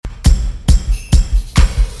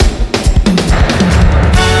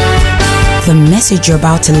message you're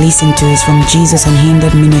about to listen to is from Jesus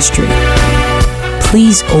Unhindered Ministry.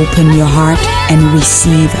 Please open your heart and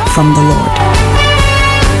receive from the Lord.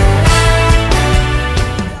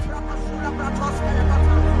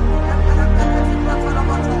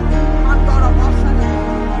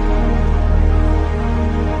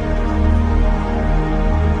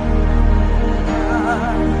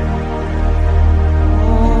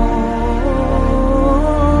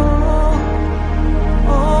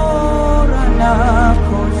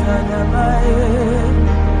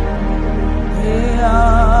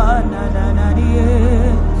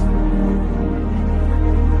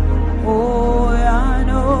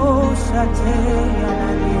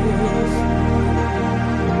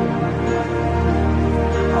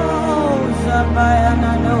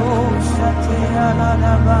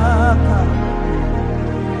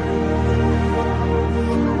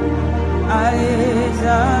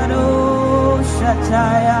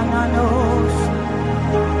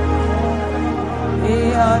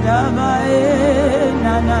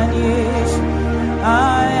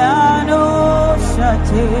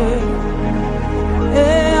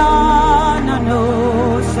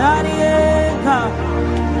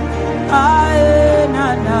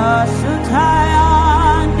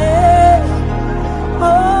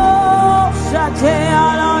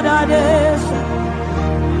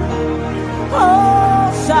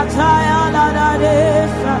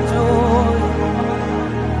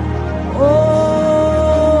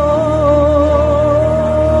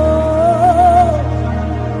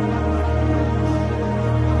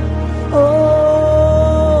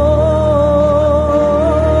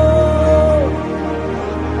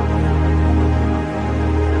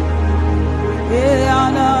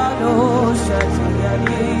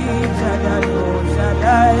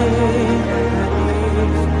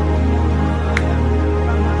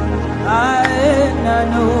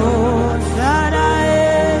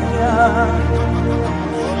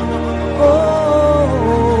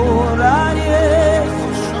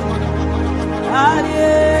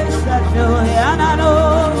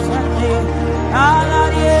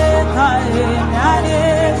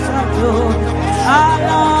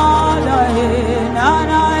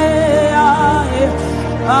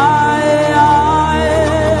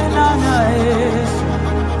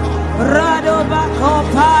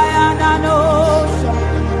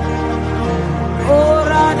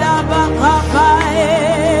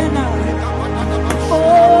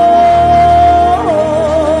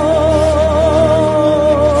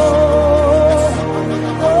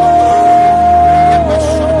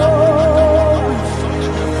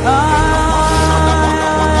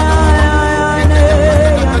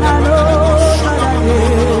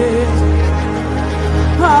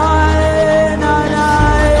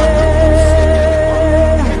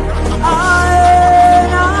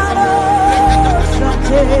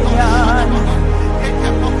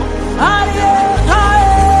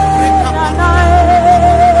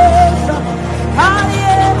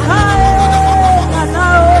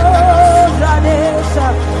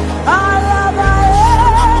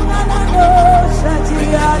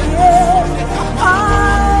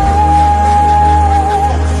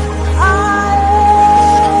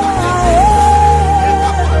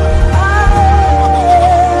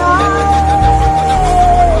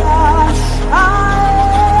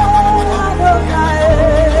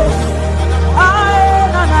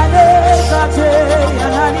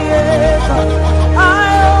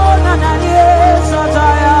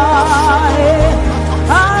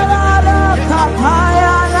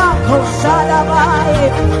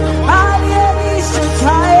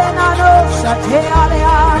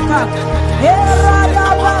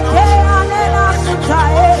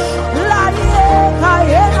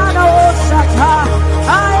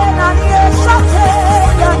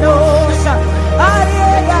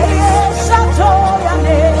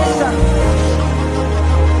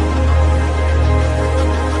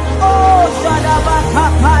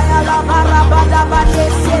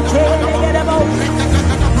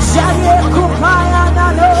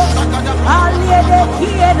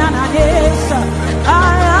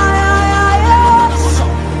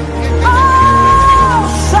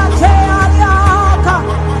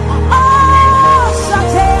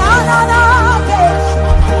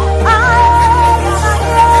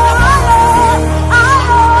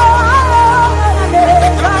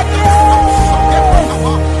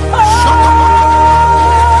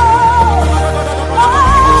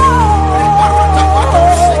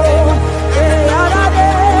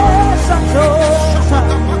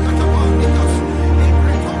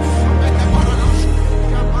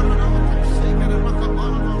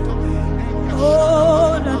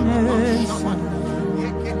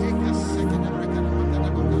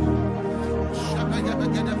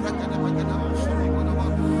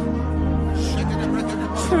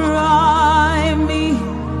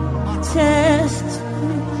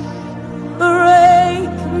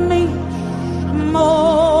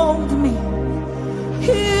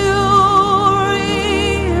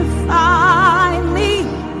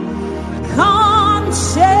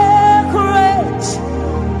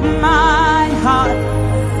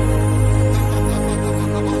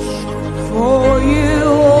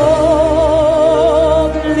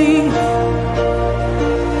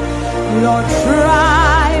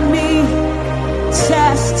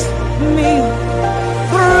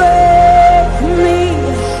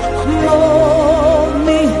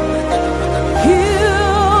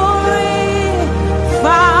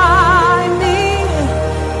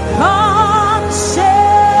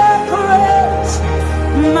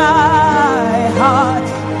 my heart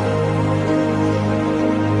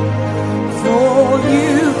for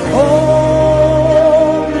you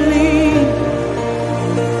only.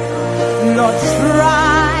 Lord,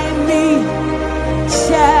 try me,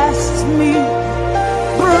 test me,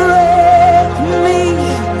 break me,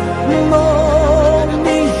 mold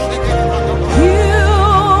me,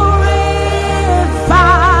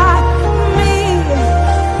 purify me,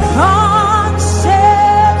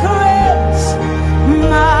 consecrate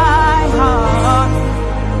my heart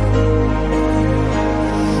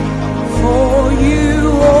for you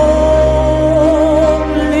only.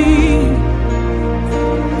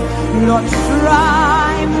 Lord,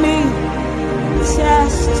 try me,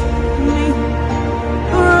 test me,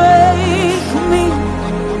 break me,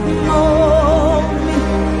 mold me,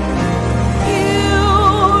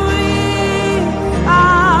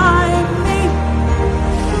 purify me,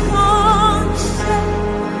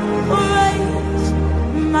 consecrate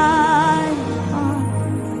my heart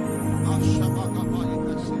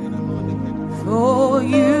for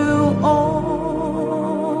you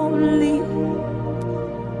only.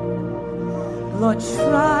 Lord,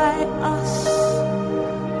 try us,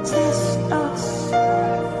 test us,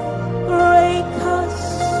 break us,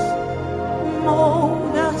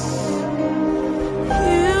 mold us,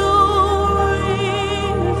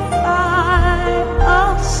 purify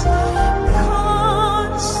us,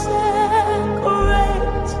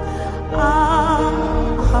 consecrate our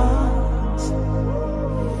hearts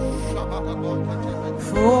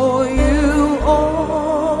for you only.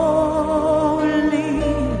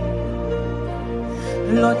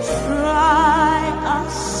 Lord,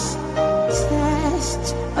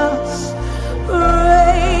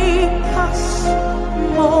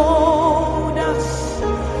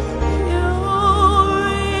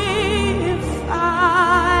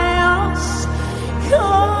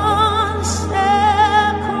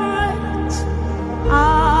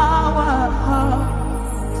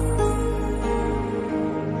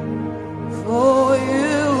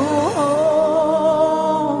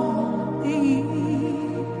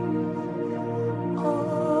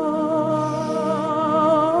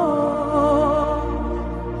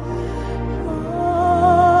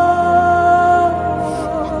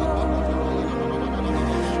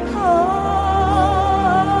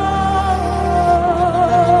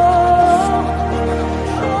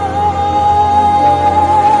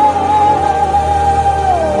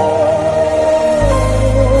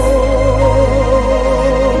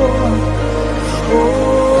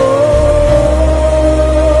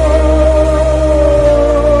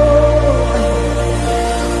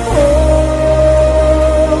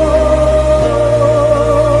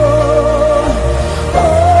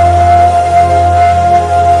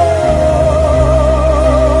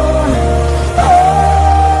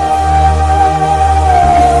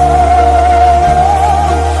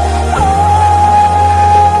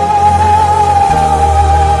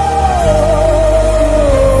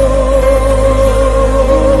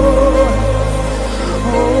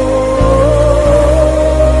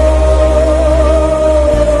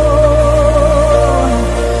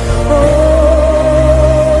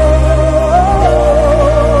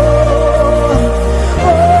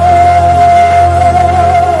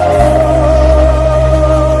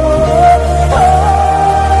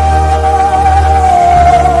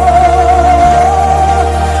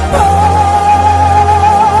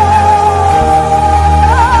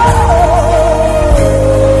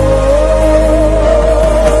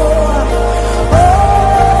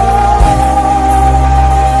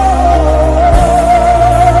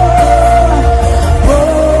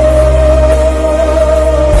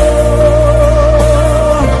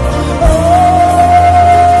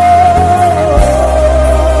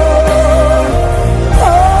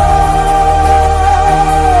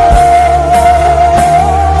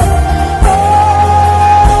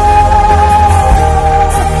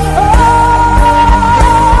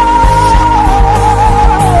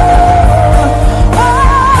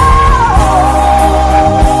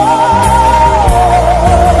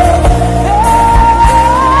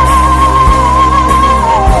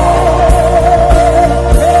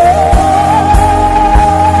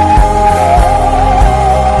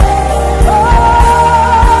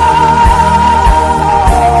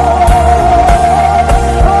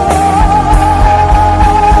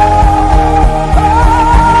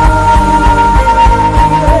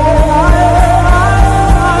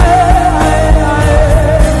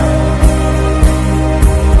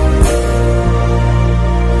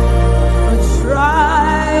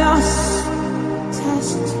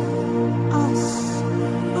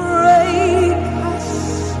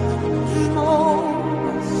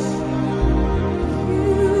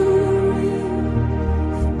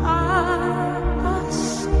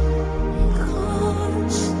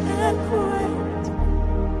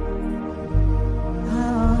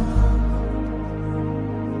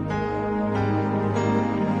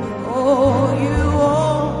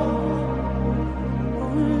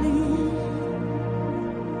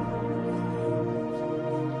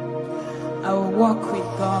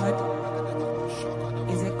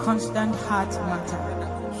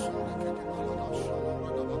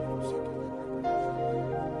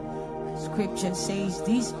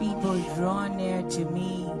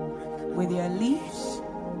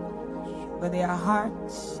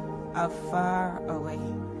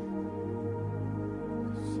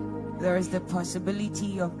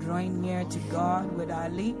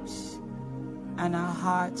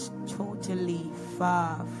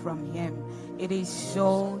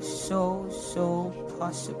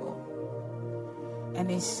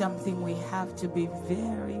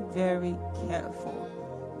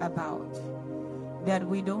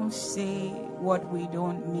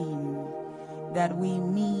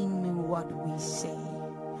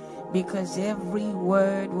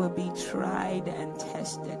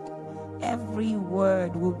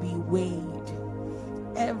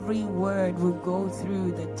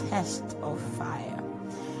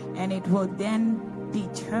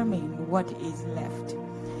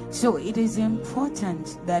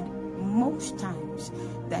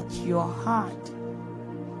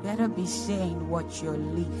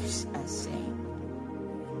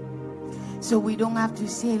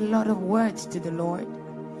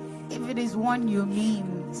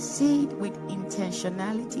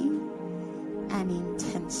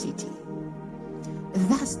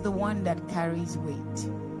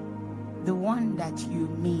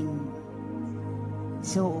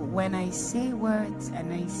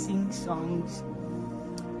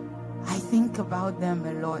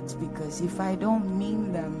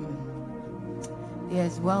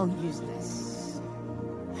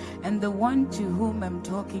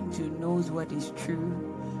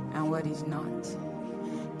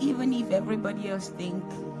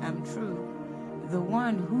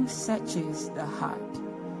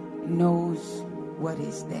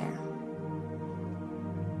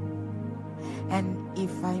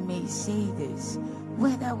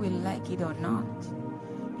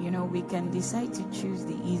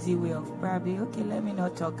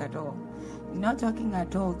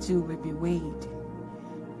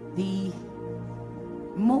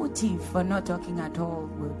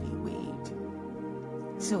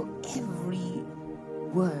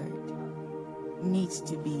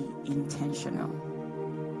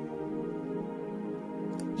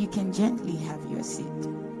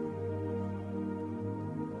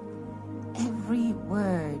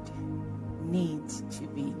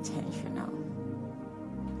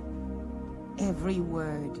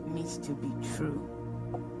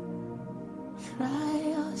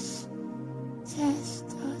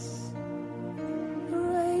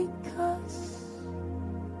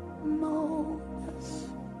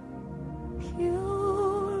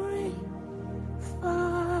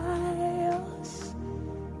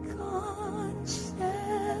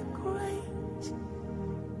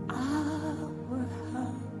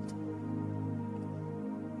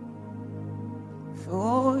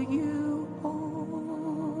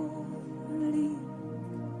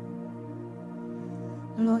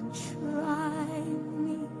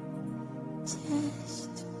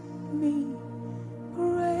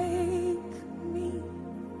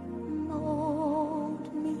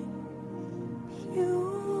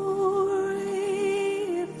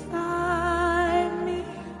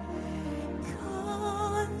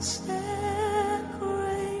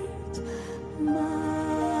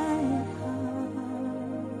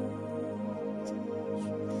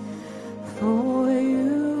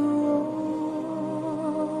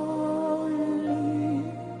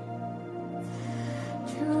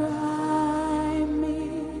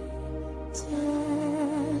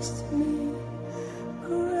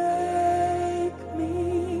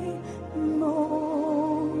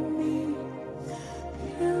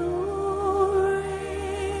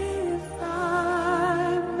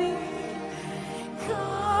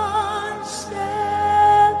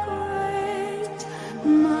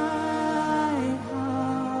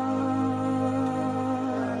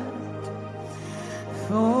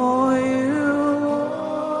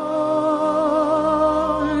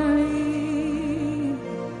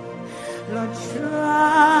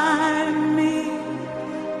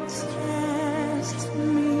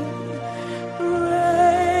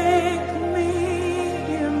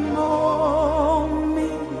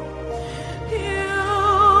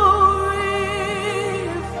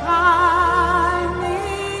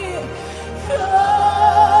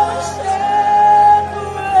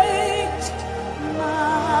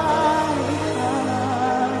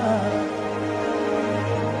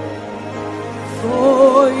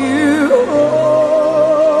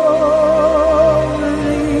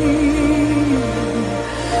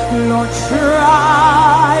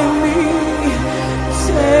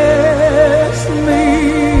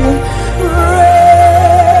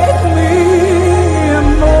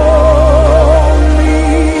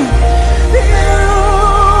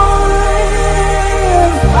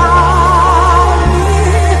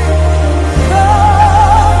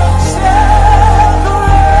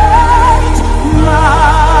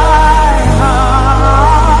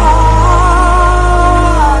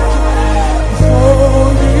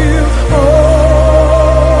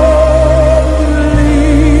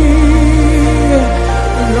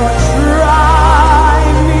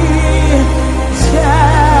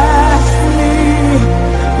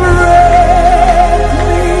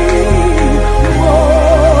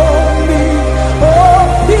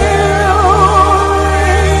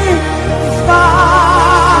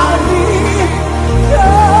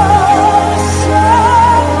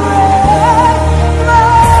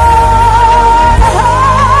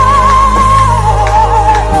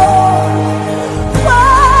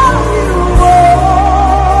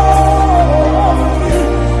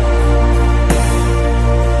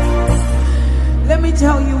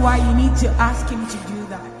 need to ask him to do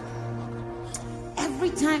that. Every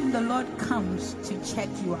time the Lord comes to check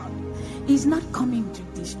you out, he's not coming to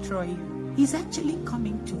destroy you. He's actually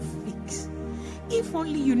coming to fix. If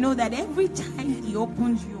only you know that every time he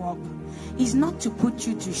opens you up, he's not to put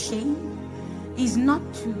you to shame. He's not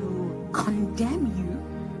to condemn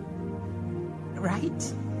you,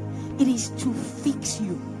 right? It is to fix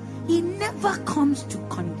you. He never comes to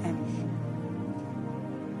condemn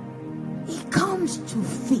you. He comes to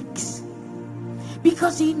fix.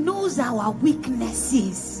 Because he knows our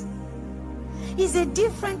weaknesses. It's a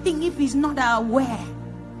different thing if he's not aware.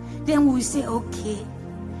 Then we say, okay.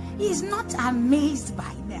 He's not amazed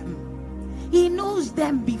by them. He knows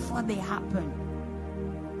them before they happen.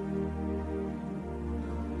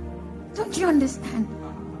 Don't you understand?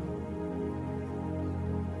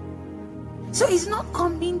 So he's not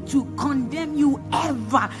coming to condemn you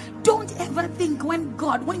ever. Don't ever think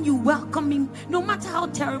when you welcome him, no matter how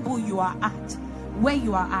terrible you are at, where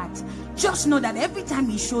you are at, just know that every time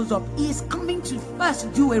he shows up, he is coming to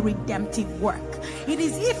first do a redemptive work. It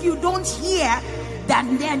is if you don't hear,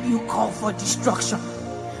 then you call for destruction.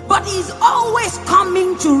 But he's always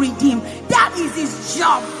coming to redeem. That is his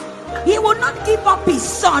job. He will not give up his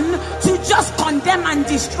son to just condemn and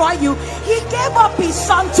destroy you. He gave up his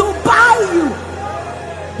son to buy you.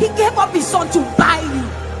 He gave up his son to buy you.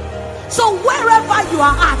 So wherever you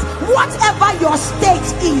are at, whatever your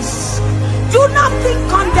state is, do not think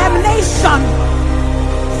condemnation.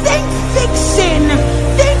 Think fixing.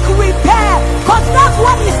 Think repair. Because that's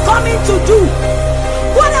what he's coming to do.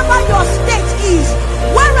 Whatever your state is,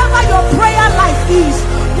 wherever your prayer life is,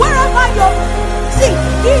 wherever your... See,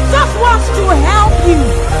 he just wants to help you.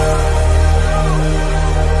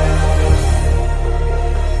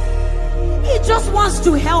 He just wants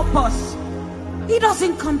to help us. He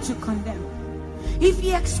doesn't come to condemn. If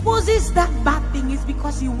he exposes that bad thing, it's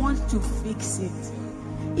because he wants to fix it.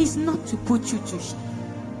 It's not to put you to shame.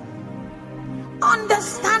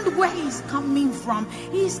 Understand where he's coming from.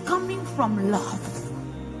 He's coming from love.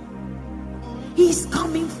 He's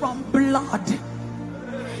coming from blood.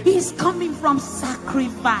 He's coming from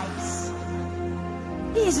sacrifice.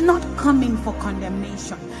 He is not coming for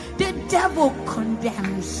condemnation. The devil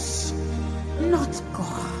condemns, not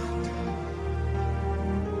God.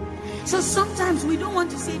 So sometimes we don't want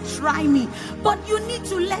to say try me, but you need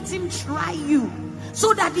to let him try you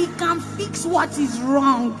so that he can fix what is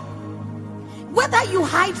wrong. Whether you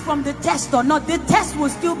hide from the test or not, the test will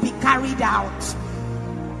still be carried out.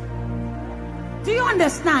 Do you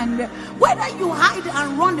understand? Whether you hide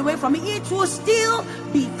and run away from it, it will still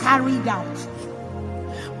be carried out.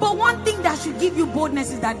 But one thing that should give you boldness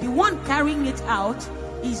is that the one carrying it out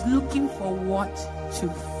is looking for what to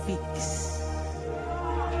fix.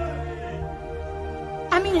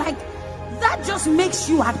 I mean, like, that just makes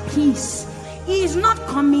you at peace. He is not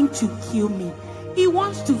coming to kill me. He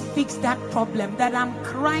wants to fix that problem that I'm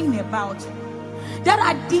crying about. That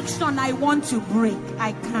addiction I want to break,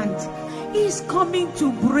 I can't. He's coming to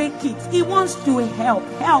break it. He wants to help.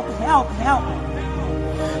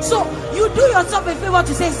 So you do yourself a favor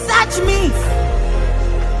to say, search me,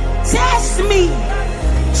 test me,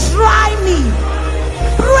 try me,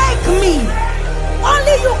 break me.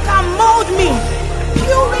 Only you can mold me,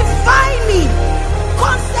 purify me,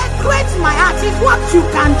 consecrate my heart. Is what you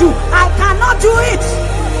can do. I cannot do it.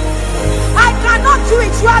 I cannot do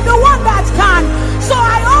it. You are the one that can. So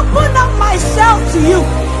I open up myself to you.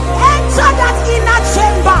 Enter that inner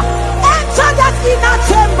chamber. Enter that inner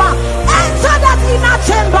chamber. Enter that inner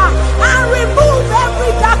chamber and remove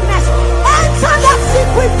every darkness. Enter that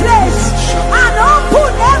secret place and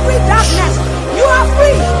open every darkness. You are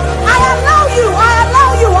free. I allow you. I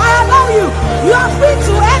allow you. I allow you. You are free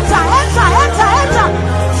to enter. Enter.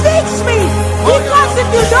 Fix me. Because if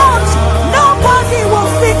you don't, nobody will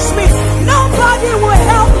fix me. Nobody will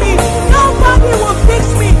help me. Nobody will fix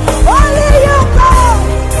me. Only you, God.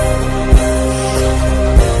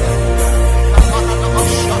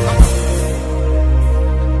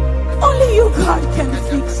 Only you, God, can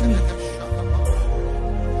fix me.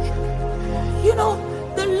 You know,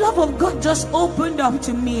 the love of God just opened up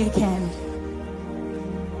to me again.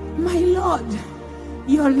 My Lord,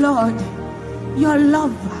 your lover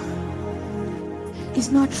is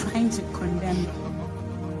not trying to condemn you.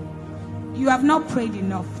 You have not prayed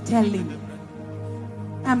enough. Tell him,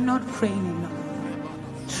 I'm not praying enough.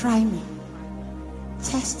 Try me.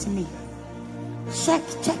 Test me. Check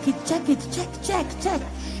it.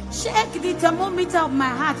 Check the thermometer of my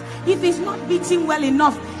heart. If it's not beating well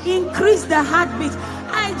enough, increase the heartbeat.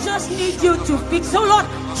 I just need you to fix. So Lord,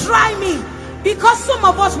 try me. Because some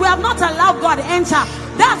of us, we have not allowed God to enter.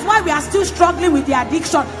 That's why we are still struggling with the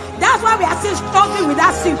addiction. That's why we are still struggling with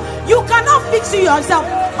that sin. You cannot fix it yourself.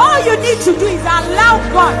 All you need to do is allow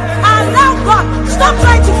God. Allow God. Stop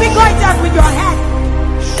trying to figure it out with your head.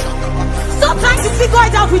 Stop trying to figure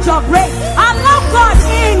it out with your brain. Allow God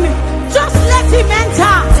in. Just let him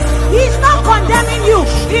enter. He's not condemning you.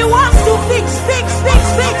 He wants to fix.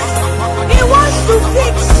 He wants to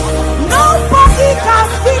fix. Nobody can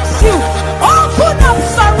fix you. Open up,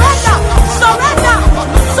 surrender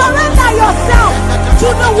yourself to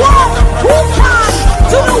the one who can,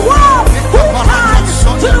 to the one who can,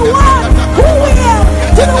 to the one who will,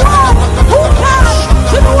 to the one who can,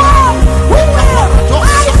 to the one who will. I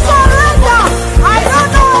surrender. I don't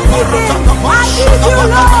know anything. I need you,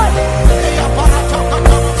 Lord.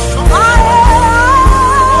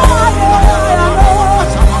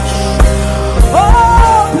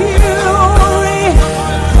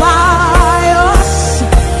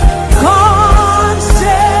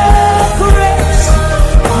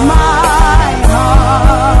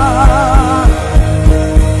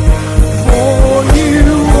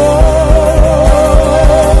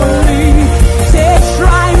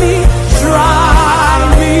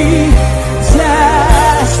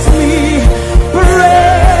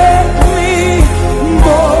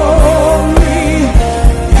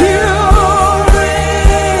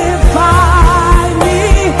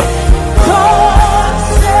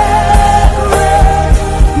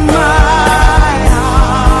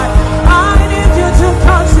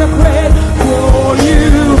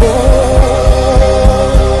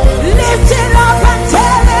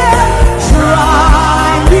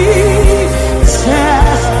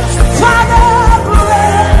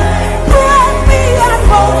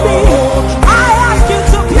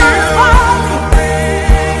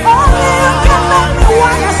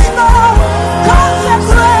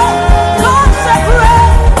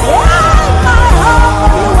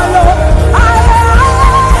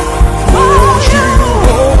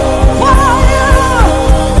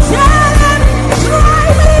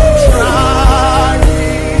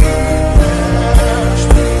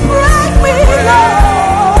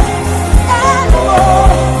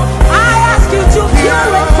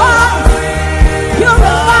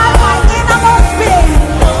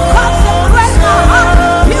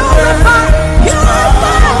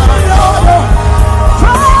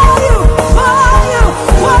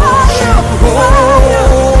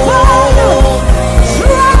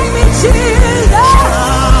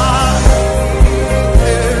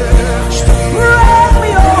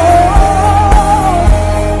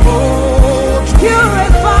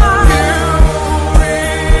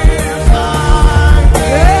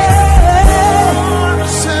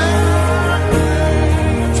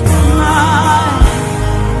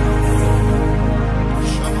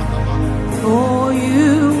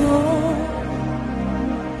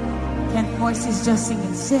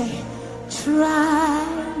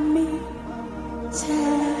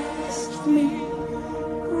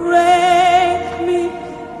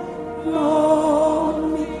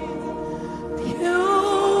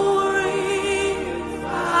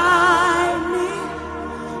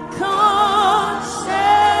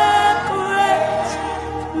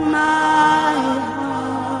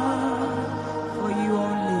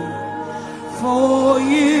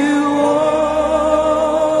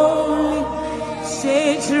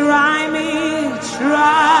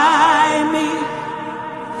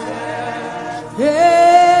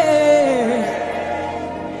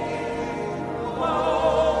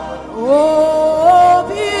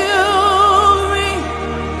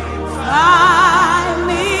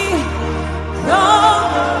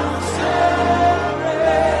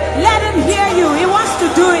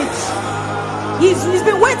 He's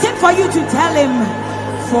been waiting for you to tell him,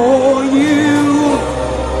 for you.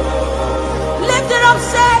 Lift it up,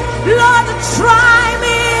 say, Lord, try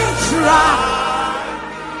me,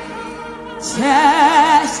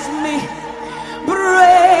 test me,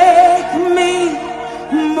 break me,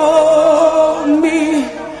 mold me,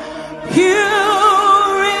 purify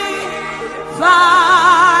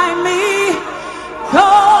me,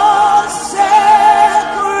 consecrate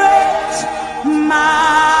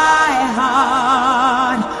my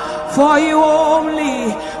heart for you only,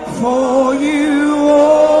 for you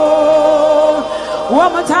only.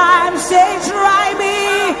 One more time, say, try me,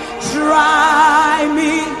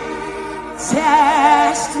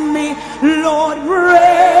 test me, Lord,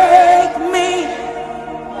 break me,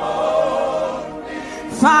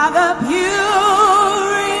 Father, purify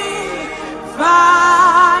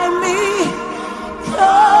me,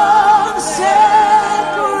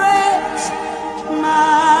 consecrate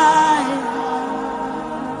my heart.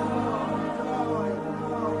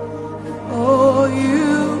 Oh,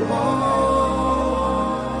 you.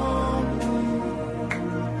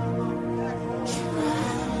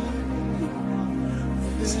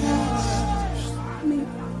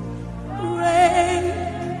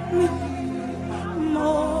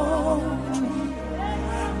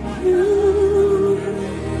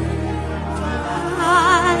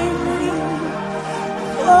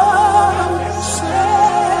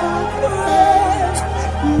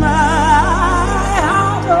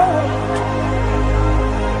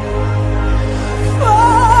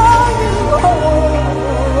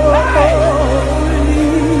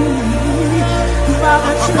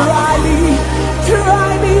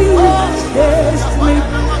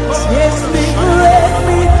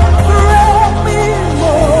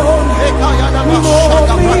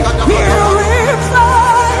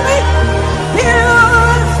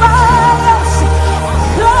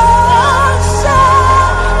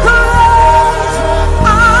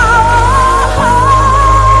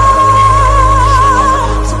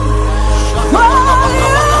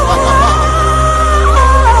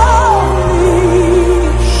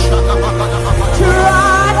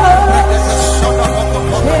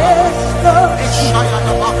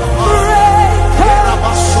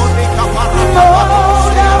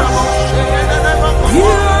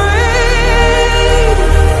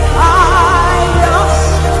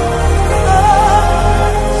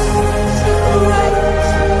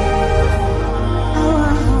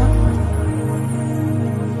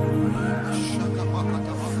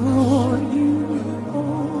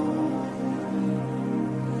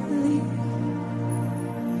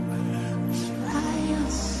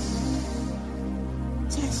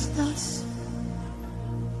 us,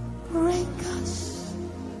 break us,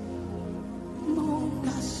 mold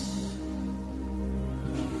us.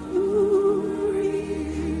 Purify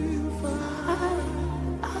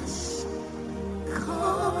us,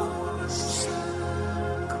 consecrate.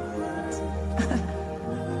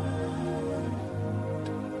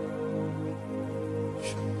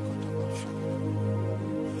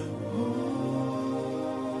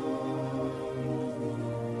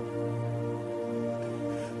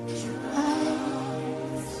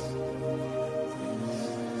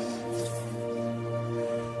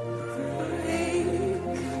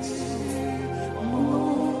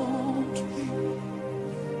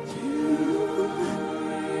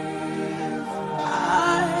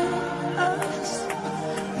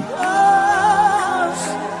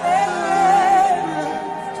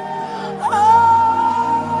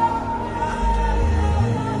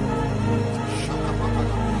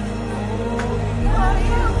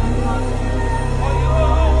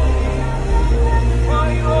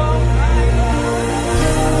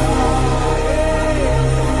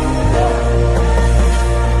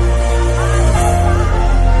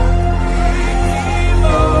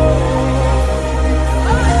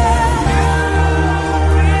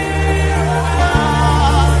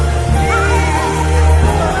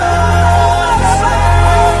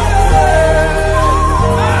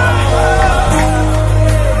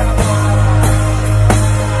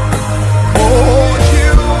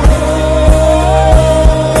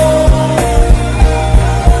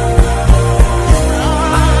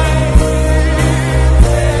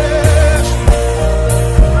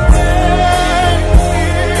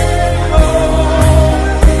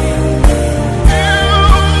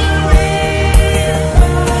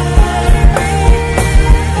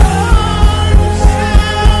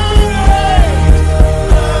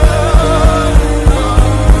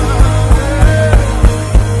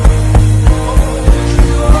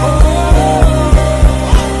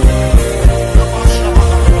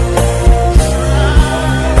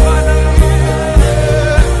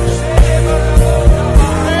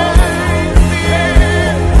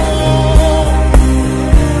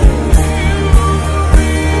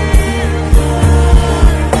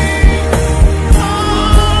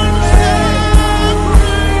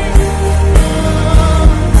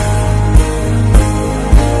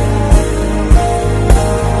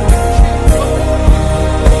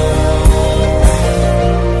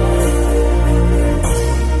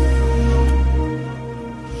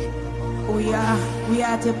 We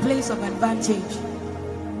are at a place of advantage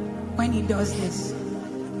when he does this.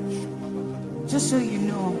 Just so you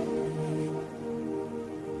know,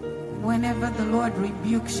 whenever the Lord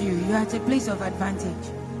rebukes you, you're at a place of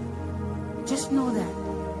advantage. Just know that.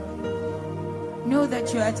 Know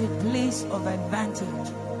that you're at a place of advantage.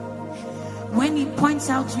 When he points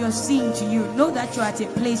out your sin to you, know that you're at a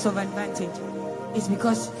place of advantage. It's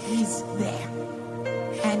because he's there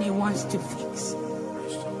and he wants to fix.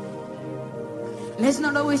 Let's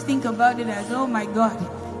not always think about it as, oh my God,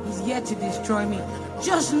 he's here to destroy me.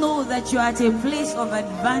 Just know that you're at a place of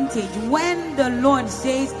advantage when the Lord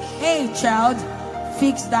says, hey child,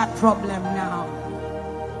 fix that problem now.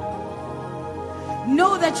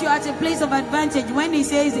 Know that you're at a place of advantage when he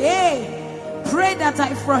says, hey, pray that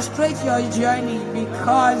I frustrate your journey,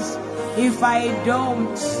 because if I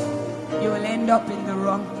don't, you will end up in the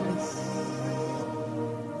wrong place.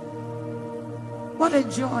 What a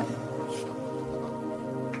joy.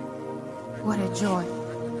 What a joy.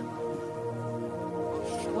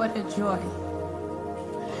 What a joy.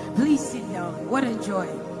 Please sit down. What a joy.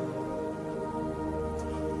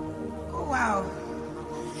 Oh, wow.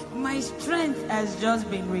 My strength has just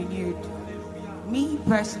been renewed. Me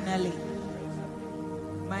personally,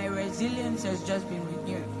 my resilience has just been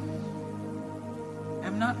renewed.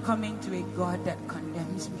 I'm not coming to a God that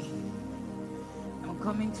condemns me. I'm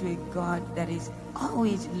coming to a God that is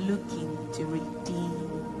always looking to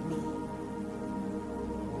redeem me.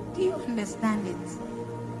 Do you understand it?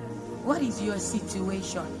 What is your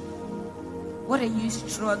situation? What are you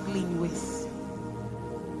struggling with?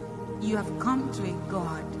 You have come to a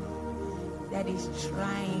God that is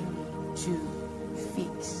trying to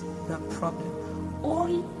fix the problem. All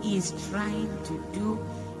he is trying to do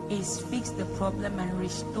is fix the problem and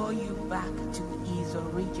restore you back to his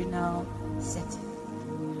original setting.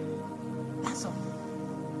 That's all.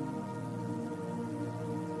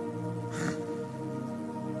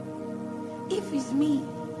 If it's me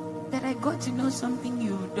that I got to know something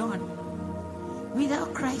you've done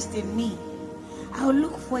without Christ in me, I'll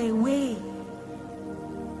look for a way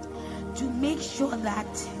to make sure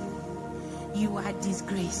that you are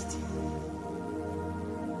disgraced.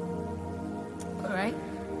 All right?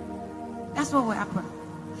 That's what will happen.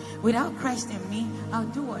 Without Christ in me, I'll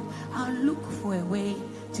do what? I'll look for a way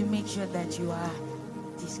to make sure that you are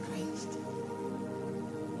disgraced.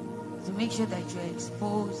 To make sure that you're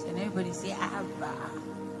exposed and everybody say, Abba.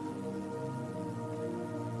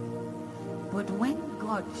 But when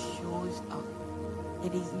God shows up,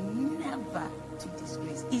 it is never to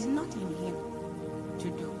disgrace. It's not in him to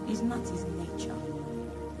do. It's not his nature.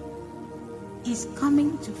 He's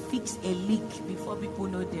coming to fix a leak before people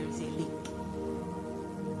know there is a leak.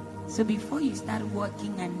 So before you start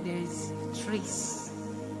working and there's trace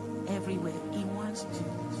everywhere, he wants to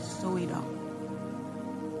sew it up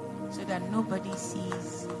so that nobody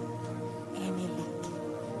sees any leak.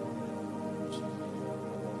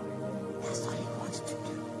 That's all he wants to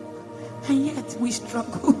do. And yet we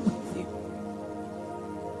struggle with him.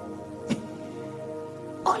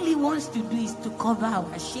 All he wants to do is to cover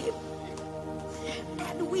our shame.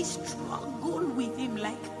 And we struggle with him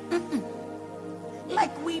like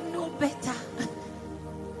we know better.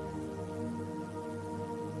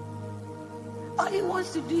 All he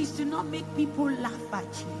wants to do is to not make people laugh at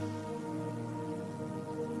you.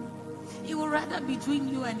 He would rather between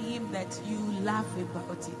you and him that you laugh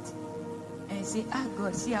about it. And say,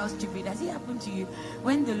 God, see how stupid. Has it happened to you?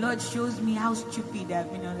 When the Lord shows me how stupid I've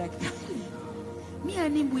been, I'm like, me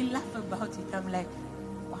and him, we laugh about it. I'm like,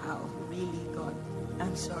 wow, really, God?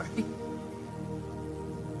 I'm sorry.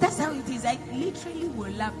 That's how it is. I literally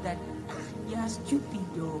will laugh that, you're stupid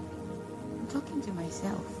though. I'm talking to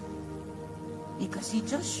myself. Because he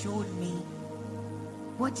just showed me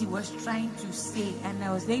what he was trying to say. And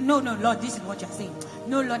I was saying, no, Lord, this is what you're saying.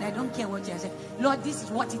 No, Lord, I don't care what you're saying. Lord, this is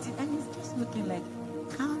what it is. And he's just looking like,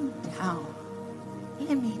 calm down.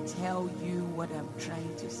 Let me tell you what I'm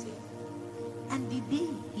trying to say. And the day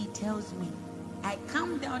he tells me, I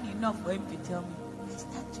calm down enough for him to tell me, I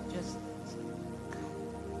start to just,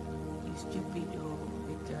 you stupid, oh,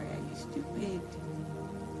 Victoria, you stupid.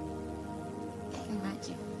 Can you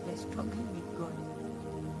imagine? They're struggling with God.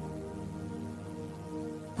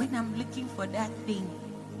 When I'm looking for that thing,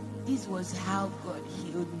 this was how God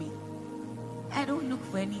healed me. I don't look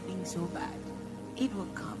for anything so bad. It will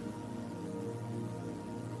come.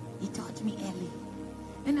 He taught me early.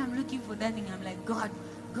 When I'm looking for that thing, I'm like, God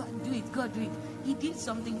do it, God do it. He did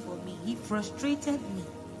something for me. He frustrated me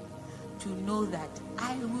to know that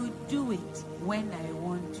I will do it when I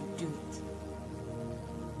want to do it.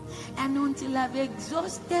 And until I've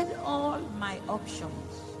exhausted all my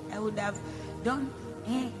options, I would have done,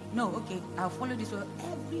 I'll follow this way.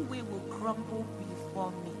 Every way will crumble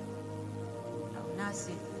before me. I will now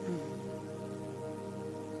say,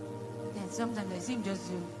 Then sometimes I seem just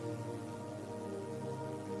to,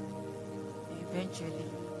 eventually,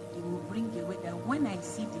 it will bring a way that when I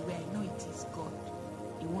see the way I know it is God,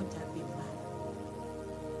 it won't have been mine.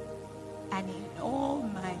 And in all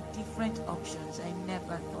my different options, I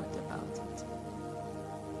never thought about it.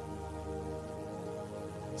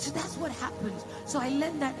 So that's what happens. So I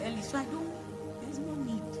learned that early. So there's no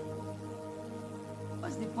need.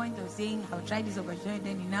 What's the point of saying, I'll try this opportunity,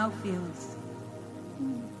 then it now fails?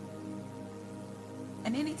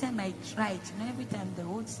 And anytime I try it, every time the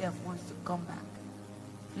old self wants to come back,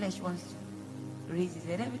 flesh wants to raise its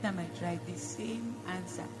head. Every time I try the same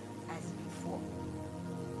answer as before,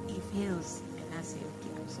 it fails, and I say, okay,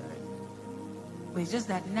 I'm sorry. But it's just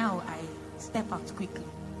that now I step out quickly,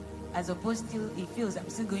 as opposed to it feels I'm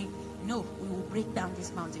still going, no, we will break down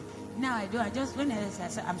this mountain. Now I do. I just, when I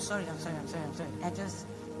say, I'm sorry. I just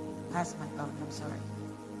pass my bound, I'm sorry.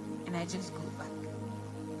 And I just go back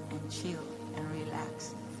and chill and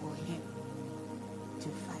relax for him to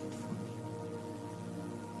fight for me.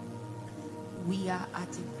 We are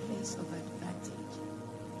at a place of advantage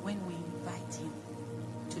when we invite him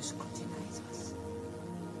to scrutinize us.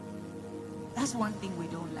 That's one thing we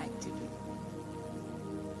don't like to do.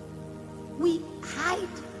 We hide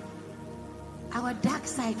our dark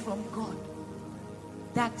side from God,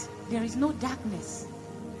 that there is no darkness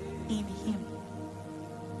in him.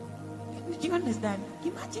 Do you understand?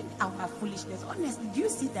 Imagine our foolishness. Honestly, do you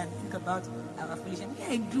sit and think about our foolishness?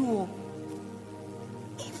 Yeah, I do.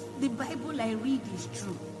 If the Bible I read is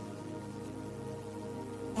true,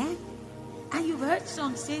 and you've heard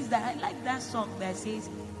song says that, I like that song that says,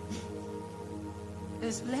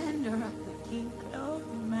 the splendor of the King, clothed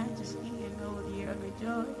in majesty, and all the earth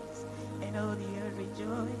rejoice, and all the earth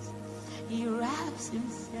rejoice. He wraps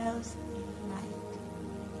himself in light.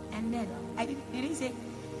 And then, I didn't say,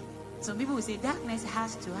 some people will say darkness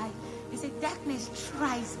has to hide. They say darkness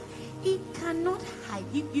tries. It cannot hide.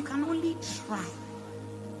 You can only try.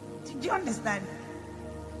 Do you understand?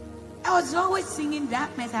 I was always singing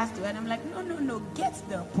darkness has to hide. I'm like, no, get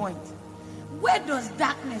the point. Where does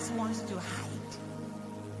darkness want to hide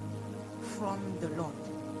from the Lord?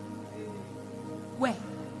 Where?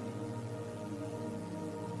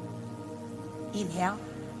 In hell?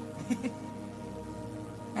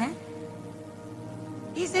 Eh?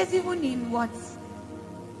 He says even in what?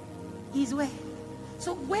 Is where?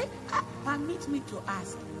 So when, permit me to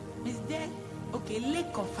ask, is there, okay,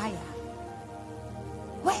 lake of fire?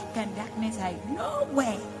 Where can darkness hide?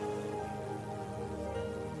 Nowhere.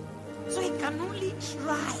 So it can only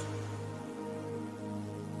try.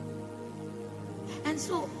 And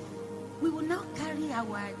so we will now carry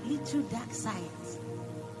our little dark sides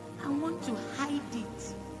and want to hide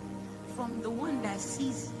it from the one that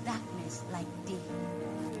sees darkness like day.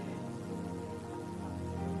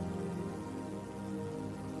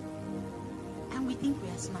 And we think we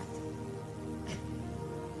are smart.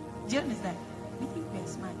 Do you understand? We think we are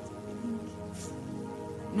smart. We think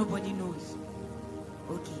nobody knows.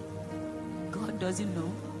 Okay. God doesn't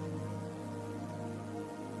know.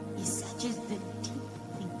 He searches the deep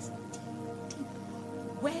things. Deep.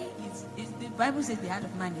 Where is the Bible says the heart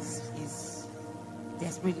of man is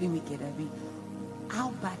desperately wicked. I mean,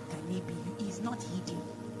 how bad can he be? He's not hidden.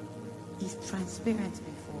 He's transparent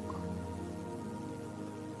before God.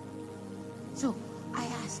 So I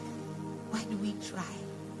ask, why do we try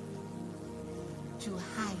to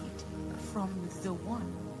hide from the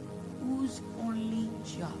one whose only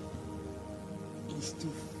job is to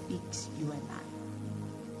fix you and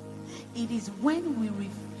I? It is when we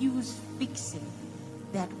refuse fixing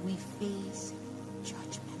that we face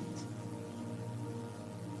judgment.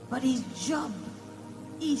 But his job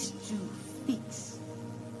is to fix.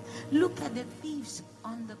 Look at the thieves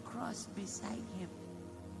on the cross beside him.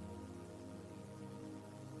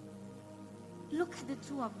 Look at the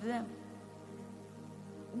two of them.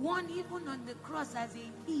 One, even on the cross as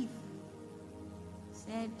a thief,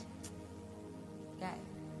 said, "Guy,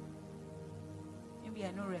 maybe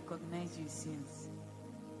I don't recognize you since.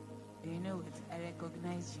 But you know what? I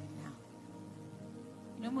recognize you now."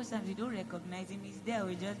 You know, most times you don't recognize him. He's there.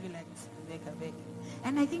 We just be like, beg.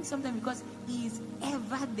 And I think sometimes because he is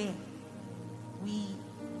ever there, we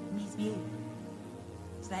misbehave.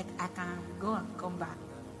 It's like, I can go and come back.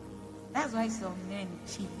 That's why some men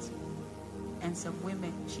cheat and some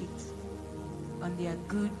women cheat on their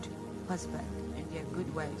good husband and their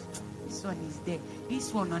good wives. This one is there.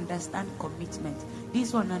 This one understand commitment.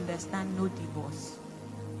 This one understand no divorce.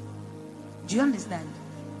 Do you understand?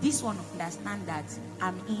 This one understand that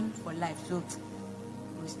I'm in for life. So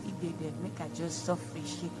we still there. Make I just suffer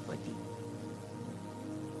shake body.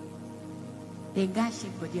 They got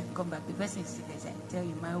shake body and come back. The person is there. I tell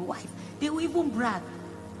you, my wife. They will even brag.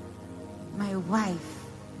 My wife.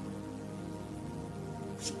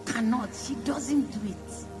 She cannot. She doesn't do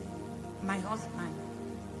it. My husband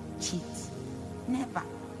cheats. Never.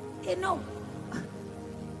 They know.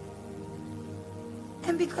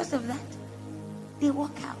 And because of that, they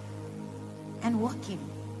walk out and walk in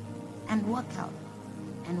and walk out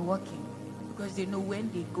and walk in, because they know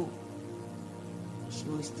when they go, she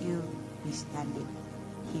will still be standing.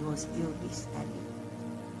 He will still be standing.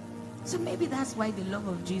 So maybe that's why the love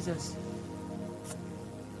of Jesus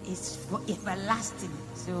is for everlasting.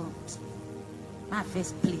 So my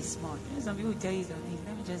first place small. You know, some people tell you something.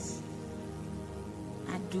 Let me just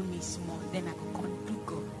do me small, then I can do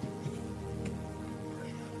God.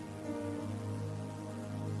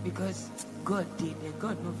 Because God did it.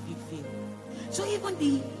 God no fail. So even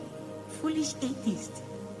the foolish atheist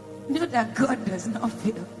know that God does not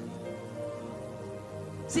fail.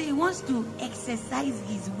 So he wants to exercise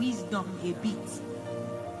his wisdom a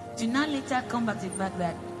bit to now later come back to the fact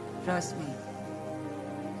that, trust me,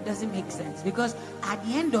 it doesn't make sense. Because at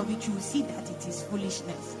the end of it, you will see that it is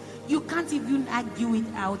foolishness. You can't even argue it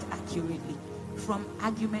out accurately from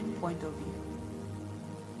argument point of view.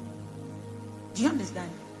 Do you understand?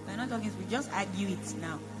 We're not talking, we just argue it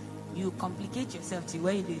now. You complicate yourself to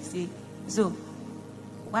where they say, so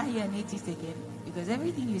why are you an atheist again? Because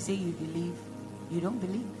everything you say you believe, you don't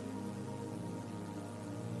believe.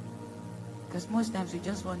 Because most times we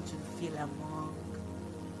just want to feel among,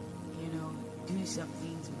 do some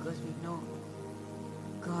things because we know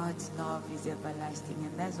God's love is everlasting.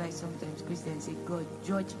 And that's why sometimes Christians say, God,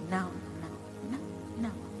 judge now.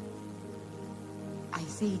 I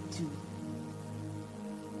say it too.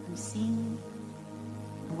 I'm seeing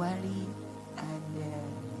Buhari and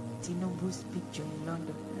Tinubu's picture in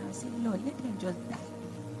London. And I say, Lord, let them just die.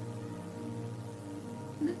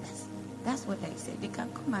 No, that's what I said. They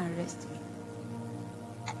can come and arrest me.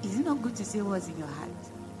 Is it not good to say what's in your heart?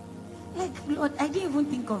 Like, Lord, I didn't even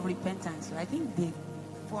think of repentance. So I think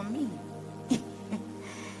for me,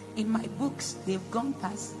 In my books, they've gone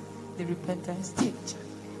past the repentance stage.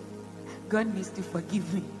 God needs to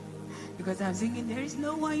forgive me because I'm thinking there is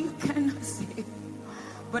no one you cannot save.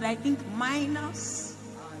 But I think minus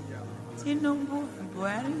Tinubu and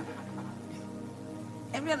Buhari,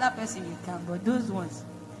 every other person you can, but those ones.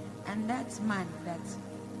 And that man,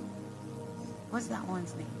 what's that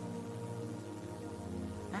one's name?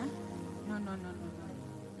 Huh? No.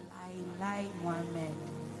 Lai Mohammed.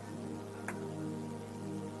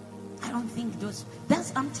 I don't think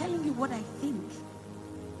I'm telling you what I think.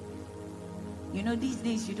 You know, these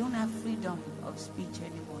days you don't have freedom of speech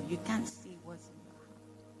anymore. You can't say what's in your heart.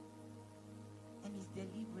 And it's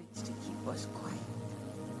deliberate to keep us quiet.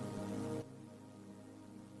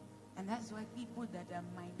 And that's why people that are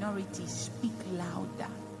minorities speak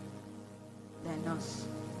louder than us.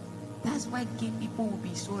 That's why gay people will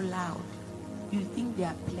be so loud. You think they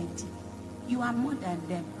are plenty. You are more than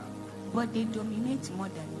them, but they dominate more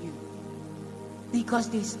than you because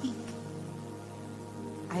they speak.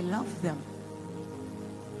 I love them.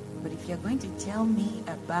 But if you're going to tell me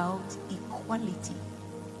about equality,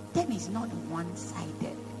 then it's not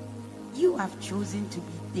one-sided. You have chosen to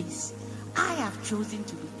be this. I have chosen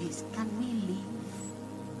to be this. Can we live?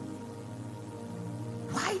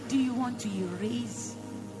 Why do you want to erase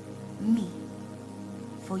me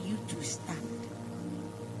for you to stand?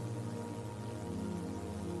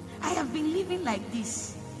 I have been living like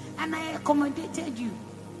this and I accommodated you.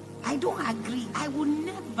 I don't agree. I will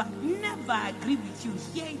never agree with you.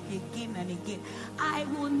 Hear it again and again. I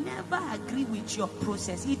will never agree with your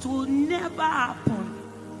process. It will never happen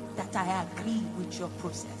that I agree with your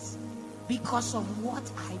process because of what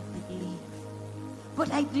I believe.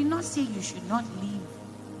 But I did not say you should not live.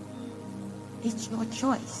 It's your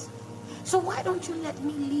choice. So why don't you let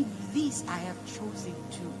me live this I have chosen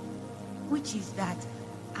to, which is that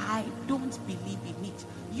I don't believe in it.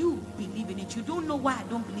 You believe in it. You don't know why I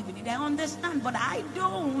don't believe in it. I understand, but I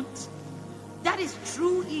don't. That is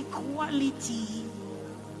true equality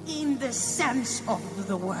in the sense of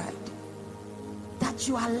the word. That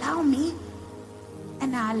you allow me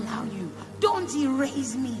and I allow you. Don't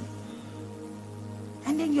erase me.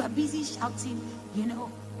 And then you are busy shouting, you know,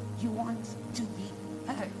 you want to be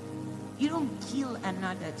heard. You don't kill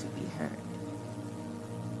another to be heard.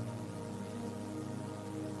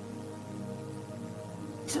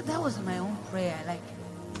 So that was my own prayer, like,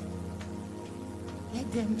 let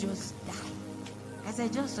them just die. As I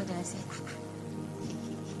just saw that, I said,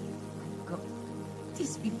 God,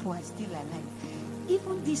 these people are still alive.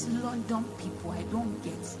 Even these London people, I don't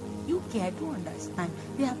get. UK, I don't understand.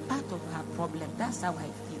 They are part of our problem. That's how I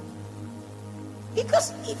feel.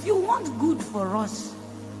 Because if you want good for us,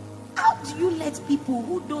 how do you let people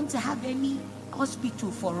who don't have any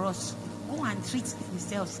hospital for us go and treat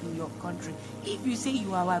themselves in your country? If you say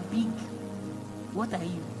you are our big, what are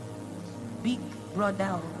you? Big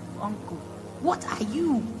brother or uncle? What are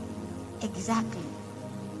you exactly?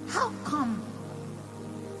 How come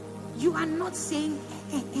you are not saying,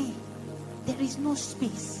 there is no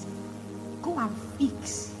space? Go and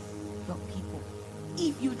fix your people.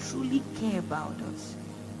 If you truly care about us.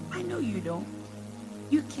 I know you don't.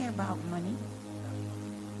 You care about money.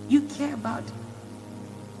 You care about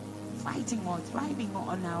fighting or thriving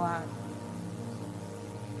on our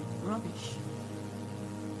rubbish.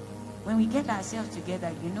 When we get ourselves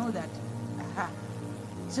together, you know that,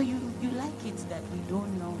 so you like it that we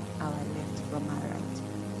don't know our left from our right.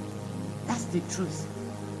 That's the truth.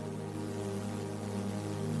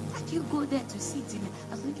 Why do you go there to sit in?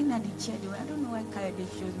 I was looking at the chair. I don't know why Kayode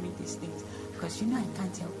shows me these things. Because I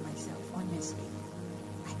can't help myself, honestly.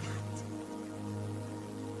 I can't.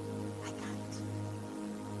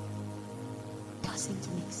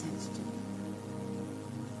 Doesn't make sense to me.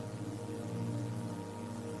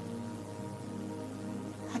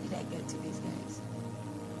 How did I get to this, guys?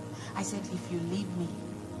 I said, if you leave me,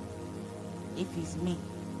 if it's me,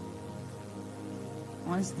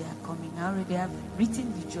 once they are coming, I already have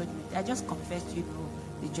written the judgment. I just confessed you know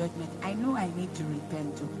the judgment. I know I need to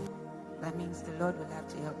repent too. That means the Lord will have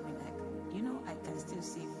to help me. Like, you know, I can still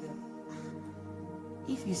save them.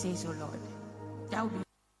 If you say so, Lord, that will be.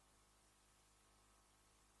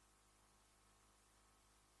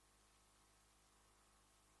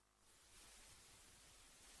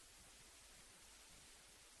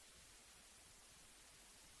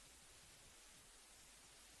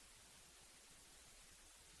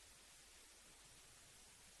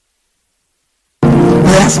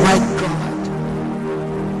 That's my God.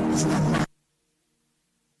 It's not my.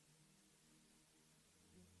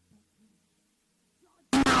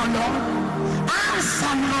 Now, Lord.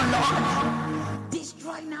 Answer now, Lord.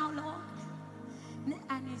 Destroy now, Lord.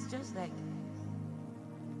 And it's just like,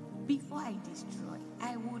 before I destroy,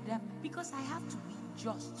 I would have, because I have to be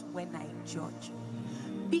just when I judge.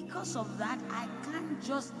 Because of that, I can't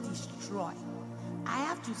just destroy. I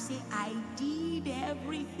have to say, I did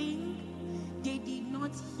everything they did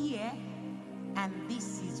not hear, and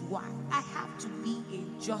this is why. I have to be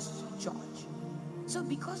a just judge. So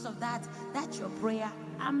because of that, that's your prayer.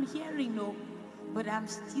 I'm hearing no, but I'm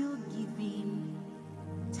still giving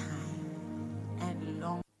time and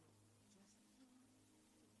long.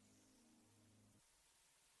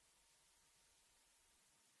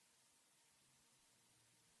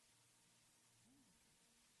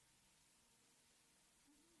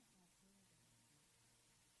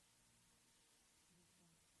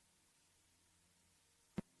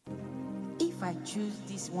 If I choose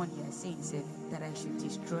this one you're saying, sir, that I should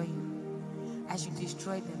destroy you, I should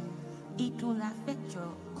destroy them, it will affect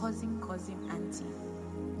your cousin, auntie.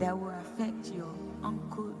 That will affect your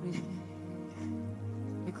uncle.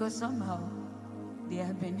 Because somehow they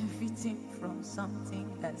are benefiting from something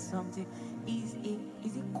that something is it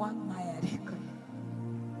quagmire?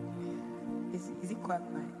 Is it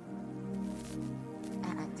quagmire?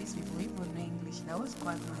 These people even know English. Now what's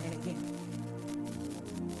quagmire again?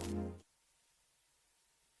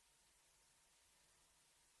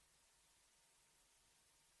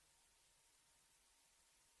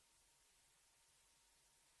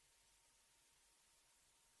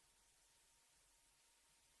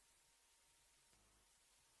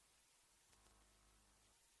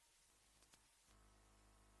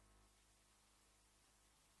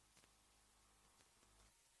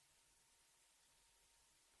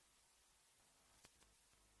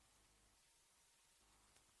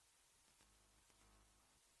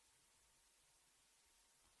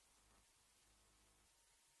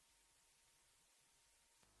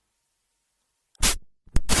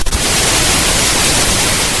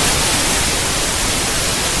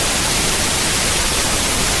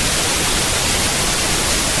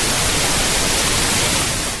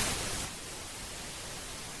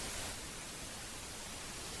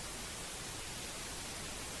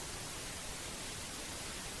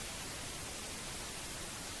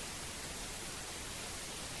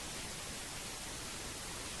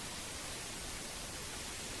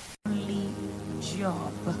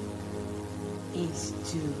 Job is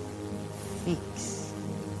to fix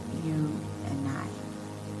you and I.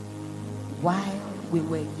 While we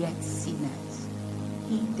were yet sinners,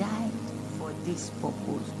 he died for this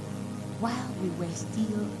purpose. While we were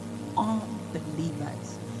still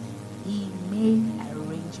unbelievers, he made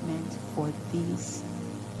arrangement for this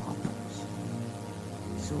purpose.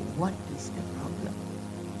 So what is the problem?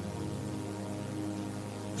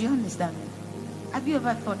 Do you understand me? Have you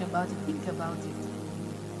ever thought about it? Think about it.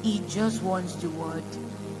 He just wants to what?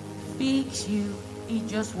 Fix you. He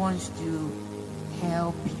just wants to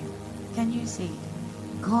help you. Can you say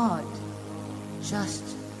it? God just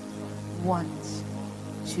wants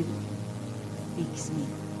to fix me.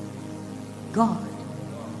 God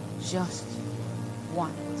just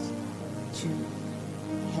wants to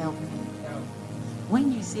help me.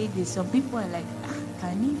 When you say this, some people are like,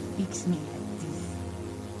 can he fix me like this?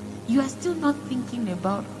 You are still not thinking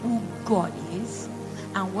about who God is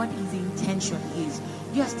and what his intention is.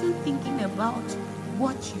 You are still thinking about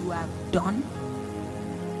what you have done.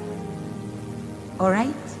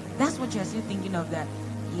 Alright? That's what you are still thinking of, that,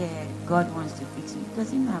 yeah, God wants to fix me.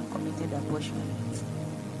 Does he know I've committed abortion?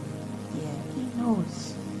 Yeah, he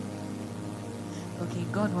knows. Okay,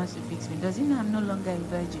 God wants to fix me. Does he know I'm no longer a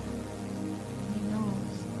virgin? He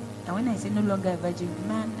knows. And when I say no longer a virgin,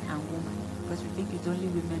 man and woman, because we think it's only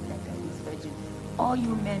women that are this virgin. All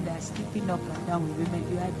you men that are sleeping up and down with women,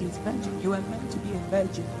 you are this virgin. You are meant to be a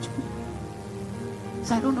virgin too.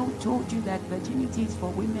 So I don't know who told you that virginity is for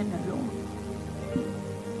women alone.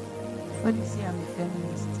 But you say I'm a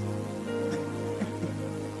feminist.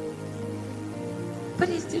 But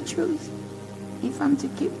it's the truth. If I'm to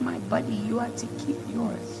keep my body, you are to keep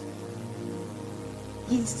yours.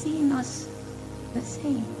 He's seeing us the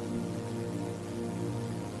same.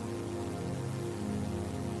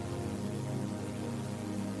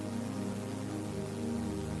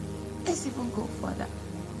 Let's even go further.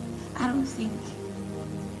 I don't think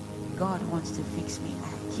God wants to fix me.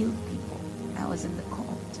 I killed people. I was in the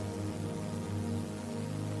cult.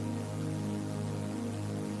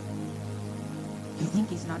 You think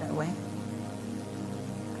he's not aware?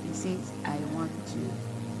 He says, I want to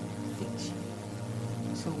fix you.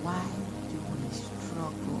 So why do we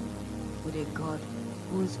struggle with a God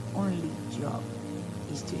whose only job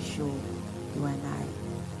is to show you and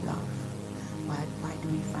I love? Why do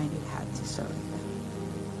we find it hard to surrender?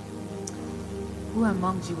 Who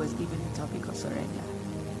amongst you was given the topic of surrender?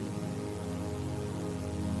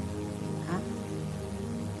 Huh?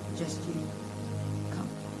 Just you. Come.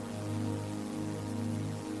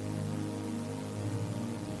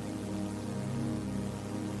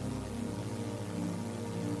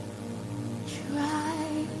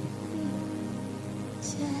 Try,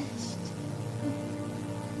 test,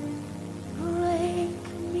 break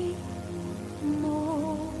me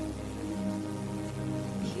more.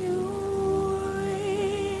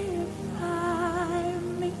 Purify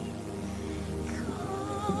me,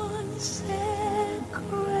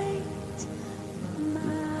 consecrate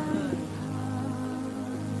my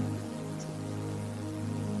heart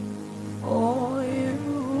for you.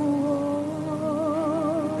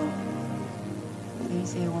 Can you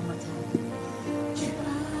say it one more time?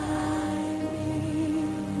 Try me.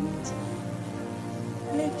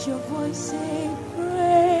 Let your voice say,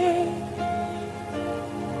 pray.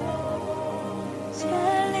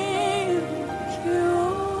 Tell him,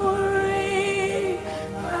 purify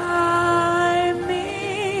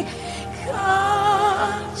me,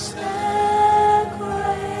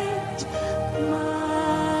 consecrate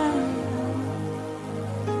my heart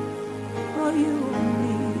for you and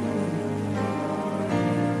me.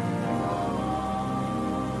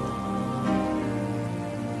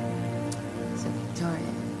 So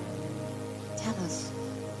Victoria, tell us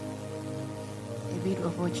a bit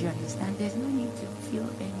of what you understand. There's no need to feel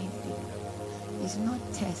anything. It's not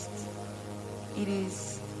test. It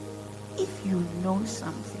is, if you know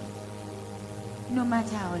something, no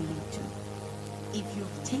matter how little, if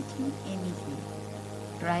you've taken anything,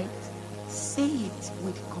 right, say it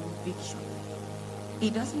with conviction.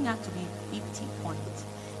 It doesn't have to be 50 points.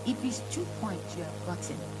 If it's 2 points you have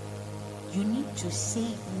gotten, you need to say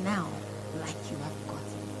it now like you have gotten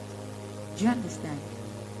it. Do you understand?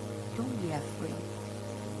 Don't be afraid.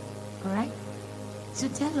 Alright? So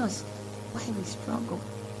tell us why we struggle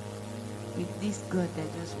with this God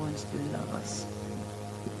that just wants to love us.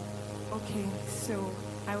 Okay, so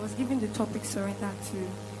I was given the topic surrender to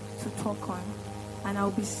talk on, and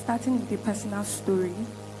I'll be starting with a personal story.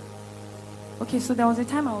 Okay, so there was a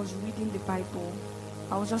time I was reading the Bible.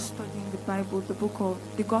 I was just studying the Bible, the book of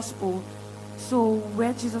the gospel. So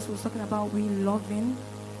where Jesus was talking about we loving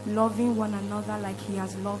one another like he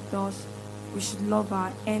has loved us. We should love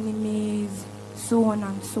our enemies, so on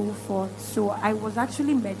and so forth. So I was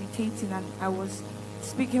actually meditating and I was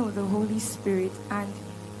speaking with the Holy Spirit, and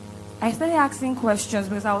I started asking questions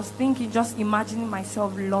because I was thinking, just imagining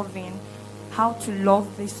myself loving, how to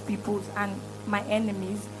love these people and my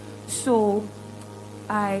enemies. So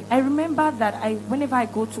I remember that whenever I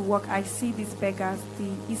go to work, I see these beggars,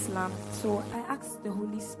 the Islam. So I asked the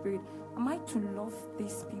Holy Spirit, am I to love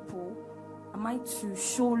these people? Am I to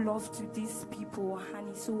show love to these people? And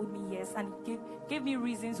he told me yes. And he gave me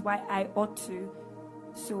reasons why I ought to.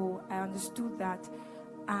 So I understood that.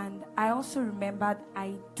 And I also remembered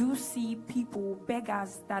I do see people,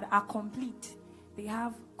 beggars, that are complete. They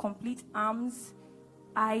have complete arms,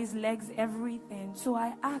 eyes, legs, everything. So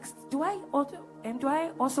I asked, do I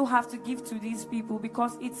also have to give to these people?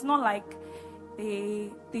 Because it's not like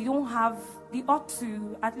they don't have, they ought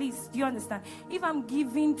to, at least, do you understand? If I'm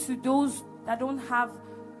giving to those that don't have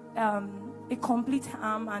a complete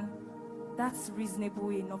arm, and that's reasonable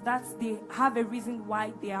enough, they have a reason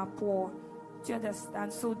why they are poor. Do you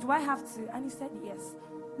understand? So do I have to? And he said yes.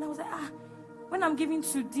 And I was like, when I'm giving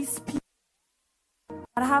to these people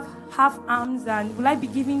that have half arms, and will I be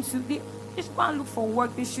giving to they should go and look for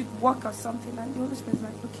work, they should work or something? And the Holy Spirit was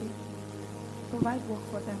like, okay, provide work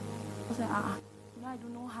for them. I was like, I do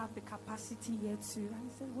not have the capacity yet to.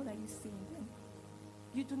 And he said, what are you saying then?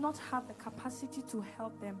 You do not have the capacity to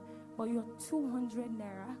help them, but your 200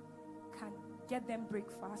 naira can get them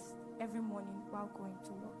breakfast every morning while going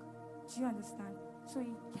to work. Do you understand? So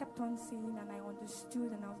he kept on saying, and I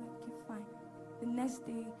understood, and I was like, okay, fine. The next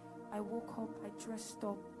day, I woke up, I dressed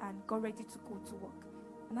up, and got ready to go to work.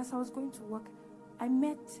 And as I was going to work, I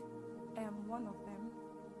met one of them.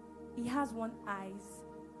 He has one eye,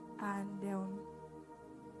 and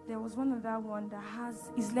there was one other one that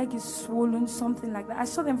his leg is swollen, something like that. I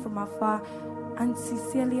saw them from afar, and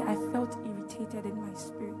sincerely, I felt irritated in my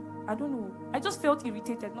spirit. I don't know. I just felt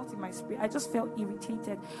irritated, not in my spirit. I just felt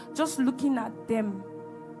irritated, just looking at them,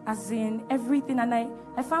 as in everything. And I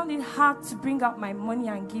found it hard to bring out my money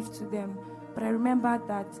and give to them. But I remembered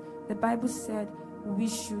that the Bible said we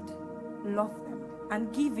should love them,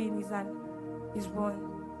 and giving is one.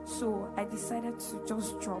 So I decided to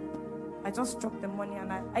just drop. I just dropped the money,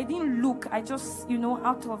 and I didn't look. I just,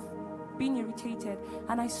 out of being irritated.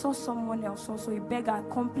 And I saw someone else also, a beggar,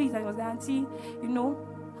 complete. I was the auntie,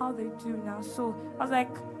 how they do now. So I was like,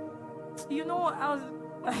 I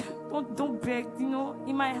was don't beg,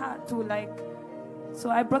 in my heart to like. So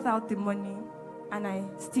I brought out the money and I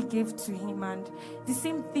still gave to him, and the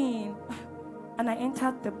same thing. And I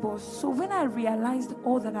entered the bus. So when I realized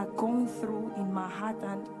all that I'd gone through in my heart,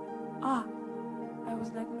 and I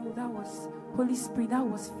was like, no, that was Holy Spirit, that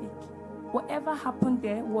was fake. Whatever happened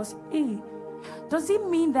there was Does it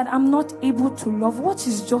mean that I'm not able to love? What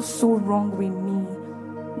is just so wrong with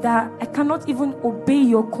me that I cannot even obey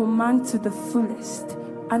your command to the fullest?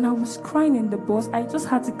 And I was crying in the bus. I just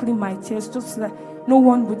had to clean my tears just so that no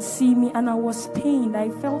one would see me. And I was pained. I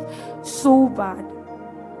felt so bad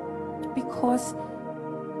because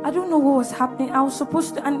I don't know what was happening. I was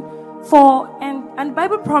supposed to, and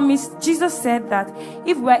Bible promised, Jesus said that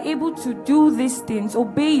if we're able to do these things,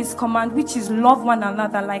 obey his command, which is love one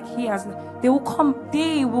another like he has, they will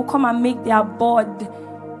come and make their abode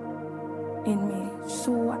in me.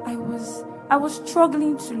 So I was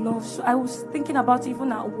struggling to love. So I was thinking about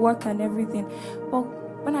even at work and everything. But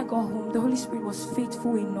when I got home, the Holy Spirit was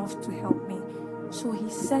faithful enough to help me. So he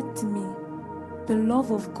said to me, the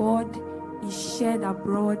love of God is shared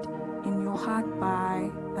abroad in your heart by,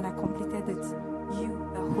 and I completed it, you,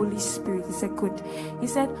 the Holy Spirit. He said, good. He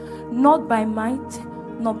said, not by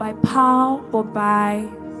might, not by power, but by,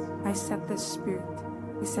 I said, the Spirit.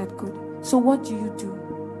 He said, good. So what do you do?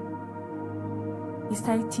 He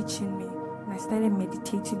started teaching me, and I started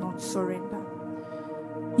meditating on surrender.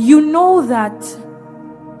 You know that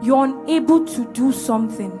you're unable to do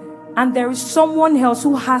something, and there is someone else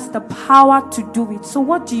who has the power to do it. So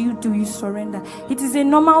what do? You surrender. It is a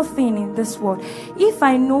normal thing in this world. If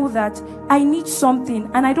I know that I need something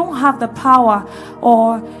and I don't have the power,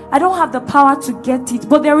 or I don't have the power to get it,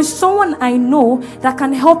 but there is someone I know that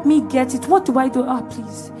can help me get it, what do?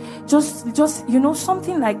 Please, just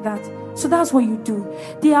something like that. So that's what you do.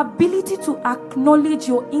 The ability to acknowledge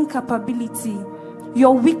your incapability,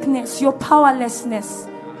 your weakness, your powerlessness,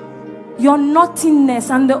 your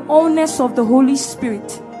nothingness, and the allness of the Holy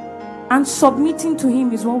Spirit, and submitting to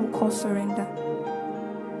him is what we call surrender.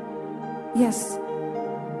 Yes,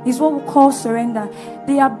 is what we call surrender.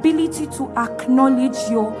 The ability to acknowledge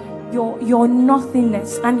your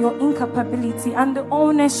nothingness and your incapability and the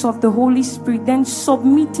allness of the Holy Spirit, then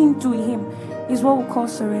submitting to him is what we call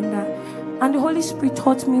surrender. And the Holy Spirit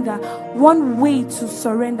taught me that one way to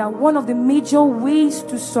surrender, one of the major ways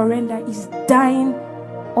to surrender, is dying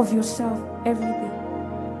of yourself every day.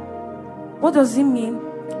 What does it mean?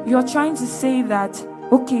 You're trying to say that,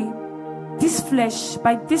 okay,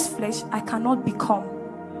 by this flesh I cannot become,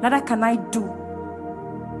 neither can I do.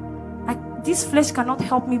 This flesh cannot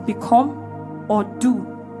help me become or do,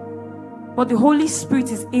 but the Holy Spirit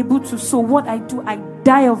is able to. So what I do, I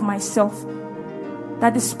die of myself,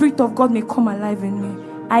 that the Spirit of God may come alive in me.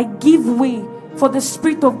 I give way for the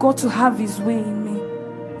Spirit of God to have his way in me.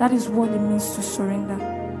 That is what it means to surrender.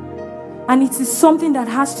 And it is something that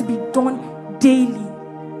has to be done daily.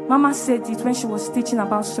 Mama said it when she was teaching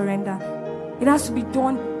about surrender. It has to be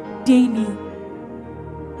done daily.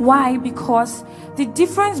 Why? Because the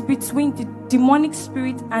difference between the demonic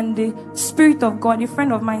spirit and the Spirit of God, a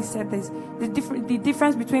friend of mine said this, the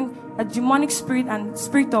difference between a demonic spirit and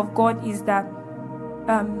Spirit of God is that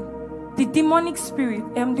the demonic spirit,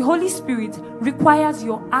 the Holy Spirit, requires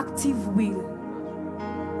your active will,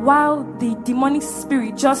 while the demonic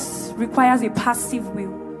spirit just requires a passive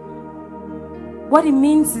will. What it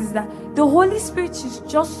means is that the Holy Spirit is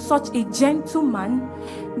just such a gentleman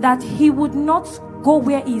that he would not go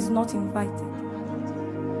where he is not invited.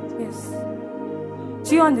 Yes.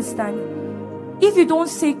 Do you understand? If you don't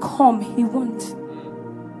say come, he won't.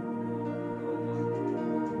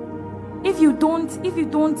 If you don't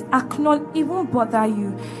acknowledge, it won't bother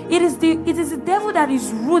you. It is the devil that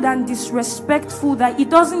is rude and disrespectful, that he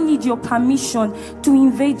doesn't need your permission to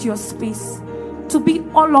invade your space, to be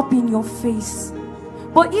all up in your face.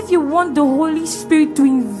 But if you want the Holy Spirit to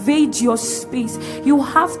invade your space, you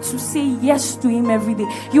have to say yes to him every day.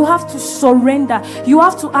 You have to surrender. You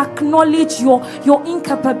have to acknowledge your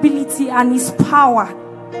incapability and his power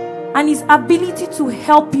and his ability to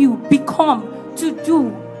help you become, to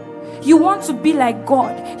do. You want to be like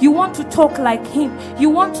God. You want to talk like him. You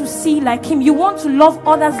want to see like him. You want to love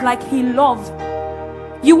others like he loved.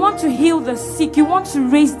 You want to heal the sick. You want to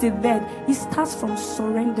raise the dead. It starts from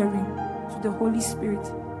surrendering to the Holy Spirit,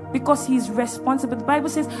 because he is responsible. The Bible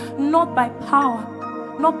says, not by power,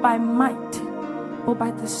 not by might, but by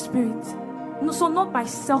the Spirit. No, so not by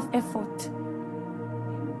self-effort.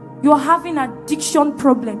 You're having an addiction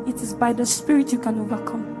problem. It is by the Spirit you can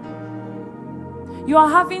overcome. You are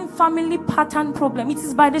having family pattern problem. It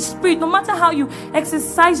is by the Spirit. No matter how you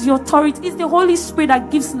exercise your authority, it's the Holy Spirit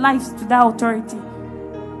that gives life to that authority.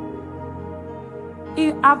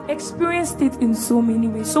 I've experienced it in so many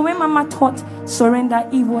ways. So when Mama taught surrender,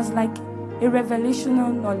 it was like a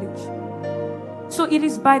revelational knowledge. So it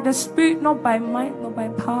is by the Spirit, not by might, not by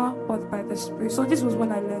power, but by the Spirit. So this was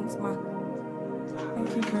what I learned, ma.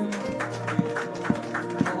 Thank you very much.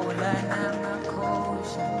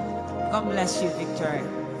 God bless you, Victoria.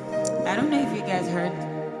 I don't know if you guys heard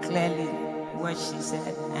clearly what she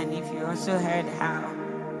said, and if you also heard how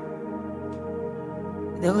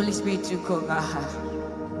the Holy Spirit took over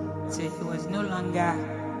her. So it was no longer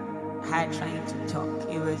her trying to talk.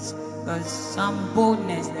 It was some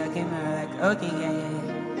boldness that came out, like, okay, yeah.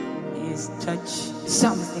 He's touched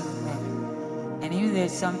something there. And if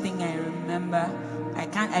there's something I remember,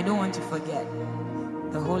 I don't want to forget.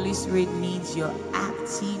 The Holy Spirit needs your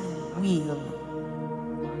active will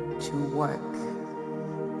to work.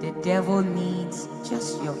 The devil needs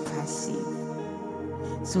just your passive.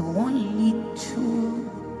 So only two,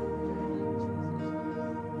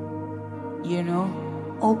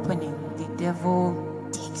 opening, the devil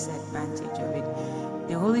takes advantage of it.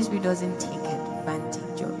 The Holy Spirit doesn't take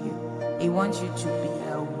advantage of you. He wants you to be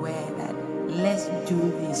aware that let's do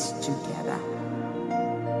this together.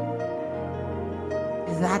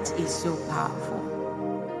 That is so powerful.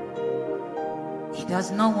 He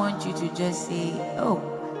does not want you to just say, oh,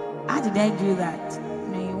 how did I do that?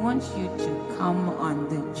 No, he wants you to come on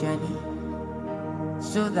the journey.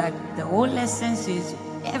 So that the whole essence is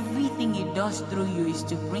everything he does through you is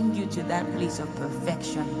to bring you to that place of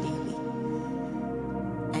perfection daily.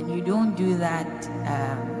 And you don't do that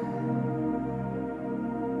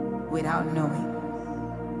without knowing.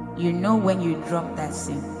 You know when you drop that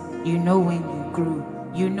sin. You know when you grew.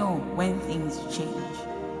 You know when things change.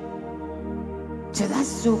 So that's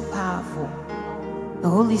so powerful. The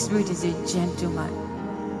Holy Spirit is a gentleman.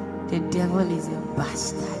 The devil is a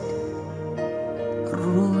bastard.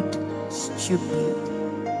 Rude, stupid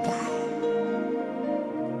guy.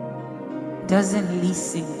 Doesn't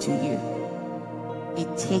listen to you.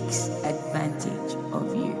 It takes advantage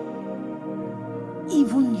of you.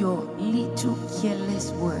 Even your little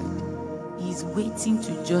careless word, he's waiting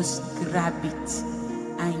to just grab it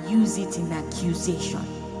and use it in accusation.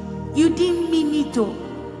 You didn't mean it, oh.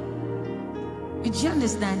 Did you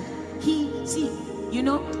understand?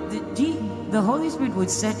 The Holy Spirit would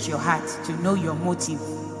search your heart to know your motive.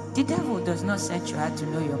 The devil does not search your heart to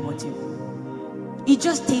know your motive. He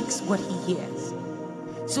just takes what he hears.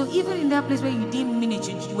 So even in that place where you didn't mean it,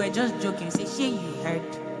 you were just joking. Say, "Shay, you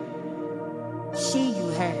heard. Shay,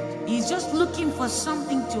 you heard." He's just looking for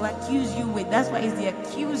something to accuse you with. That's why he's the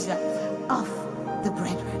accuser of the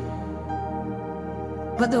brethren.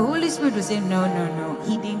 But the Holy Spirit will say, no,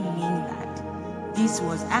 he didn't mean that. This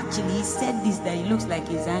was actually, he said this, that it looks like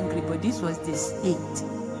he's angry, but this was the state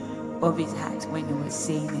of his heart when he was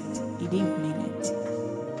saying it. He didn't mean it.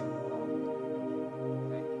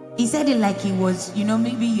 He said it like he was,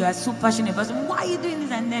 maybe you are so passionate about something. Why are you doing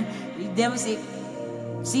this? And then the devil say,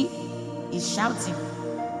 see, he's shouting.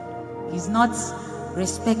 He's not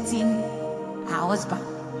respecting her husband.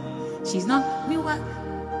 She's not. Meanwhile,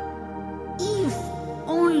 if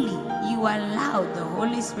only you allow the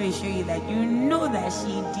Holy Spirit show you that you know that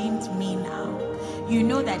she didn't mean harm. You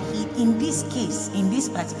know that he, in this case, in this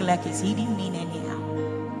particular case, he didn't mean any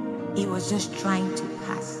harm. He was just trying to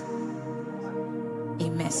pass a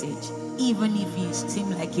message, even if he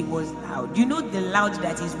seemed like he was loud. You know the loud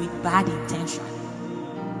that is with bad intention.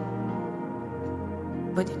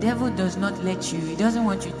 But the devil does not let you, he doesn't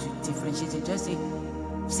want you to differentiate it. Just say,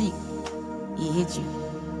 see, he hates you,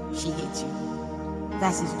 she hates you.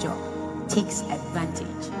 That's his job. Takes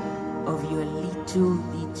advantage of your little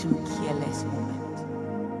careless moment.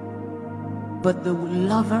 But the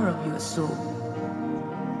lover of your soul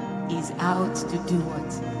is out to do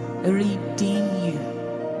what? Redeem you.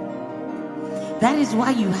 That is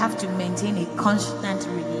why you have to maintain a constant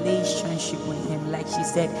relationship with him. Like she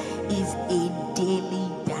said, is a daily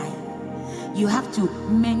dying. You have to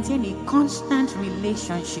maintain a constant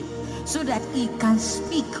relationship so that he can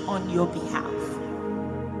speak on your behalf.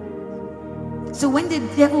 So when the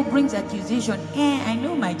devil brings accusation, I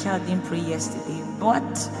know my child didn't pray yesterday,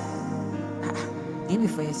 but day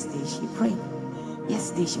before yesterday she prayed.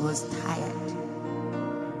 Yesterday she was tired.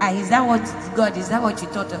 Is that what God, is that what you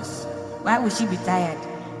taught us? Why would she be tired?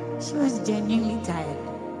 She was genuinely tired.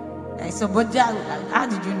 I said, but how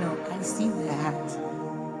did you know? I see the heart.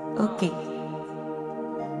 Okay.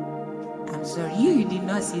 I'm sorry. You did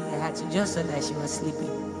not see the heart. You just saw that she was sleeping.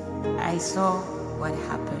 I saw what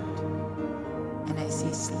happened. and I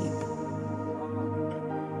say sleep.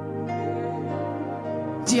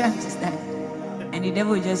 Do you understand? And the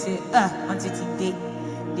devil will just say, until today,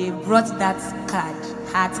 they brought that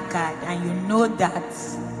heart card, and you know that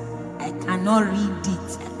I cannot read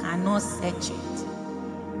it, I cannot search it.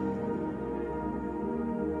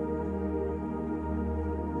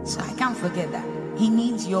 So I can't forget that. He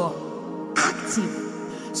needs your active.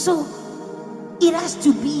 So it has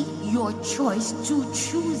to be your choice to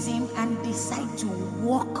choose him and decide to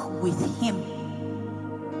walk with him.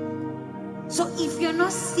 So if you're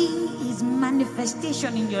not seeing his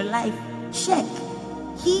manifestation in your life, check.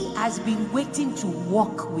 He has been waiting to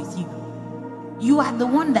walk with you. You are the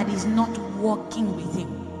one that is not walking with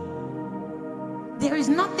him. There is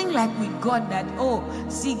nothing like with God that, oh,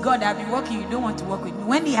 see, God, I've been walking, you don't want to walk with me.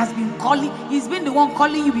 When he has been calling, he's been the one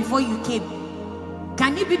calling you before you came.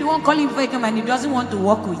 Can he be the one calling you before you came and he doesn't want to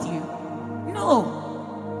walk with you?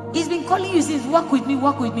 No. He's been calling you since, walk with me,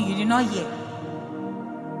 you did not hear.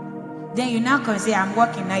 Then you now come say, I'm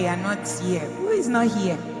walking now, you're not here. Who is not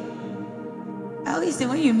here? I always say,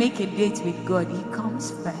 when you make a date with God, he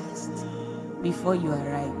comes first before you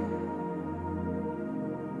arrive.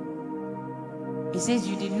 He says,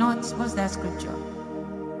 you did not, what's that scripture?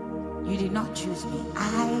 You did not choose me.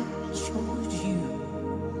 I chose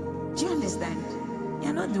you. Do you understand?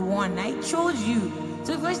 You're not the one. I chose you.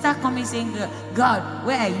 So if you start coming saying, God,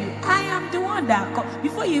 where are you? I am the one that,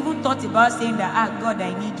 before you even thought about saying that, God,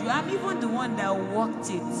 I need you, I'm even the one that walked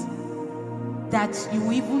it. That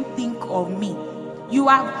you even think of me. You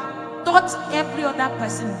have taught every other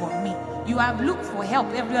person but me. You have looked for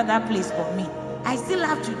help every other place but me. I still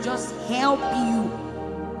have to just help you.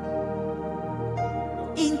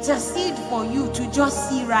 Intercede for you to just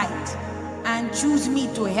see right and choose me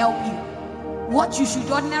to help you. What you should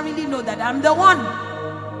ordinarily know, that I'm the one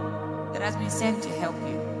that has been sent to help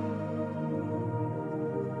you.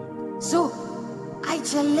 So I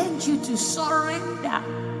challenge you to surrender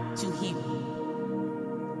to him.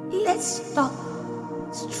 Let's stop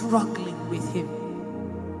struggling with him.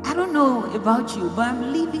 I don't know about you, but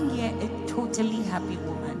I'm living here a totally happy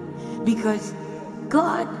woman, because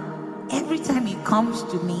God, every time he comes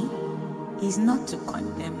to me, is not to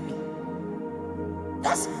condemn me.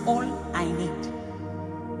 That's all I need.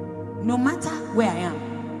 No matter where I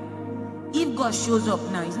am. If God shows up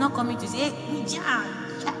now, he's not coming to say, hey, John,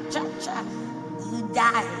 you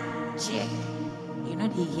die. You know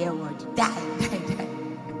the hear word, die.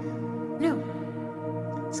 No.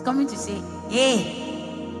 He's coming to say, hey,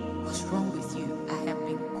 what's wrong with you? I have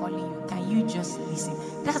been calling you. Can you just listen?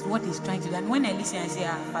 That's what he's trying to do. And when I listen, I say,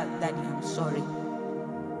 Daddy, I'm sorry.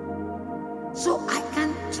 So I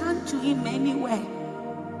can turn to him anywhere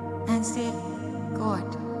and say, God,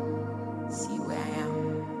 see where I am.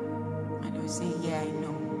 And he'll say, yeah, I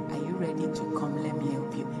know. Are you ready to come? Let me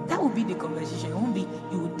help you. That will be the conversation. It won't be,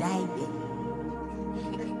 you will die there.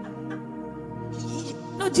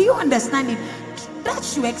 No, do you understand it?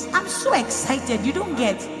 I'm so excited. You don't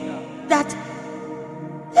get that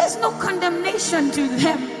there's no condemnation to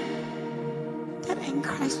them that are in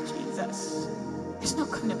Christ Jesus. There's no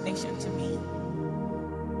condemnation to me.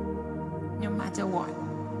 No matter what.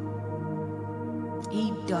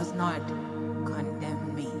 He does not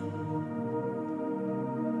condemn me.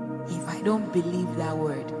 If I don't believe that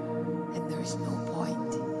word, then there is no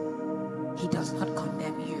point. He does not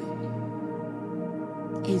condemn you.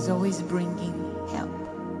 He's always bringing help.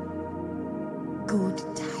 Good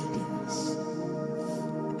tidings.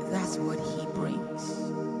 That's what he brings.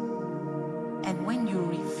 And when you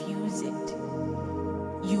refuse it,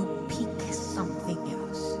 you pick something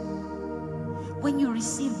else. When you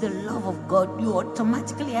receive the love of God, you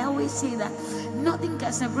automatically, I always say that nothing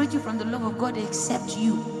can separate you from the love of God except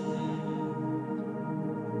you.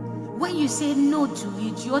 When you say no to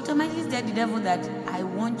it, you automatically tell the devil that I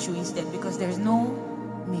want you instead, because there's no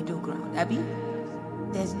middle ground. Abby,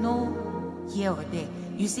 there's no here or there.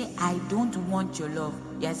 You say I don't want your love,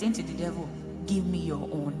 you are saying to the devil, give me your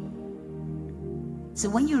own. So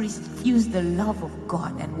when you refuse the love of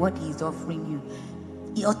God and what he is offering you,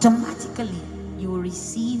 automatically you will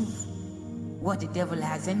receive what the devil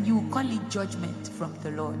has, and you will call it judgment from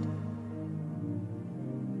the Lord.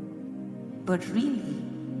 But really,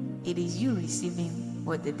 it is you receiving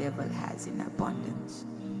what the devil has in abundance.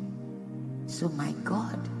 So my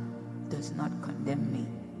God does not condemn me.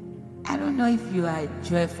 I don't know if you are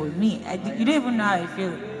joyful. You don't even know how I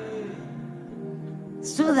feel.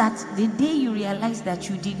 So that the day you realize that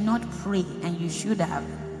you did not pray and you should have,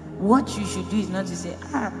 what you should do is not to say,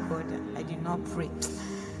 God, I did not pray.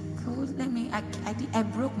 God, I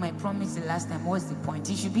broke my promise the last time. What's the point?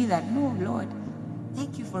 It should be that, no, Lord,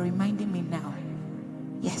 thank you for reminding me now.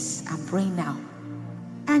 Yes, I'm praying now.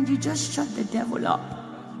 And you just shut the devil up.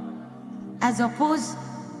 As opposed,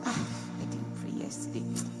 I didn't pray yesterday.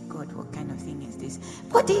 God, what kind of thing is this?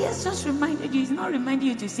 But he has just reminded you. He's not reminding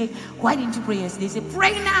you to say, why didn't you pray yesterday? Say,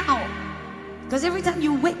 pray now. Because every time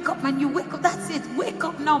you wake up, that's it. Wake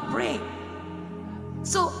up now, pray.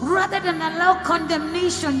 So rather than allow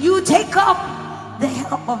condemnation, you take up the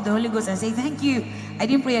help of the Holy Ghost and say, thank you. I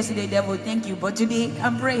didn't pray yesterday, devil, thank you. But today,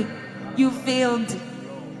 I'm praying. You failed.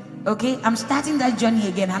 Okay? I'm starting that journey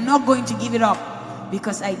again. I'm not going to give it up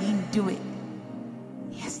because I didn't do it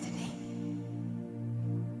yesterday.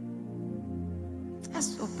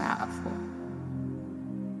 That's so powerful.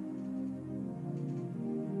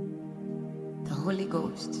 The Holy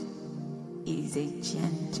Ghost is a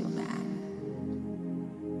gentleman.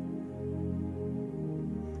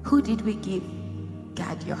 Who did we give?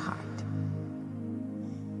 Guard your heart.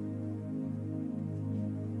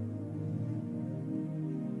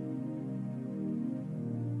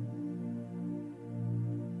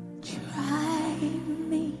 Try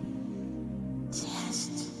me,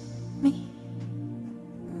 test me,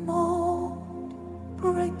 mold,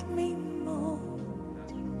 break me,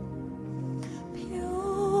 mold, purify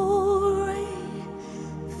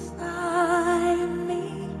me,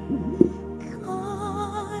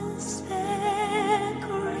 consecrate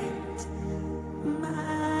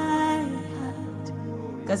my heart.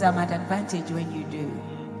 Because I'm at advantage when you do.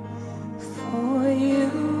 For you.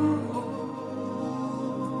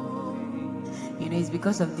 It's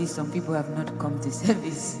because of this some people have not come to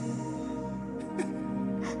service.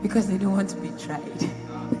 Because they don't want to be tried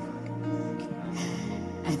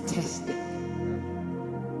and tested.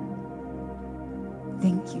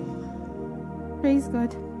 Thank you. Praise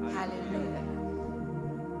God. Hallelujah.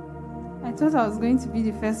 I thought I was going to be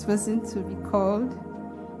the first person to be called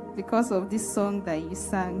because of this song that you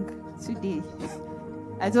sang today.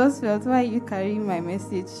 I just felt, why are you carrying my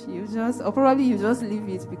message? Or probably you just leave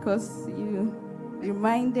it because you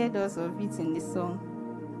reminded us of it in the song.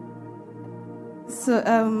 So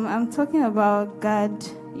I'm talking about guard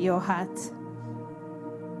your heart.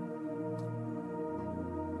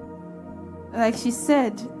 Like she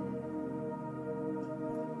said,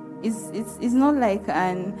 it's not like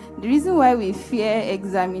the reason why we fear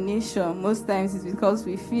examination most times is because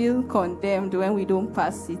we feel condemned when we don't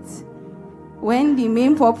pass it. When the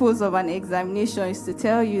main purpose of an examination is to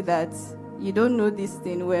tell you that you don't know this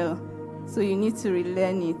thing well, so you need to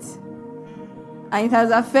relearn it. And it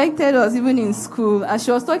has affected us even in school. As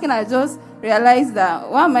she was talking, I just realized that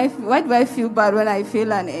why do I feel bad when I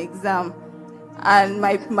fail an exam and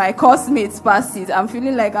my course mates pass it? I'm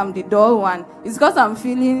feeling like I'm the dull one. It's because I'm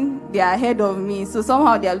feeling they're ahead of me, so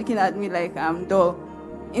somehow they're looking at me like I'm dull.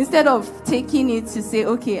 Instead of taking it to say,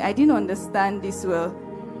 okay, I didn't understand this well.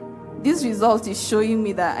 This result is showing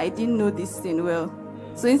me that I didn't know this thing well.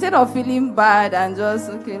 So instead of feeling bad and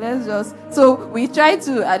so we try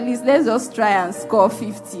to, at least let's just try and score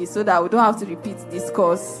 50 so that we don't have to repeat this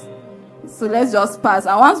course. So let's just pass.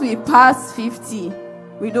 And once we pass 50,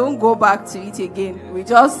 we don't go back to it again. We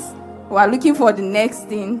are looking for the next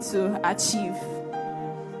thing to achieve.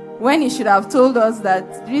 When he should have told us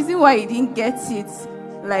that the reason why you didn't get it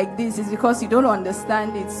like this is because you don't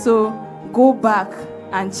understand it. So go back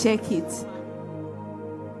and check it.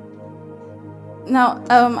 Now,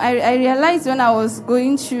 I realized when I was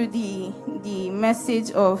going through the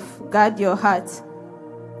message of guard your heart,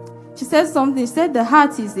 she said something. She said the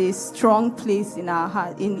heart is a strong place in our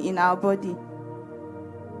heart, in our body.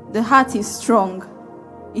 The heart is strong.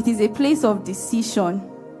 It is a place of decision.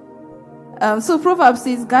 So Proverbs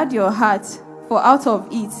says, guard your heart, for out of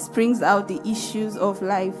it springs out the issues of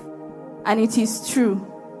life. And it is true.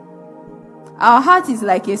 Our heart is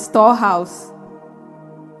like a storehouse.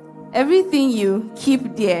 Everything you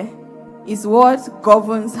keep there is what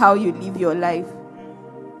governs how you live your life.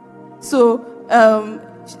 So,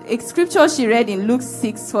 a scripture she read in Luke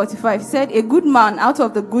 6:45 said, a good man out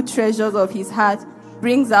of the good treasures of his heart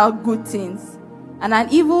brings out good things. And an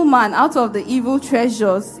evil man out of the evil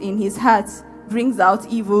treasures in his heart brings out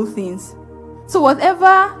evil things. So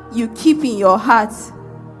whatever you keep in your heart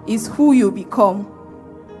is who you become.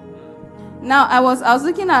 Now, I was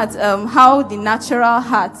looking at how the natural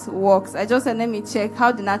heart works. I just said, let me check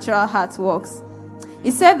how the natural heart works.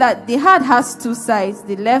 It said that the heart has two sides,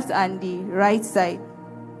 the left and the right side.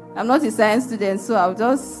 I'm not a science student, so I'll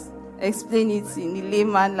just explain it in the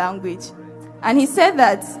layman language. And he said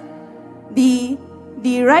that the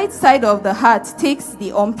right side of the heart takes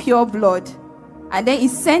the impure blood, and then it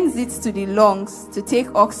sends it to the lungs to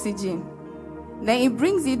take oxygen. Then it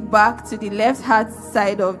brings it back to the left heart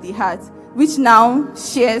side of the heart which now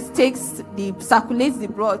circulates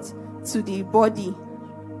the blood to the body.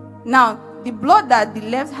 Now, the blood that the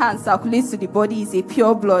left hand circulates to the body is a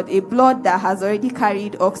pure blood, a blood that has already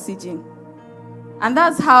carried oxygen. And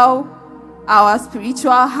that's how our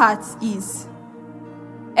spiritual heart is.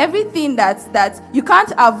 Everything that you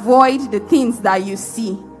can't avoid the things that you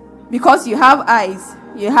see, because you have eyes,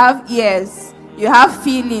 you have ears, you have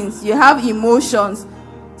feelings, you have emotions.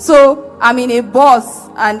 So I'm in a bus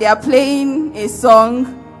and they are playing a song,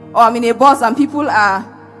 or I'm in a bus and people are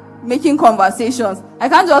making conversations. I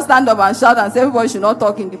can't just stand up and shout and say everybody should not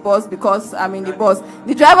talk in the bus because I'm in the bus.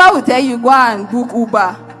 The driver will tell you, go and book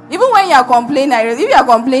Uber. Even when you are complaining, if you are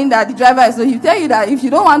complaining that the driver is so, he'll tell you that if you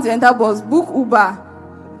don't want to enter bus, book Uber.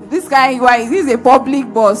 This is a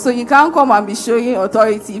public bus, so you can't come and be showing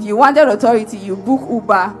authority. If you wanted authority, you book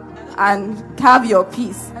Uber and have your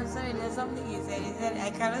peace. I'm sorry, there's something he said. He said, I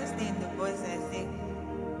cannot stay in the bus. I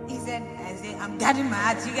said, I'm guarding my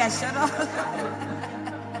heart. You guys shut up.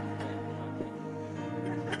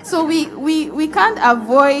 So we can't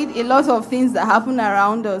avoid a lot of things that happen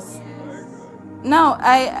around us. Now,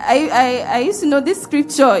 I used to know this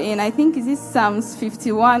scripture in, I think, is it Psalms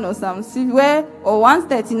 51 or Psalms 50, or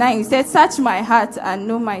 139, it said, search my heart and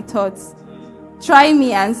know my thoughts. Try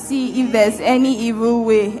me and see if there's any evil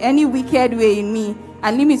way, any wicked way in me,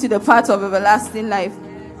 and lead me to the path of everlasting life.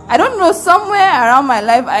 I don't know, somewhere around my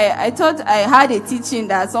life, I thought I had a teaching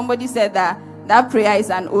that somebody said that prayer is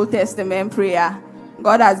an Old Testament prayer.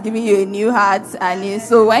 God has given you a new heart, and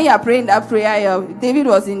so when you are praying that prayer, David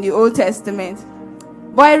was in the Old Testament.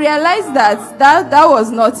 But I realized that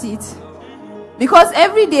was not it. Because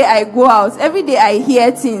every day I go out, every day I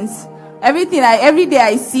hear things, every day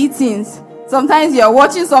I see things. Sometimes you're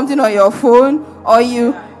watching something on your phone,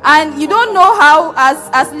 and you don't know how,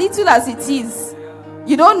 as little as it is,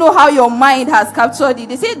 you don't know how your mind has captured it.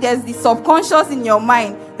 They say there's the subconscious in your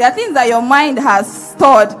mind. There are things that your mind has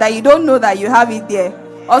stored that you don't know that you have it there.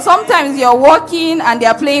 Or sometimes you're walking and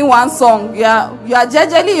they're playing one song. You are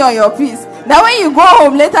gingerly on your piece. Then when you go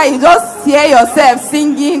home later, you just hear yourself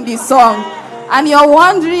singing the song. And you're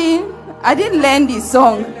wondering, I didn't learn this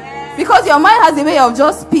song. Because your mind has a way of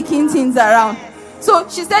just picking things around. So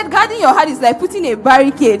she said, guarding your heart is like putting a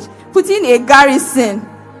barricade, putting a garrison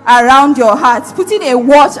around your heart, putting a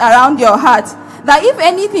watch around your heart. That if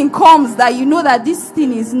anything comes, that you know that this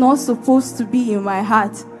thing is not supposed to be in my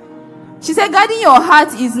heart. She said, guarding your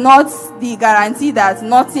heart is not the guarantee that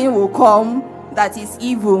nothing will come that is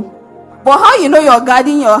evil. But how you know you're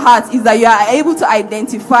guarding your heart is that you are able to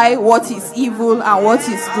identify what is evil and what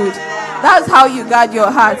is good. That's how you guard your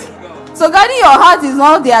heart. So guarding your heart is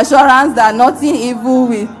not the assurance that nothing evil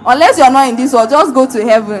will. Unless you're not in this world, just go to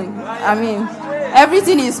heaven. I mean,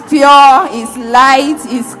 everything is pure, is light,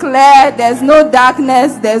 is clear. There's no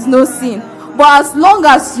darkness, there's no sin. But as long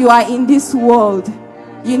as you are in this world,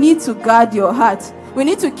 you need to guard your heart. We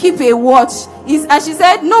need to keep a watch. And she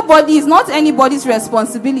said, it's not anybody's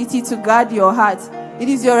responsibility to guard your heart. It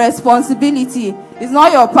is your responsibility. It's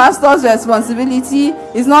not your pastor's responsibility.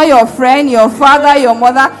 It's not your friend, your father, your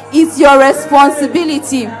mother. It's your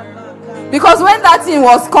responsibility. Because when that thing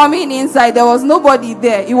was coming inside, there was nobody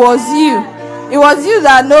there. It was you. It was you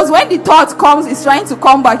that knows. When the thought comes, it's trying to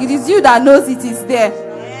come back. It is you that knows it is there.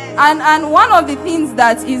 And one of the things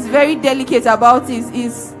that is very delicate about it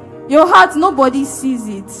is your heart. Nobody sees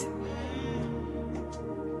it.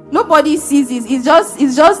 Nobody sees it.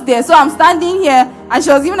 It's just there. So I'm standing here, and she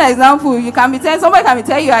was giving an example. Somebody can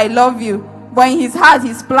tell you I love you, but in his heart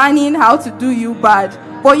he's planning how to do you bad.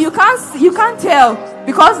 But you can't tell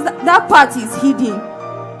because that part is hidden.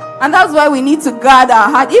 And that's why we need to guard our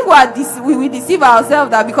heart. If we deceive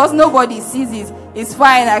ourselves that because nobody sees it, it's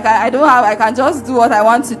fine. I can just do what I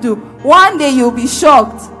want to do. One day you'll be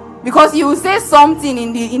shocked because you will say something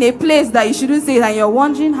in a place that you shouldn't say it, and you're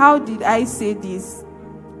wondering, how did I say this?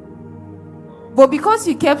 But because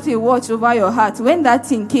you kept a watch over your heart, when that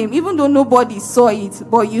thing came, even though nobody saw it,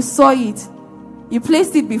 but you saw it, you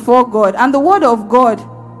placed it before God. And the word of God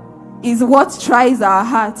is what tries our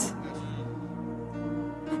heart.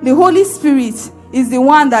 The Holy Spirit is the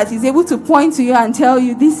one that is able to point to you and tell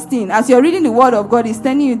you this thing. As you're reading the word of God, is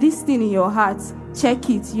telling you this thing in your heart. Check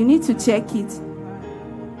it. You need to check it.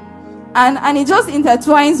 And it just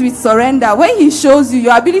intertwines with surrender. When he shows you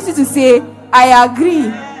your ability to say, I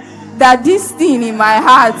agree that this thing in my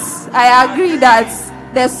heart, I agree that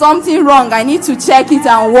there's something wrong. I need to check it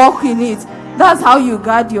and walk in it. That's how you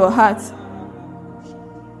guard your heart.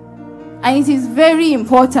 And it is very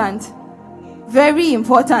important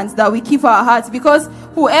that we keep our hearts, because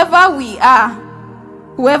whoever we are,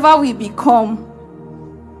 whoever we become,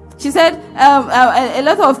 She said a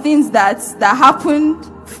lot of things that happened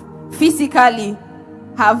physically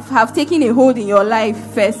have taken a hold in your life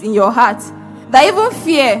first, in your heart. That even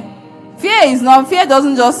fear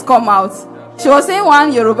doesn't just come out. She was saying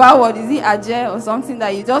one Yoruba word, is it aje or something,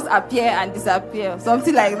 that you just appear and disappear,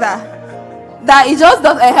 something like that. That it just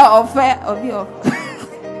doesn't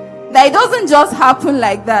that it doesn't just happen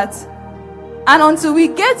like that. And until we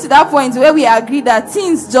get to that point where we agree that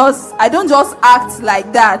I don't just act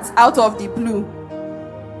like that out of the blue,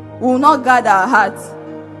 we will not guard our hearts.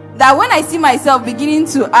 That when I see myself beginning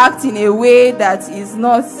to act in a way that is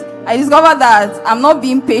not, I discover that I'm not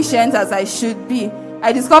being patient as I should be.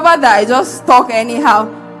 I discover that I just talk anyhow.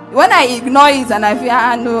 When I ignore it and I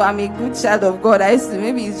feel, no, I'm a good child of God,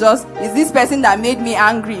 maybe is this person that made me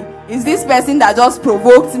angry? Is this person that just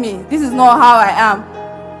provoked me? This is not how I am.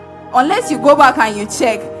 Unless you go back and you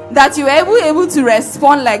check that you are able to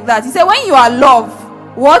respond like that. He said, when you are loved,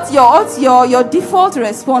 your default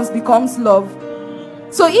response becomes love.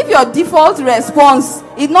 So if your default response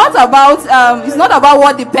is not about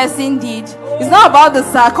what the person did, it's not about the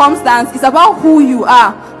circumstance, it's about who you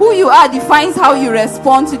are. Who you are defines how you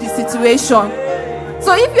respond to the situation.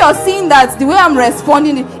 So if you're seeing that the way I'm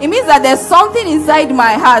responding, it means that there's something inside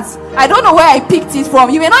my heart. I don't know where I picked it from.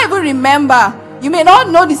 You may not even remember. You may not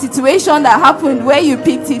know the situation that happened where you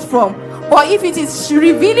picked it from. But if it is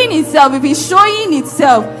revealing itself, if it's showing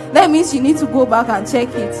itself, that means you need to go back and check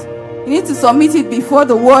it. You need to submit it before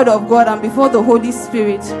the Word of God and before the Holy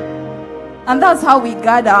Spirit. And that's how we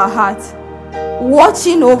guard our heart.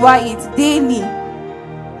 Watching over it daily.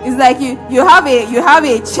 It's like you have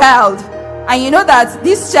a child, and you know that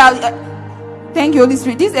this child, thank you, Holy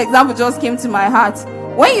Spirit, this example just came to my heart.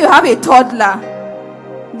 When you have a toddler,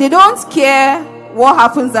 they don't care what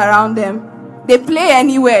happens around them. They play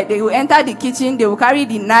anywhere. They will enter the kitchen, they will carry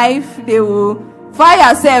the knife, they will fire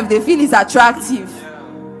yourself, they feel it's attractive.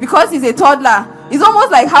 Because it's a toddler. It's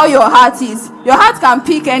almost like how your heart is. Your heart can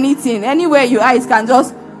pick anything. Anywhere you are, it can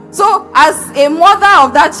just. So as a mother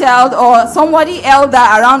of that child or somebody elder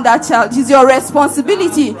around that child, it's your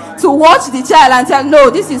responsibility to watch the child and tell, no,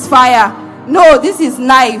 this is fire. No, this is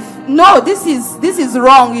knife. No, this is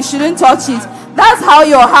wrong. You shouldn't touch it. That's how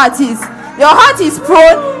your heart is. Your heart is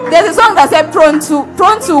prone. There's a song that said prone to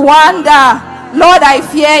wander. Lord, I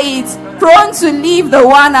fear it. Prone to leave the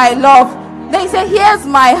one I love. Then he said, here's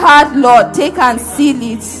my heart, Lord. Take and seal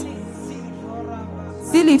it.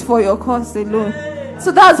 Seal it for your cause alone.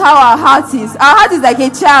 So that's how our heart is. Our heart is like a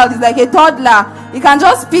child. It's like a toddler. It can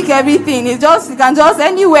just pick everything. It can just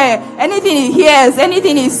anywhere. Anything it hears,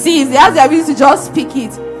 anything it sees, it has the ability to just pick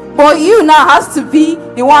it. But you now has to be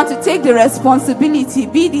the one to take the responsibility.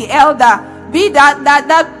 Be the elder. Be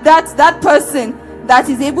that person that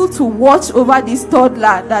is able to watch over this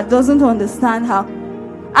toddler that doesn't understand how.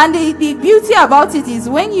 And the beauty about it is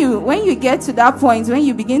when you get to that point, when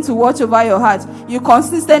you begin to watch over your heart, you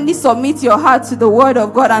consistently submit your heart to the Word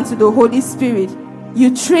of God and to the Holy Spirit.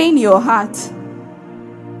 You train your heart.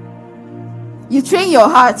 You train your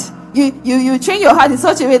heart. You train your heart in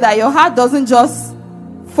such a way that your heart doesn't just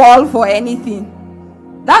fall for anything.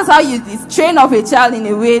 That's how you train up a child in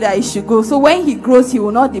a way that it should go. So when he grows, he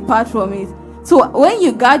will not depart from it. So when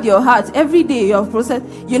you guard your heart, every day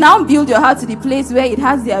you now build your heart to the place where it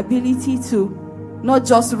has the ability to not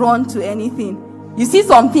just run to anything. You see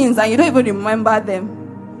some things and you don't even remember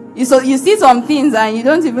them. You see some things and you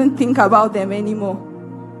don't even think about them anymore.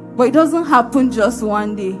 But it doesn't happen just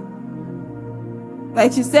one day.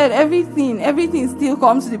 Like you said, everything still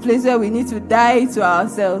comes to the place where we need to die to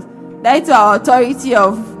ourselves. Die to our authority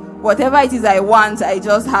of whatever it is I want, I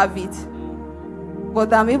just have it.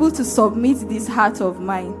 But I'm able to submit this heart of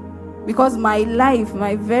mine because my life,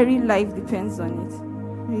 my very life depends on it.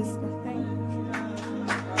 Praise God. Thank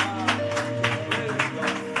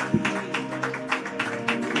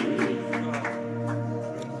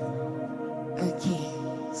you. Okay,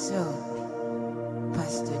 so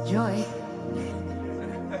Pastor Joy,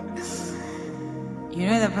 you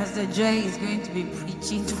know that Pastor Joy is going to be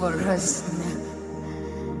preaching for us now.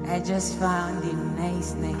 I just found a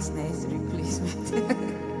nice replacement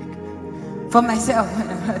for myself when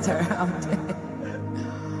I'm not around.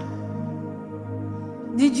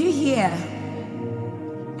 Did you hear?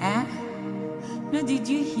 No, did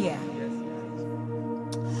you hear?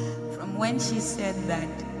 From when she said that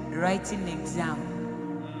writing exam,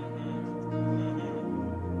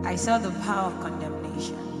 I saw the power of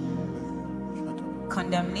condemnation.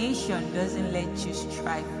 Condemnation doesn't let you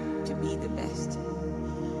strive to be the best.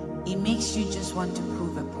 It makes you just want to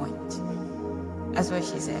prove a point. That's what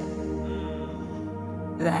she said.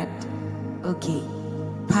 That, okay,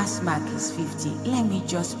 pass mark is 50. Let me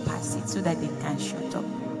just pass it so that they can shut up,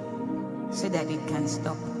 so that they can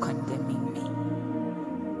stop condemning me.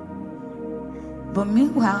 But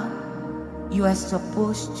meanwhile, you are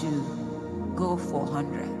supposed to go for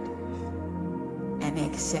 100 and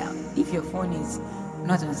excel. If your phone is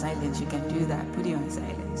not on silent, you can do that. Put it on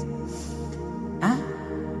silent.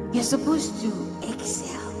 You're supposed to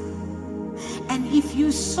excel. And if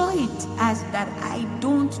you saw it as that I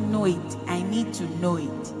don't know it, I need to know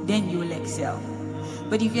it, then you will excel.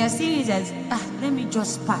 But if you are seeing it as, let me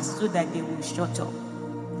just pass so that they will shut up,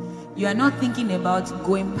 you are not thinking about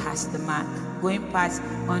going past the mark, going past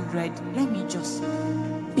 100. Let me just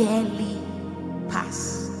barely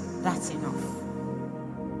pass. That's enough.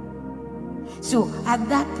 So at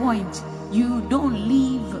that point, you don't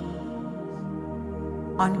live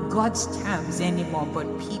on God's terms anymore, but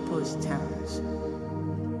people's terms.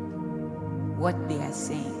 What they are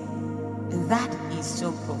saying, that is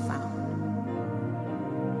so profound.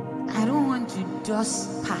 I don't want to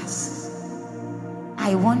just pass.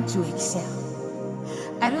 I want to excel.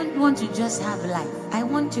 I don't want to just have life. I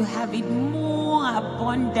want to have it more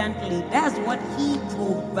abundantly. That's what He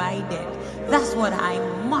provided. That's what I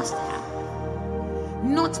must have.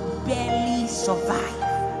 Not barely survive.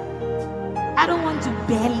 I don't want to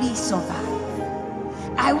barely survive.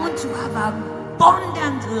 I want to have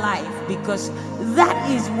abundant life, because that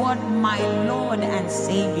is what my Lord and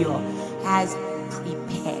Savior has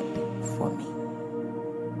prepared for me.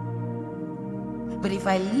 But if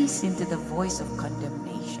I listen to the voice of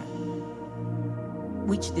condemnation,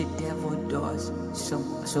 which the devil does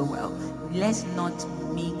so well, let's not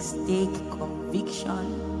mistake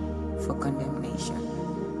conviction for condemnation.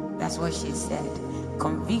 That's what she said.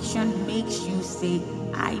 Conviction makes you say,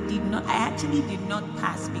 I actually did not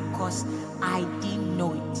pass because I didn't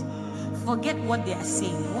know it. Forget what they are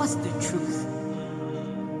saying. What's the truth?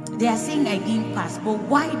 They are saying I didn't pass, but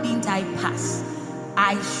why didn't I pass?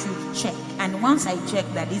 I should check. And once I check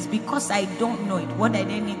that, it's because I don't know it. What I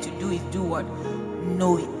then need to do is do what?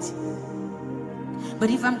 Know it. But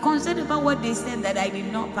if I'm concerned about what they said that I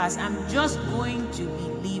did not pass, I'm just going to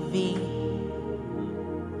be living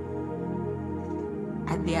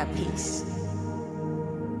at their pace.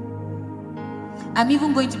 I'm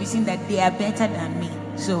even going to be saying that they are better than me,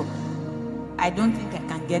 so I don't think I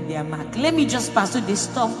can get their mark. Let me just pass so they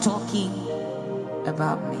stop talking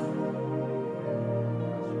about me.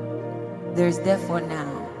 There's therefore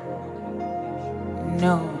now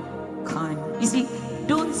no You see,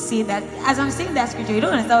 don't say that. As I'm saying that scripture, you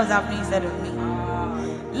don't understand what's happening inside of me.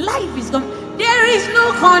 Life is gone. There is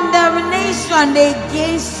no condemnation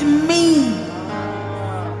against me.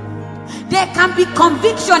 There can be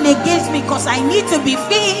conviction against me because I need to be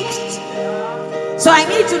fixed. So I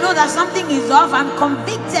need to know that something is off. I'm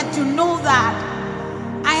convicted to know that.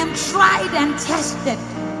 I am tried and tested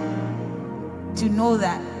to know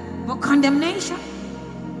that. But condemnation?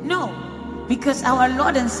 No. Because our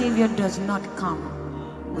Lord and Savior does not come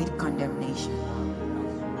with condemnation.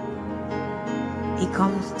 He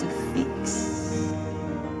comes to fix.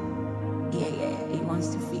 He wants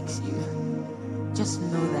to fix you. Just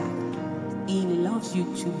know that. He loves you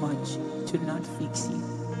too much to not fix you.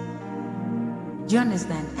 Do you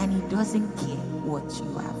understand? And He doesn't care what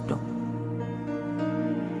you have done.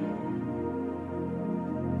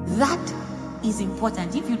 That is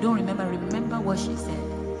important. If you don't remember, remember what she said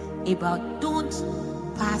about don't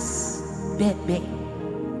pass bebe.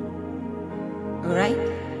 Alright?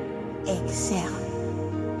 Excel.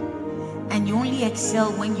 And you only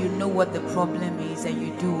excel when you know what the problem is and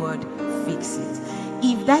you do what? Fix it.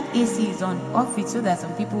 If that AC is on, off it so that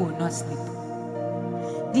some people will not sleep.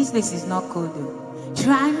 This place is not cold though.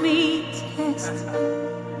 Try me, test,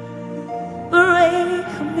 break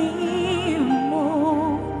me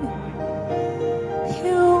more,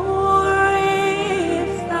 purify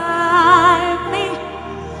me,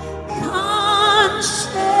 consecrate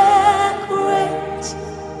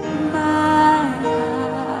my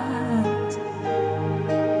heart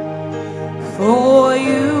for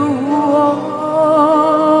you only.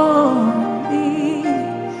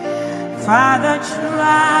 Father,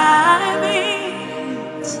 try me,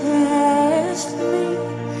 test me,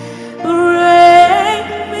 break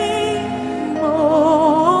me,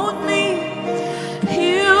 mold me,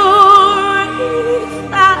 purify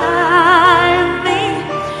me,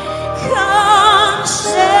 consecrate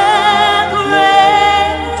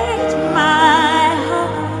my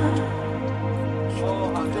heart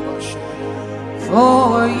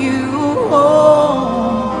for you only.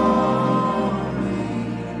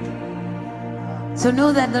 So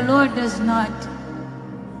know that the Lord does not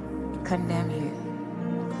condemn you.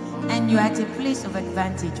 And you're at a place of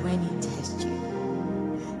advantage when he tests you.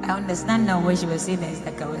 I understand now what she was saying. It's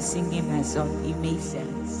like I was singing her song. It made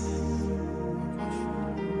sense.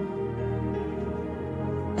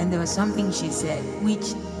 And there was something she said,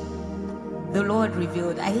 which the Lord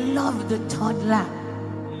revealed. I love the toddler.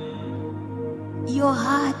 Your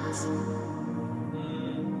heart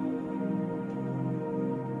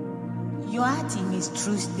in its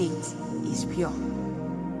true state is pure.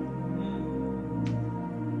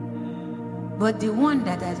 But the one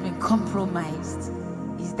that has been compromised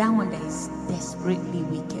is that one that is desperately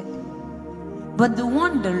wicked. But the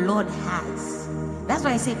one the Lord has, that's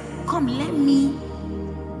why I said, come, let me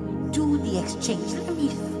do the exchange. Let me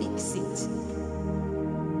fix it.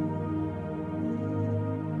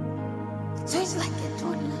 So it's like a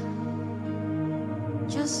toddler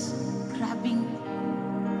just grabbing.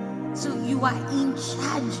 So you are in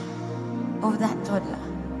charge of that toddler.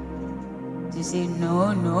 To say,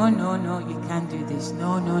 no, you can't do this.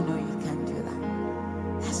 No, you can't do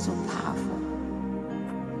that. That's so powerful.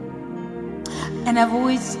 And I've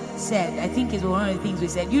always said, I think it's one of the things we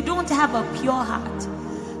said, you don't have a pure heart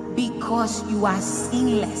because you are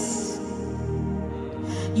sinless.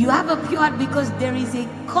 You have a pure heart because there is a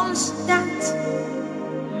constant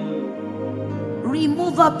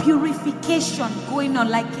removal purification going on,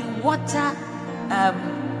 like a water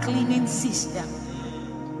cleaning system.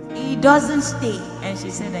 It doesn't stay. And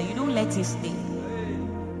she said that you don't let it stay.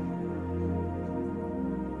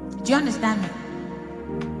 Do you understand me?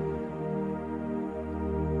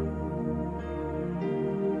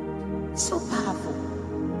 So powerful.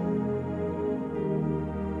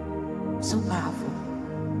 So powerful.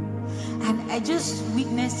 And I just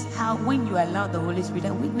witnessed how when you allow the Holy Spirit,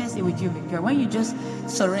 I witnessed it with you, Victoria. When you just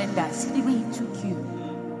surrender, see the way he took you.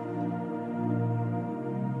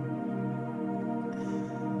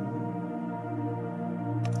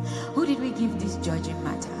 Who did we give this judging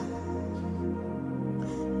matter?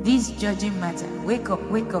 This judging matter. Wake up,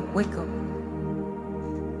 wake up, wake up.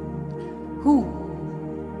 Who?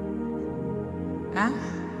 Huh?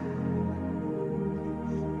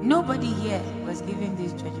 Nobody here was given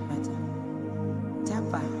this judging matter.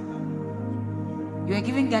 Tapa. You were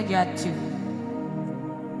giving God your two.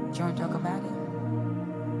 Do you want to talk about it?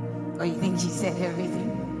 Or you think she said everything?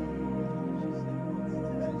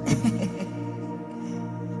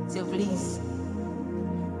 So please,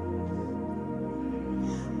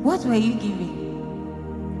 what were you giving?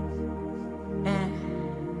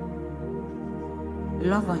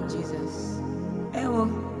 Love on Jesus. Oh,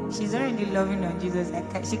 she's already loving on Jesus.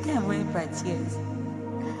 She can't wait for tears.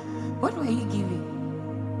 What were you giving?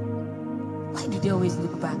 Why do they always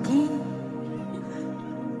look back?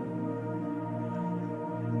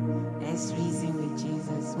 Let's reason with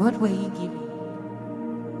Jesus. What were you giving?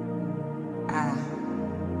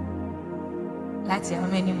 That's how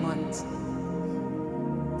many months?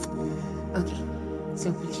 Okay,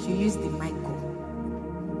 so please you use the mic.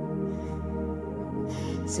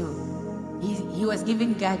 So he was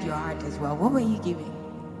giving God your heart as well. What were you giving?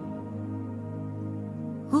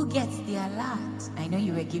 Who gets the alert? I know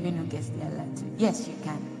you were giving who gets the alert. Yes, you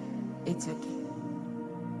can. It's okay.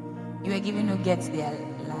 You were giving who gets the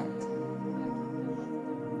alert.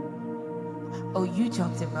 Oh, you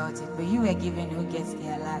talked about it, but you were giving who gets the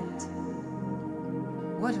alert.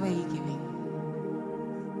 What were you giving?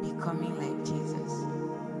 Becoming like Jesus.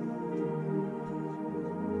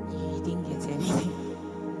 You didn't get anything.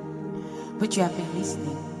 But you have been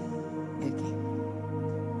listening. Okay.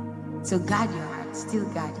 So guard your heart. Still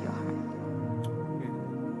guard your heart. Okay.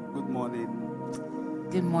 Good morning.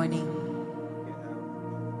 Good morning.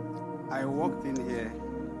 I walked in here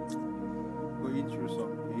going through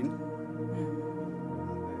something.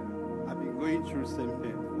 I've been going through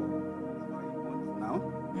something for about a month now.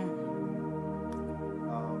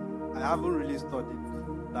 I haven't really studied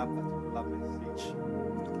that particular message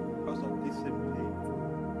because of this same thing.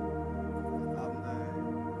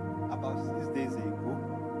 About 6 days ago,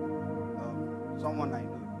 someone I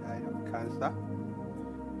know died of cancer.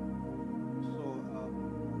 So,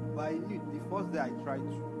 but I knew the first day I tried to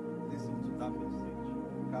listen to that message,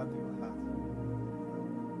 guard your heart.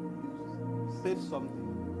 You said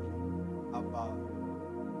something about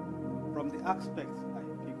from the aspect I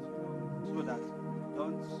picked, so that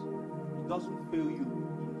it doesn't fail you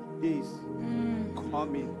in days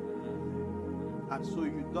coming. And so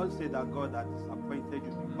you don't say that God has disappointed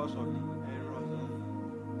you because of the errors of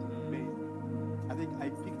man. I think I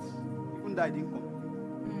picked, even though I didn't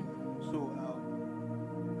complete. So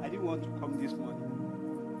I didn't want to come this morning.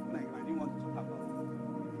 Like, I didn't want to talk about it.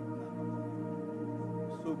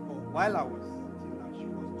 So but while I was sitting and she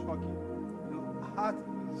was talking, her heart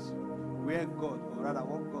is where God, or rather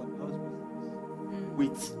what God does business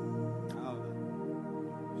with.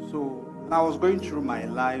 So, and I was going through my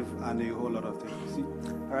life and a whole lot of things. See,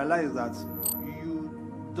 I realized that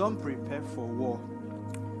you don't prepare for war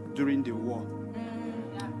during the war.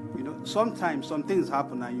 You know, sometimes some things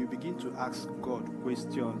happen and you begin to ask God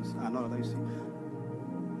questions and all that. You see,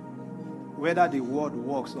 whether the word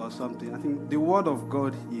works or something, I think the word of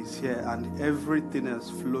God is here and everything else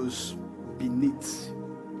flows beneath.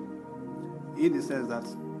 In the sense that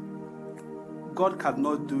God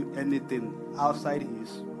cannot do anything outside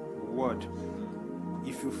His word.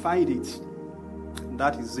 If you find it,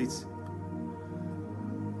 that is it.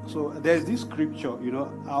 So there's this scripture, you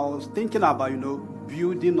know, I was thinking about, you know,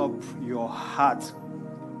 building up your heart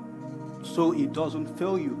so it doesn't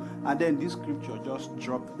fail you. And then this scripture just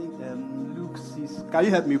dropped. I think Luke 6. Can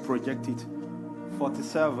you help me project it?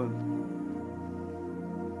 47.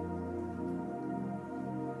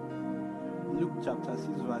 Luke chapter 6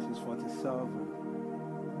 verses 47.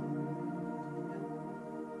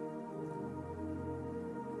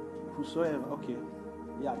 Whosoever, okay,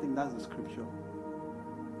 yeah, I think that's the scripture.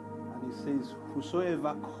 And it says,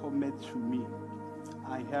 whosoever cometh to me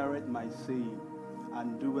and heareth my saying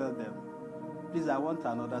and doeth them. Please, I want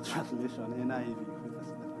another translation, NIV.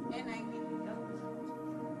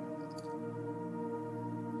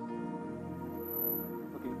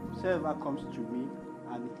 Okay, whosoever comes to me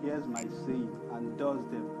and hears my saying and does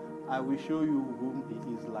them, I will show you whom he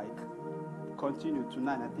is like. Continue to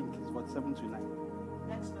 9, I think it's 47 to 9.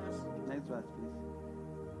 Next verse. Next verse, please.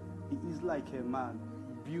 He is like a man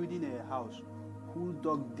building a house who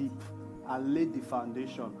dug deep and laid the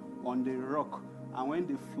foundation on the rock. And when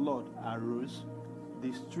the flood arose,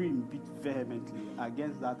 the stream beat vehemently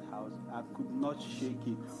against that house and could not shake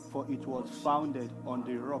it, for it was founded on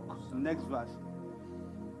the rock. Next verse.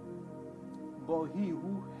 But he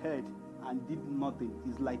who heard and did nothing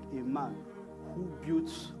is like a man who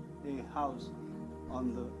built a house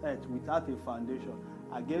on the earth without a foundation,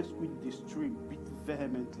 against which the stream beat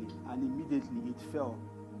vehemently, and immediately it fell,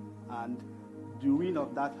 and the ruin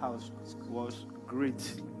of that house was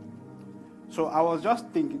great. So I was just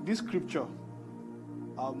thinking, this scripture,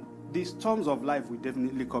 the storms of life will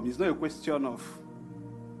definitely come. It's not a question of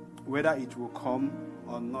whether it will come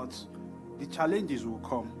or not. The challenges will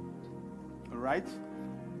come, right?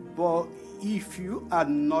 But if you are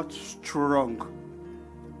not strong,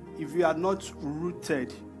 if you are not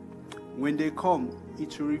rooted, when they come,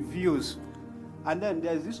 it reveals. And then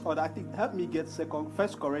there's this other, I think, help me get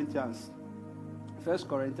First Corinthians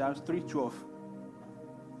 3:12.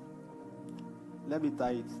 Let me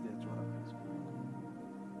tie it there to her.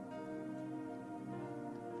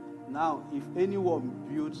 Now, if anyone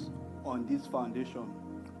builds on this foundation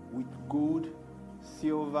with gold,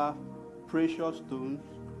 silver, precious stones,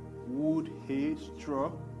 wood, hay,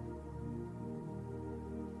 straw,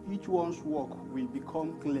 each one's work will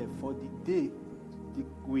become clear, for the day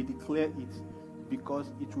we declare it,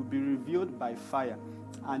 because it will be revealed by fire,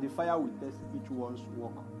 and the fire will test each one's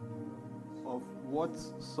work of what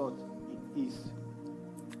sort it is.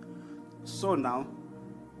 So now,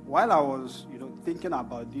 while I was, thinking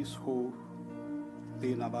about this whole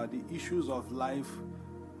thing, about the issues of life,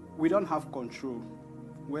 we don't have control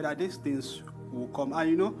whether these things will come.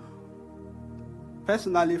 And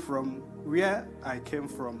personally, from where I came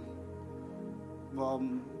from,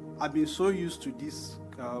 I've been so used to this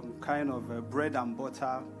kind of bread and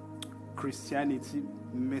butter Christianity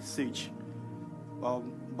message,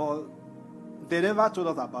 but they never told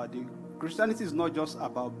us about it. Christianity is not just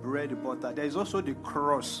about bread and butter. There is also the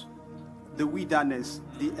cross, the wilderness,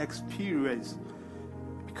 the experience,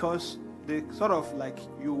 because they sort of like,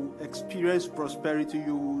 you experience prosperity,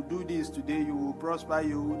 you do this today, you will prosper,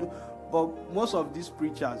 you will do. But most of these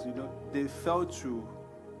preachers, they fail to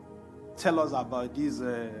tell us about this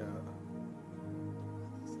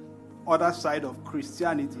other side of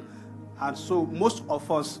Christianity. And so most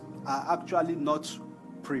of us are actually not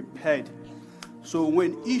prepared. So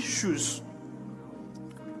when issues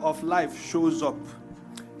of life shows up,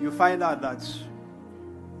 you find out that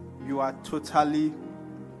you are totally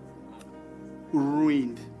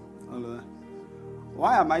ruined.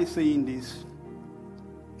 Why am I saying this?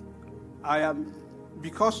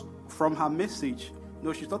 Because from her message,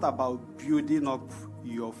 she thought about building up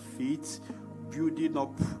your faith, building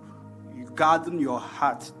up, guarding your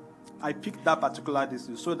heart. I picked that particular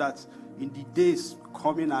distance so that in the days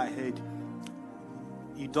coming ahead,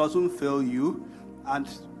 it doesn't fail you, and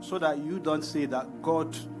so that you don't say that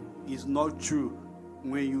God is not true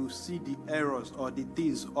when you see the errors or the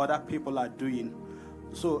things other people are doing.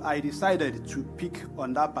 So I decided to pick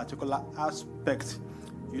on that particular aspect,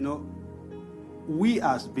 we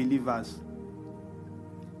as believers,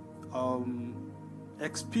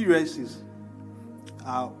 experiences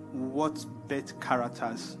are what bet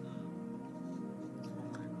characters.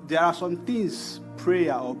 There are some things,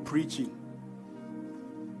 prayer or preaching.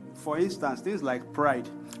 For instance, things like pride.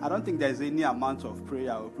 I don't think there's any amount of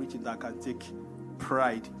prayer or preaching that can take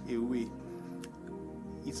pride away.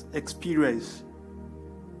 It's experience,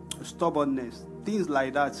 stubbornness, things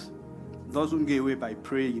like that doesn't get away by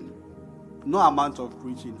praying. No amount of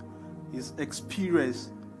preaching. It's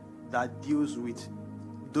experience that deals with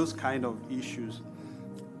those kind of issues.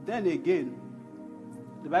 Then again,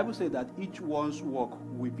 the Bible says that each one's work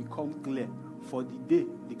will become clear, for the day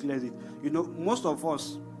declares it. You know, most of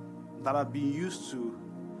us that have been used to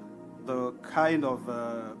the kind of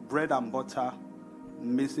bread and butter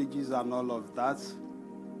messages and all of that,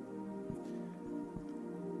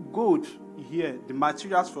 gold here, the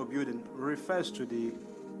materials for building, refers to the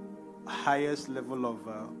highest level of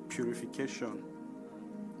purification.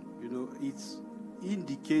 You know, it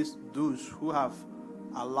indicates those who have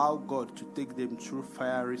allowed God to take them through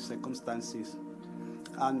fiery circumstances.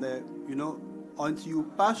 And, you know, until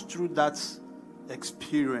you pass through that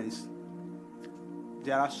experience,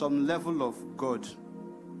 there are some level of God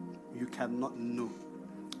you cannot know.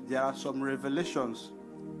 There are some revelations,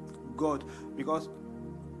 God, because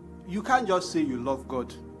you can't just say you love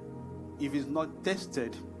God if it's not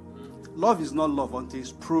tested. Love is not love until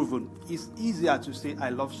it's proven. It's easier to say I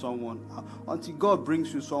love someone until God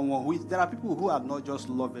brings you someone who is. There are people who are not just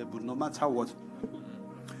lovable, no matter what.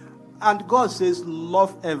 And God says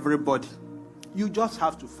love everybody. You just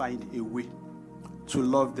have to find a way to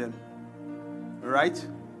love them. Right?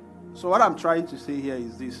 So what I'm trying to say here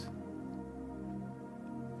is this.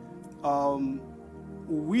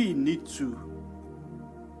 We need to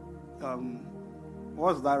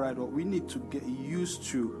what's that right? We need to get used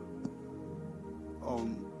to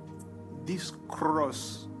this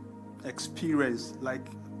cross experience, like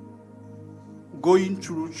going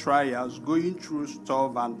through trials, going through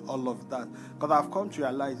stuff and all of that. Because I've come to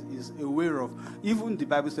realize is aware of, even the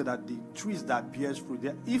Bible said that the trees that bears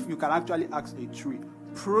fruit, if you can actually ask a tree,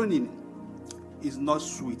 pruning is not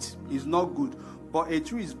sweet, it's not good, but a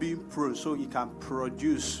tree is being pruned so it can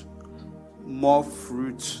produce more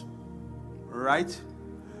fruit, right?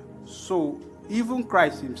 So even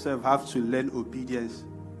Christ himself have to learn obedience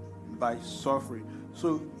by suffering.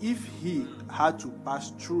 So if he had to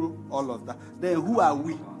pass through all of that, then who are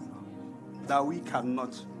we that we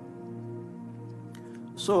cannot?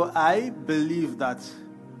 So I believe that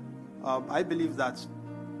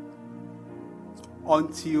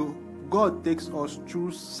until God takes us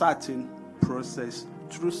through certain process,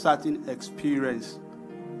 through certain experience,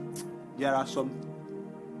 there are some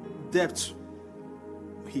depths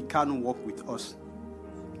he can't walk with us.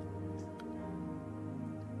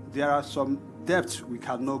 There are some depths we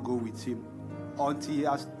cannot go with him until he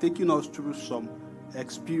has taken us through some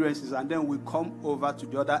experiences, and then we come over to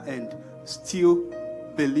the other end still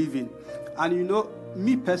believing. And you know,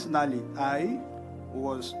 me personally,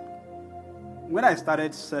 when I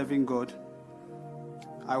started serving God,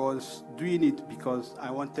 I was doing it because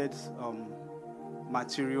I wanted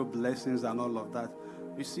material blessings and all of that.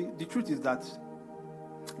 You see, the truth is that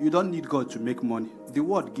you don't need God to make money. The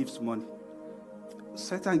world gives money.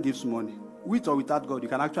 Satan gives money. With or without God, you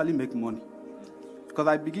can actually make money. Because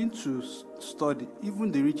I begin to study,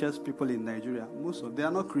 even the richest people in Nigeria, most of them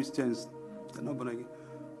are not Christians. They're not born again.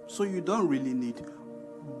 So you don't really need.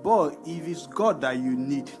 But if it's God that you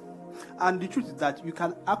need, and the truth is that you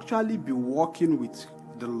can actually be walking with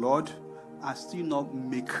the Lord and still not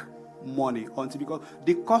make money because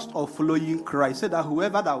the cost of following Christ said that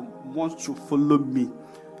whoever that wants to follow me,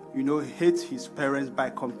 you know, hates his parents by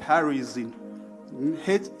comparison,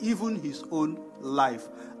 hates even his own life,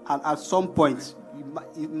 and at some point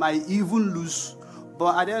you might even lose.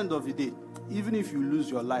 But at the end of the day, even if you lose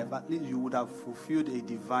your life, at least you would have fulfilled a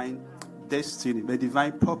divine destiny, a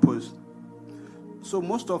divine purpose. So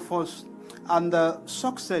most of us, and the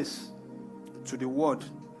success to the world,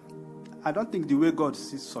 I don't think the way God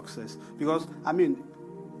sees success. Because, I mean,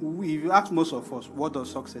 if you ask most of us, what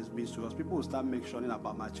does success mean to us? People will start mentioning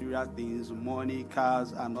about material things, money,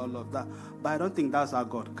 cars, and all of that. But I don't think that's how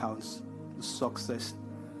God counts success.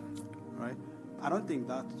 Right? I don't think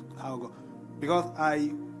that's how God... Because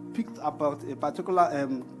I picked about a particular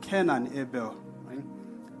Cain and Abel, right?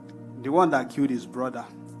 The one that killed his brother.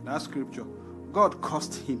 That scripture. God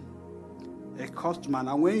cursed him. A cursed man.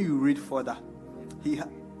 And when you read further, he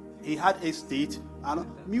had a state, and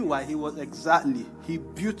meanwhile he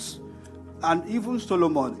built, and even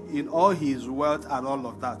Solomon in all his wealth and all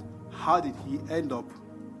of that, how did he end up?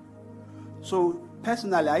 So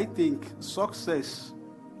personally, I think success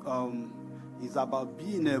is about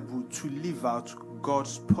being able to live out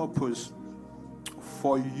God's purpose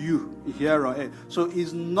for you here on earth. So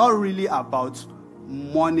it's not really about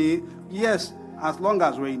money. Yes, as long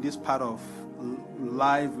as we're in this part of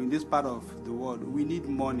life, in this part of the world, we need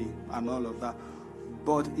money and all of that.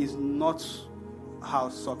 But it's not how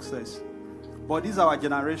success. But this is our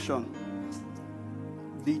generation.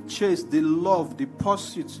 The chase, the love, the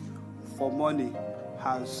pursuit for money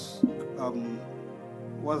has,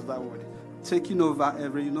 what's that word? Taking over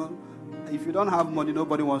every, if you don't have money,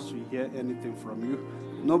 nobody wants to hear anything from you.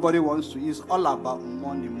 Nobody wants to. It's all about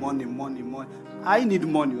money, money, money, money. I need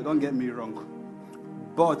money, don't get me wrong.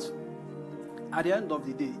 But at the end of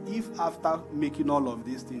the day, if after making all of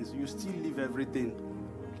these things, you still leave everything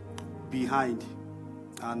behind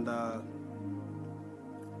and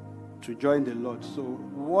to join the Lord. So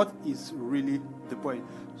what is really the point?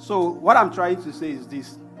 So what I'm trying to say is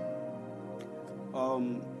this.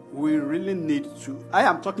 We really need to, I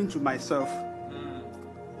am talking to myself.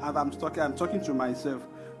 And I'm talking to myself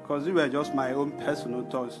because these were just my own personal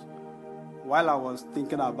thoughts. While I was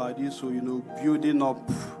thinking about this, so, building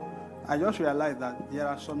up, I just realized that there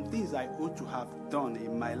are some things I ought to have done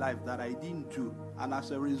in my life that I didn't do. And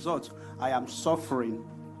as a result, I am suffering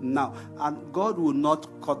now. And God will not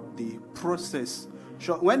cut the process.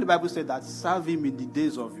 So when the Bible said that serve him in the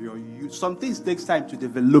days of your youth, some things takes time to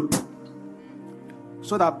develop.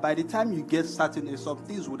 So that by the time you get certain, some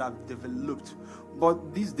things would have developed.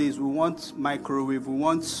 But these days we want microwave, we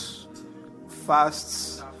want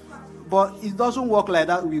fast. But it doesn't work like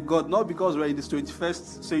that with God, not because we're in this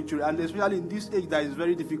 21st century, and especially in this age that is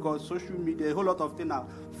very difficult, social media, a whole lot of things are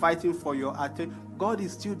fighting for your attention. God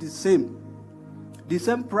is still the same. The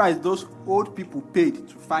same price those old people paid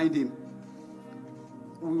to find him,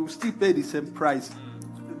 we will still pay the same price,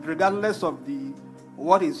 regardless of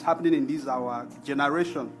what is happening in this our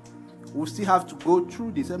generation. We'll still have to go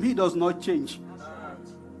through this, and he does not change.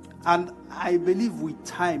 And I believe with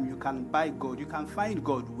time you can buy God. You can find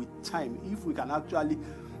God with time if we can actually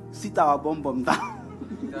sit our bum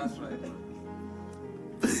down. That's right.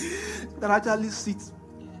 Can actually sit,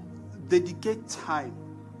 dedicate time.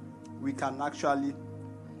 We can actually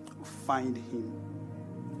find him.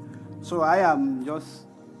 So I am just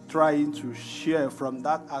trying to share from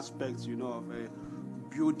that aspect, of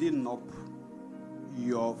building up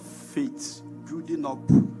your faith, building up,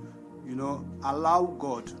 allow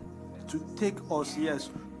God to take us, yes,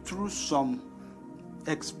 through some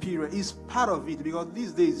experience. It's part of it, because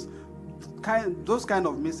these days, those kind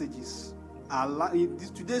of messages are in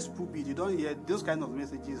today's pulpit. You don't hear those kind of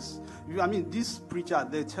messages. These preachers,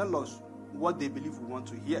 they tell us what they believe we want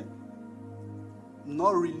to hear,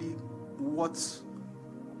 not really what.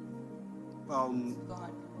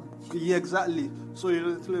 Yeah, exactly. So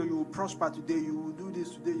you will prosper today. You will do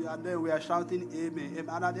this today, and then we are shouting amen, amen.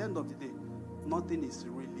 And at the end of the day, nothing is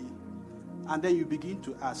really. And then you begin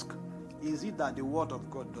to ask, is it that the word of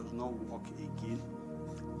God does not work again?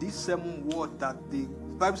 This same word that the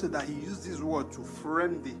Bible said that he used this word to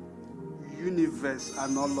frame the universe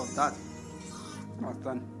and all of that.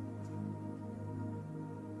 Understand?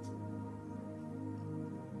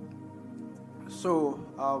 So,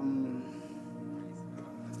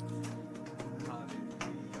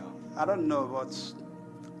 I don't know, but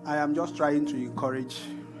I am just trying to encourage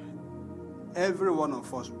every one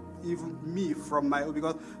of us, even me from my own,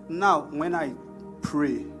 because now when I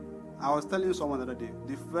pray, I was telling someone the other day,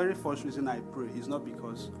 the very first reason I pray is not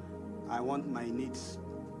because I want my needs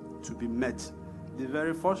to be met. The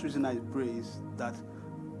very first reason I pray is that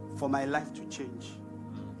for my life to change.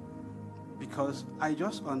 Because I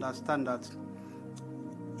just understand that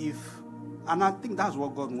and I think that's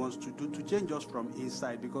what God wants to do, to change us from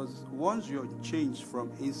inside. Because once you're changed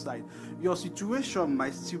from inside, your situation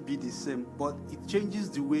might still be the same, but it changes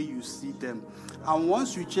the way you see them. And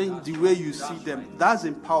once you change the way you see them, that's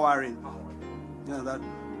empowering. That.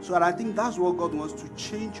 So I think that's what God wants to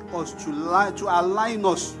change us, to align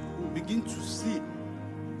us, to begin to see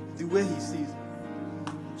the way he sees.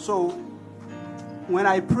 So when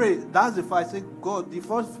I pray, that's if I say, God, the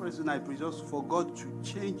first reason I pray is just for God to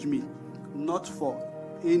change me, not for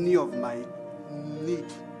any of my need.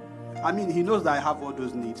 He knows that I have all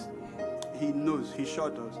those needs. He knows. He sure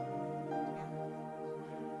does.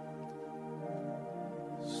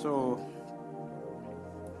 So,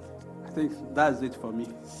 I think that's it for me.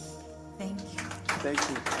 Thank you. Thank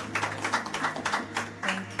you.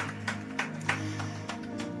 Thank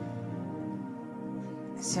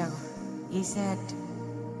you. So, he said,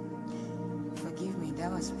 forgive me,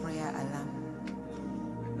 that was prayer alarm.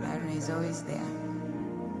 Aaron is always there.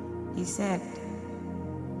 He said,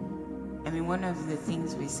 one of the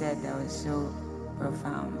things we said that was so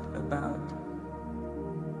profound about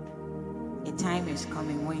a time is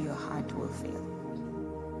coming when your heart will fail.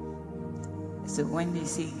 So when they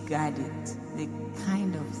say guard it, the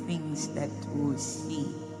kind of things that we'll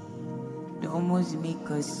see, they almost make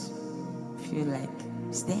us feel like,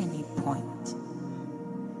 is there any point?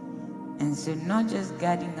 And so not just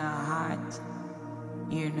guarding our heart,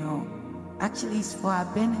 actually it's for our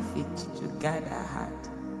benefit to guard our heart.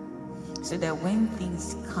 So that when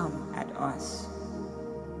things come at us,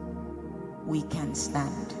 we can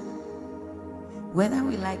stand. Whether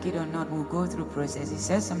we like it or not, we'll go through process. It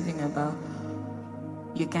says something about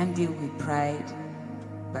you can't deal with pride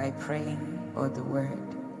by praying or the word,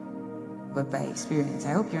 but by experience.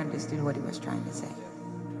 I hope you understood what he was trying to say.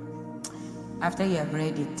 After you have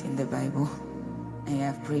read it in the Bible and you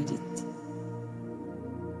have prayed it,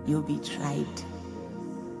 you'll be tried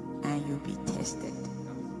and you'll be tested.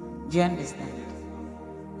 Do you understand?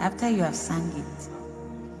 After you have sung it,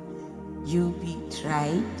 you'll be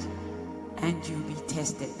tried and you'll be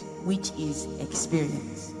tested, which is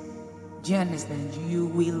experience. Do you understand? You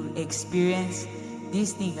will experience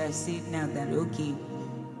this thing I said now that, okay,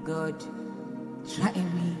 God, try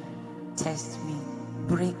me, test me,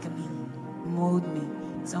 break me, mold me.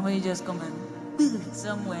 Somebody just come and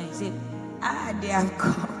somewhere and say, they have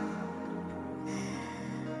come.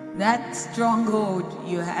 That stronghold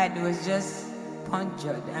you had was just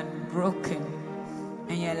punctured and broken.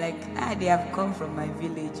 And you're like, they have come from my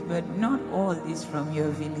village, but not all is from your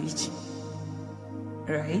village.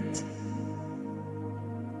 Right?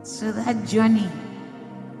 So that journey,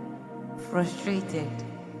 frustrated,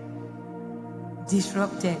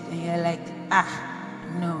 disrupted, and you're like,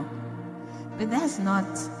 no. But that's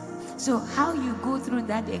not. So how you go through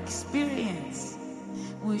that experience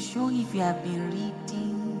will show if you have been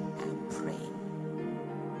reading and praying.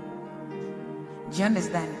 Do you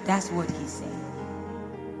understand? That's what he's saying.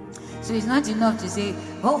 So it's not enough to say,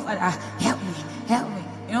 oh Father, help me, help me.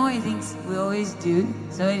 You know what he thinks we always do?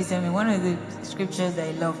 Somebody said me, one of the scriptures that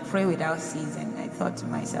I love, pray without ceasing. I thought to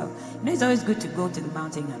myself, it's always good to go to the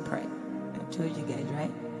mountain and pray. I told you guys,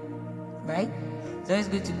 right? Right? It's always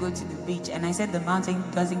good to go to the beach. And I said the mountain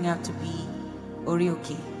doesn't have to be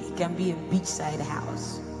Orioke. It can be a beachside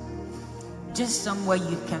house. Just somewhere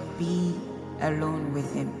you can be alone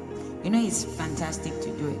with him. It's fantastic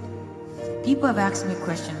to do it. People have asked me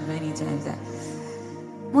questions many times that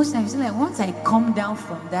most times, like once I come down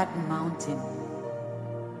from that mountain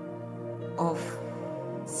of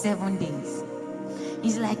 7 days,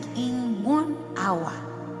 it's like in 1 hour,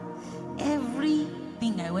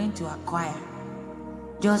 everything I went to acquire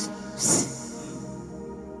just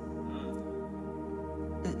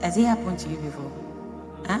has it happened to you before?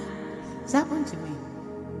 It's happened to me.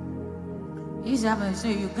 It used to happen. So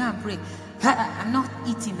you go and pray. I'm not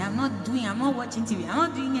eating, I'm not watching TV, I'm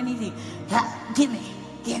not doing anything. Give me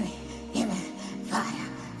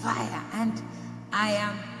fire. And I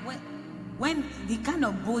am, when the kind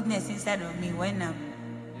of boldness inside of me, when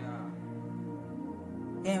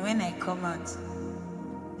I come out,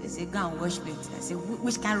 they say, go and wash plate. I say,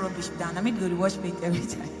 which kind of rubbish down? I mean, go to wash plate every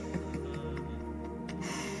time.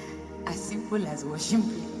 As simple as washing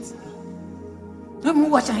plate. Nobody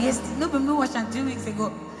washed yesterday, nobody washed 2 weeks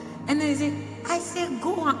ago. And then I said,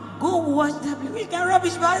 go wash that plate. We can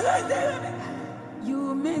rubbish basket.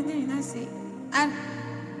 You made it, and I say, and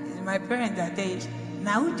my parents at the age,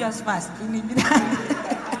 now we just fast.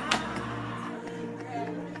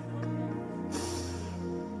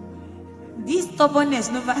 This stubbornness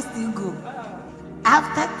never still go.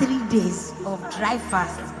 After 3 days of dry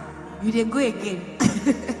fast, you dey go again.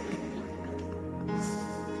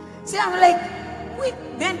 See, I'm like, wait,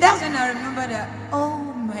 then that's when I remember that, oh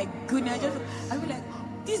my goodness, I feel like,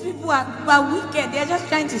 these people are wicked, they're just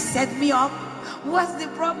trying to set me up. What's the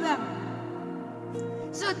problem?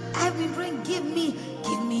 So I've been praying, give me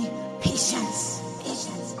patience.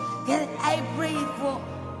 Then I pray for,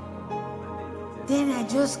 then I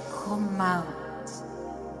just come out.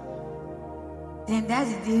 Then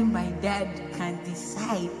that's the day my dad can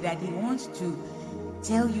decide that he wants to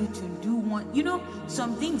tell you to do one.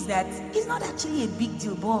 Some things that is not actually a big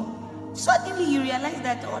deal, but suddenly you realize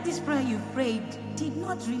that all this prayer you prayed did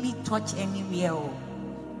not really touch anywhere.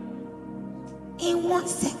 In 1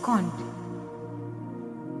 second.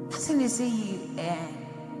 That's when they say you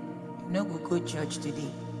no go church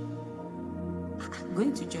today.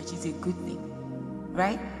 Going to church is a good thing,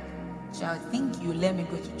 right? So I think you let me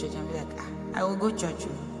go to church and be like, I will go church.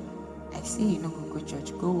 I say you no go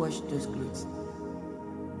church, go wash those clothes.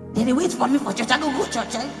 Then they wait for me for church, I go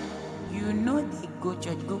church. you know they go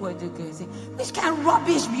church, go and say, which kind of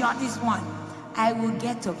rubbish be all this one? I will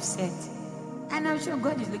get upset. And I'm sure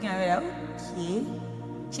God is looking at me like, okay.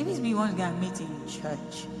 She means we want to go and meet in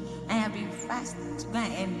church. I have been fasting to go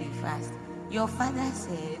and end the fast. Your father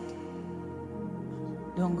said,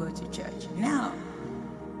 don't go to church. Now,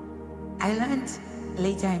 I learned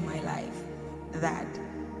later in my life that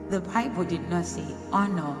the Bible did not say,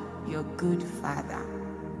 honor your good father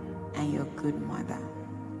and your good mother.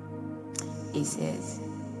 It says,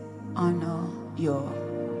 honor your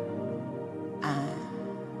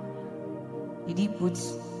did he put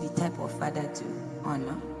the type of father to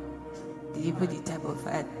honor? Did he put the type of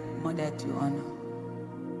mother to honor?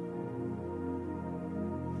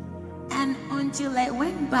 And until I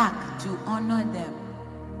went back to honor them,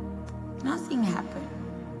 nothing happened.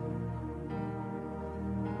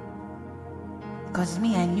 Because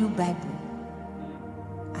me, I knew Bible.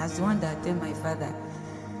 I was the one that told my father,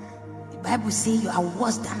 the Bible says you are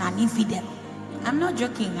worse than an infidel. I'm not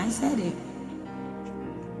joking, I said it.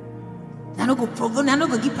 I don't go program, I don't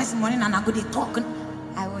go give person money, and I go they talk.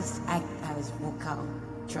 I was vocal,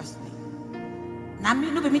 trust me. Now me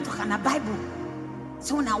no be me talking the Bible.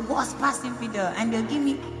 So when I was past infidel and they'll give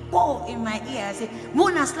me oh in my ear, I say,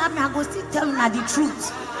 Mona slap me, I go still tell you the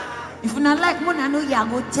truth. If you not like Mona know you, I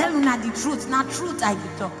go tell you the truth. Now truth I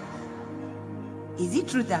dey talk. Is it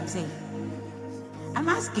truth I'm saying? I'm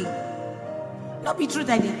asking. Not be truth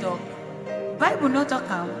I dey talk. Bible not talk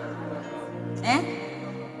how.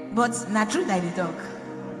 But not truth I dey talk.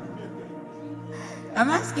 I'm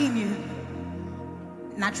asking you.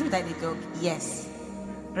 Not truth I dey talk? Yes.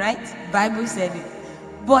 Right? Bible said it.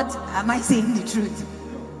 But am I saying the truth?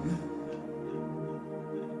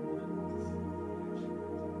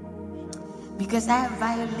 Because I have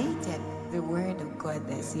violated the word of God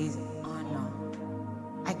that says honor.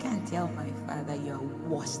 I can't tell my father you're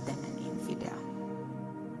worse than an infidel.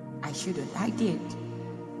 I shouldn't. I did.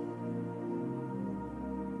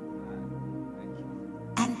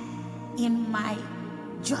 And in my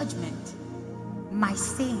judgment, my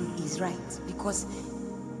saying is right because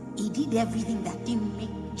he did everything that didn't make.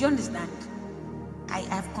 Do you understand? I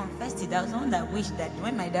have confessed it. I was the one that wished that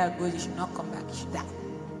when my dad goes, he should not come back. He should die.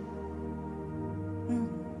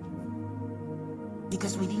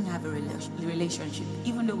 Because we didn't have a relationship,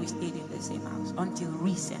 even though we stayed in the same house until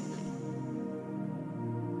recently.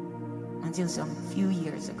 Until some few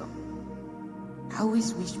years ago. I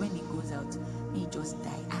always wish when he goes out, he just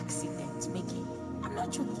die. Accidents, making. I'm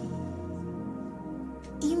not joking.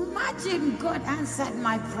 Imagine God answered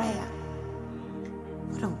my prayer.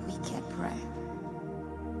 What a wicked prayer.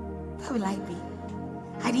 Where will I be?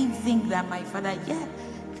 I didn't think that my father,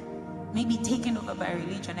 maybe taken over by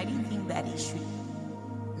religion. I didn't think that he should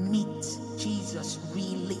meet Jesus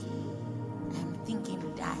really. I'm thinking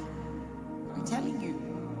die. I'm telling you.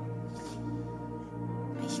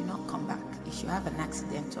 He should not come back. He should have an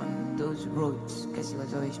accident on those roads because he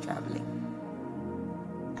was always traveling.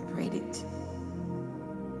 I prayed it.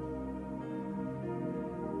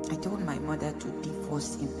 I told my mother to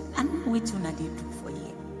divorce him. I don't know what Una they do for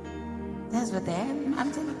you. That's what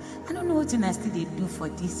I'm telling you. I don't know what Una still they do for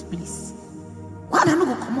this place. Why don't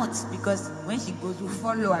go come out? Because when she goes, we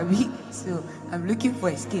follow her. So I'm looking for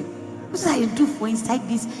escape. What do I do for inside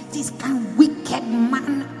this kind of wicked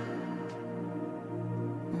man?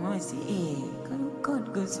 I say, hey,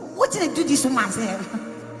 God goes, what did I do this woman say?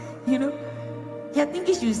 You know? You're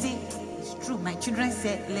thinking she will say, it's true, my children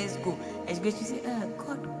said, let's go. And she goes, she say,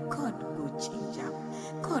 God will change her.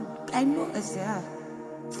 God, I know, I say,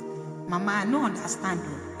 Mama, I don't understand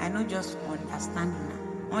you. I know just understand you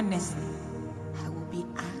now. Honestly, I will be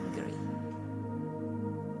angry.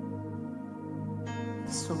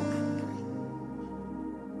 So angry.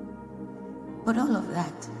 But all of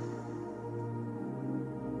that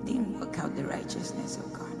didn't work out the righteousness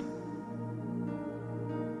of God.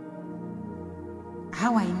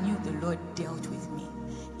 How I knew the Lord dealt with me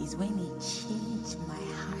is when he changed my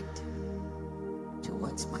heart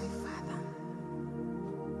towards my father.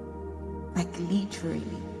 Like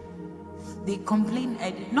literally. They complain,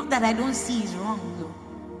 not that I don't see is wrong though.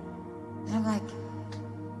 And I'm like,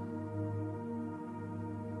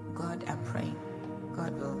 God, I'm praying.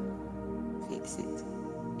 God will fix it.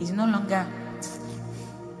 It's no longer,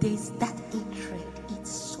 there's that hatred.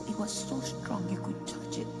 It was so strong you could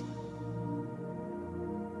touch it.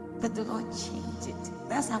 But the Lord changed it.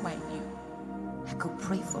 That's how I knew. I could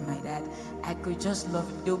pray for my dad. I could just love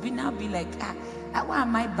him. They'll now be like, why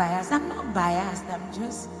am I biased? I'm not biased.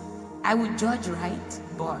 I would judge right,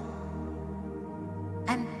 but.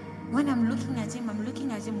 And when I'm looking at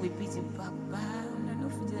him with pity. Papa, I don't know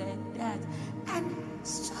if it's like that. And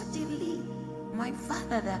Suddenly, my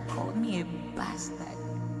father that called me a bastard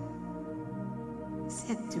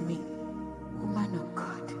said to me, woman of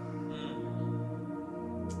God.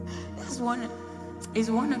 It's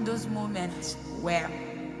one of those moments where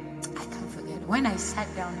I can't forget. When I sat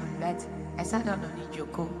down on the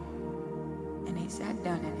joko, and I sat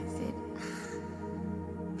down and I said,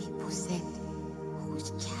 people said,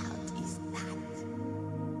 whose child is that?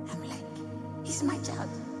 I'm like, it's my child.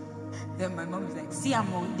 Then my mom is like, see,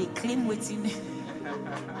 they claim waiting.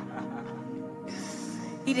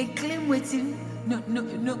 They claim waiting.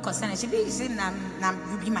 No concern. She be saying,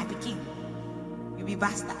 you be my pikin. You be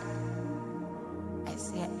bastard. I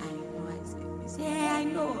said, I know. I said, yeah, I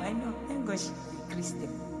know. Thank God she's a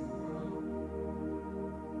Christian.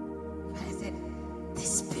 But I said, the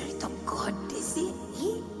Spirit of God, they say,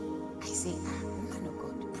 I say, woman of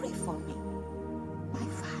God, pray for me. My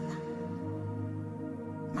father.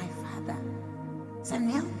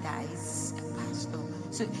 Sanel is a pastor.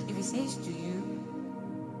 So if he says to you,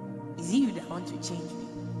 is it you that want to change me?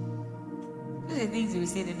 Those are the things he will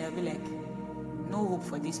say, then they'll be like, no hope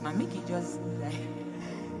for this man. Make it just like,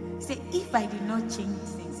 say, if I did not change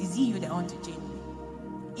things, is it you that want to change me?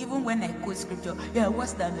 Even when I quote scripture, yeah,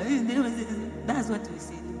 what's that? That's what we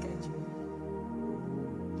say, look at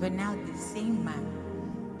you. But now the same man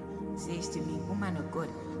says to me, woman of God,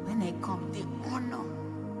 when I come, the honor.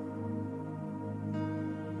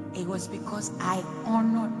 It was because I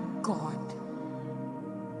honored God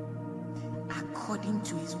according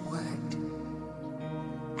to his word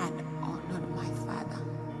and honored my father,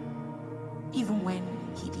 even when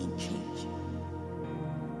he didn't change.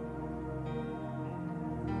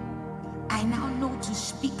 I now know to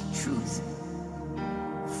speak truth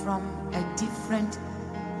from a different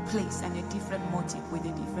place and a different motive, with a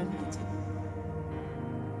different motive.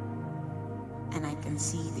 And I can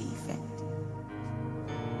see the effect.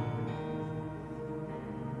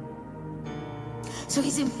 So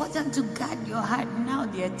it's important to guard your heart. Now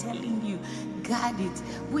they are telling you, guard it.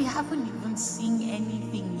 We haven't even seen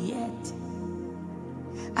anything yet.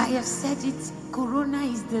 I have said it, Corona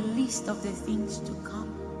is the least of the things to come.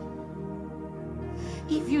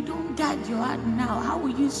 If you don't guard your heart now, how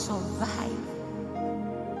will you survive?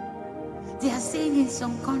 They are saying in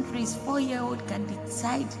some countries, 4-year-old can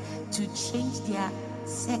decide to change their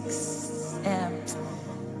sex,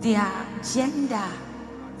 their gender.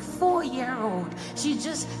 4-year-old. She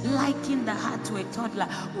just likened the heart to a toddler.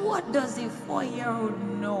 What does a 4-year-old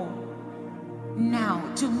know now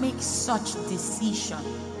to make such decision?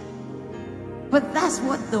 But that's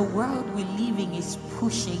what the world we live in is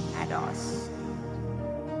pushing at us.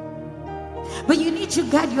 But you need to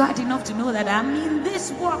guard your heart enough to know that I'm in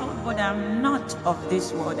this world, but I'm not of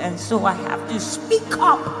this world. And so I have to speak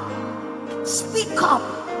up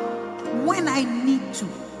when I need to.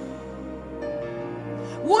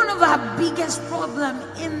 One of our biggest problems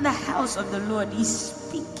in the house of the Lord is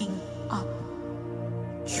speaking up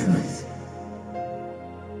truth.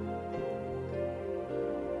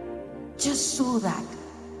 Just so that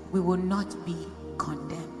we will not be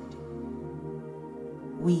condemned.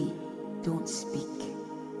 We don't speak.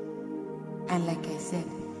 And like I said,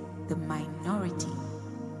 the minority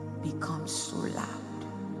becomes so loud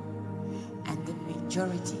and the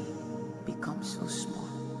majority becomes so small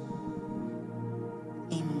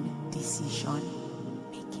in decision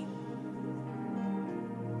making.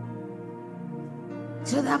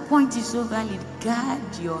 So that point is so valid.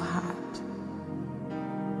 Guard your heart.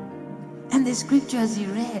 And the scriptures you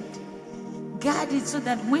read, guard it so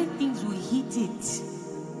that when things will hit it,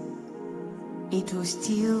 it will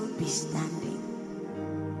still be standing.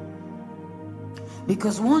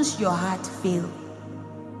 Because once your heart fails,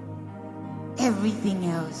 everything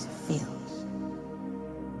else fails.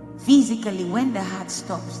 Physically, when the heart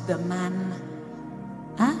stops, the man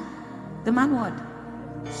what?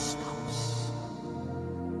 Stops.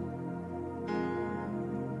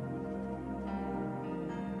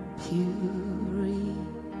 Purify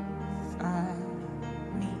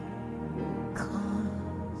me, consecrate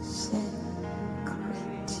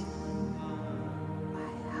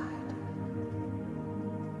my heart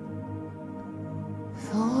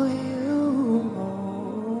for you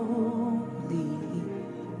only.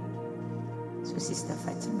 So Sister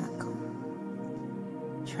Fatima, come.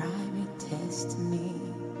 Try me, test me,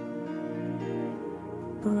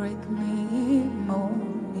 break me,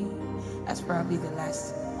 mold me. That's probably the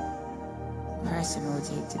last person we'll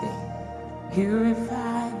take today.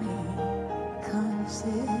 Purify me,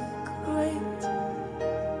 consecrate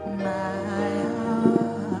my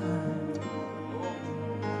heart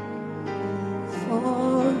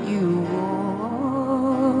for you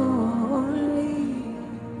only.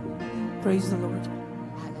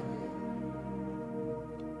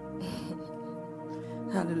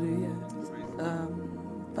 Hallelujah.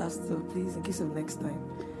 Pastor, please, in case of next time,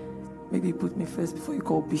 maybe you put me first before you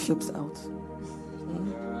call bishops out.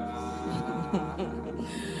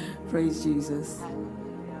 Praise Jesus.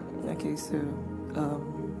 Okay, so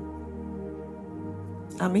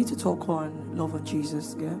I'm here to talk on love of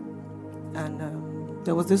Jesus, yeah? And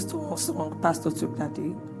there was this song Pastor took that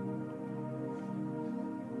day.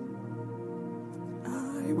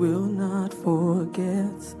 I will not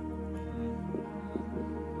forget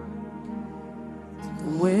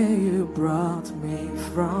where you brought me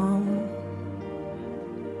from.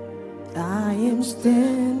 I am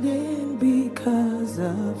standing because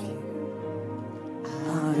of you.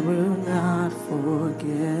 I will not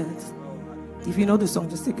forget. If you know the song,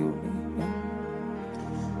 just take it with me. Yeah?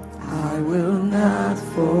 I will not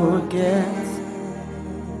forget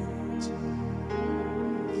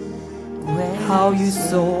how you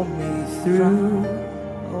saw me through.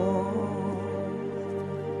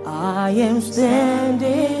 I am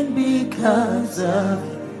standing because of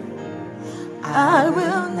you. I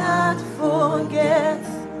will not forget.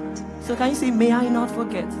 So can you say, may I not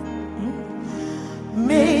forget?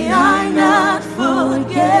 May I not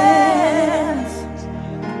forget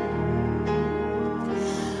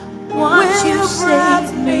what you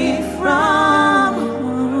brought me from.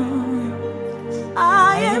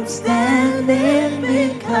 I am standing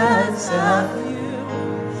because of you.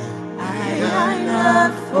 I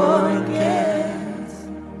not forget.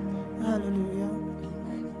 Hallelujah.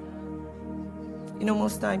 You know,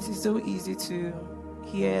 most times it's so easy to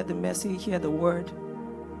hear the message, hear the word.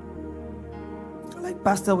 Like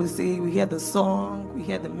Pastor will say, we hear the song, we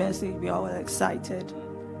hear the message, we are all excited.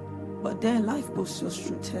 But then life puts us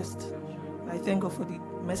through test. I thank God for the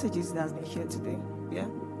messages that has been shared today. Yeah.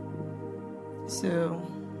 So,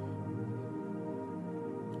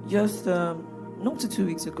 just not to 2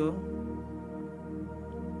 weeks ago,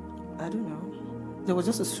 I don't know, there was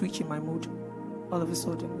just a switch in my mood all of a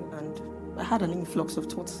sudden, and I had an influx of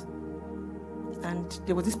thoughts. And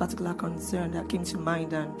there was this particular concern that came to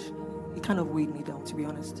mind, and it kind of weighed me down, to be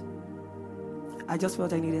honest. I just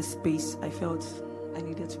felt I needed space. I felt I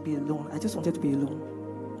needed to be alone. I just wanted to be alone.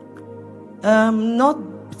 Not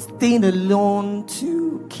staying alone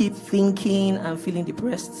to keep thinking and feeling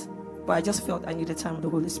depressed, but I just felt I needed time with the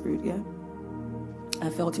Holy Spirit, yeah? I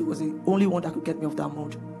felt it was the only one that could get me off that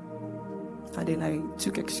mood. And then I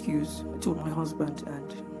took excuse. I told my husband,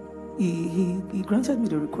 and he granted me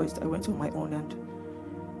the request. I went on my own, and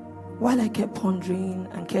while I kept pondering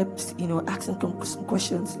and kept, asking some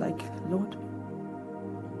questions like, Lord,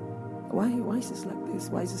 why is this like this?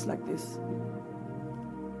 Why is this like this?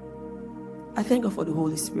 I thank God for the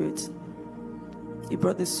Holy Spirit. He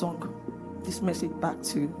brought this song, this message back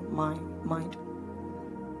to my mind.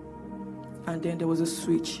 And then there was a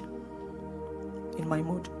switch in my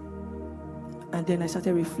mood. And then I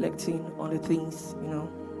started reflecting on the things,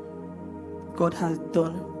 God had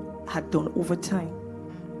done over time.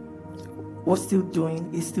 Was still doing,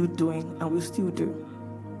 is still doing, and will still do.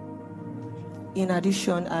 In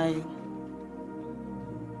addition,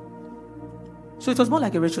 so it was more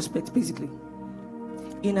like a retrospect, basically.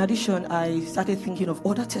 In addition, I started thinking of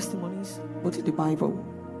other testimonies, both in the Bible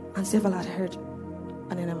and several I'd heard.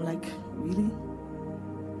 And then I'm like, really?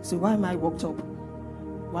 So why am I worked up?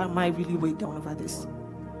 Why am I really weighed down over this?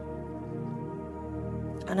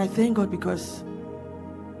 And I thank God because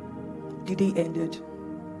the day ended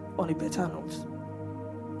on a better note.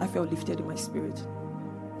 I felt lifted in my spirit.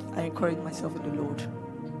 I encouraged myself in the Lord.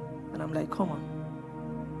 And I'm like, come on.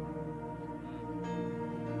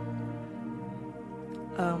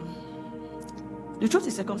 The truth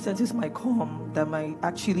is, circumstances might come that might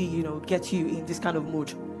actually, get you in this kind of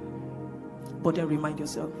mood. But then remind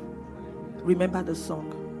yourself. Remember the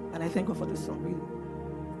song. And I thank God for the song,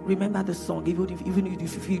 really. Remember the song. Even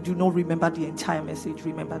if you do not remember the entire message,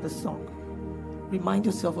 remember the song. Remind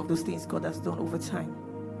yourself of those things God has done over time.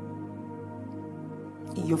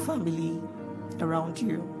 In your family, around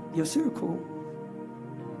you, your circle.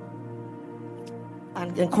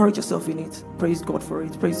 And encourage yourself in it. Praise God for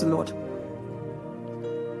it. Praise the Lord.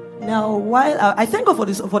 Now, while I thank God for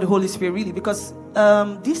the Holy Spirit, really, because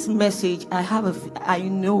this message, I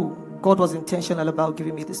know God was intentional about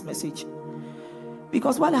giving me this message.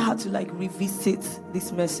 Because while I had to revisit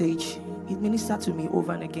this message, it ministered to me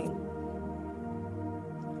over and again.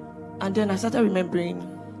 And then I started remembering,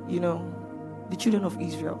 the children of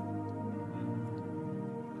Israel.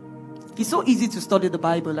 It's so easy to study the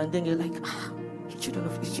Bible, and then you're like, the children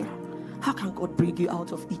of Israel. How can God bring you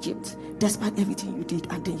out of Egypt despite everything you did,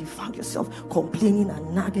 and then you found yourself complaining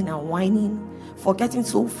and nagging and whining, forgetting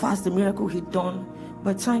so fast the miracle he'd done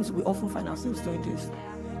But at times we often find ourselves doing this.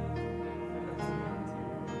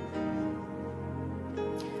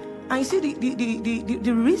 And you see,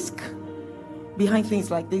 the risk behind things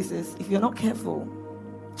like this is, if you're not careful,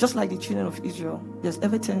 just like the children of Israel, there's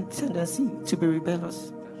ever tendency to be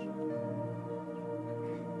rebellious.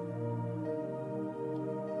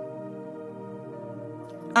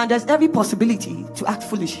 And there's every possibility to act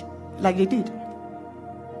foolish, like they did.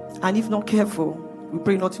 And if not careful, we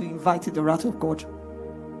pray not to invite the wrath of God.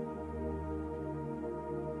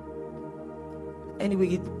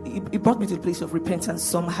 Anyway, it brought me to the place of repentance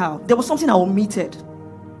somehow. There was something I omitted.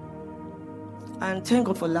 And thank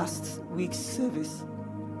God for last week's service.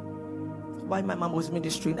 While my mom was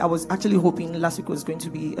ministering, I was actually hoping last week was going to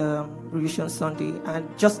be Revision Sunday. And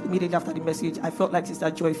just immediately after the message, I felt like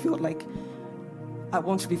Sister Joy felt like I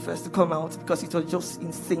want to be first to come out because it was just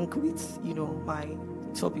in sync with, my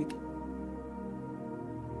topic.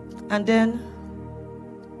 And then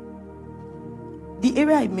the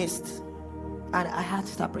area I missed, and I had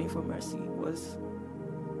to start praying for mercy, was,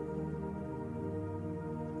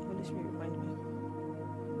 Holy Spirit, remind me.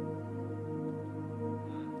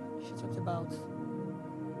 She talked about,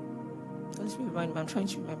 Holy Spirit, remind me. I'm trying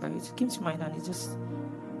to remember. It came to mind and it just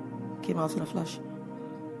came out in a flash.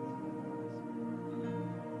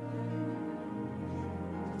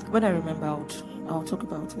 When I remember, I'll talk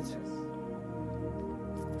about it.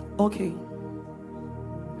 Okay.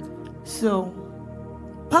 So,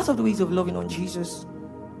 part of the ways of loving on Jesus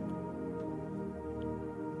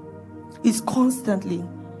is constantly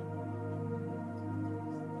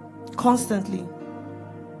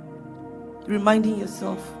reminding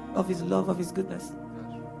yourself of his love, of his goodness.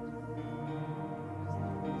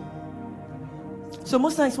 So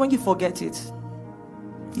most times when you forget it,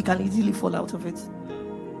 you can easily fall out of it.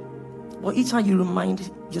 But each time you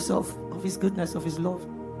remind yourself of his goodness, of his love,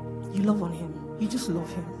 you love on him. You just love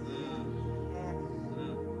him.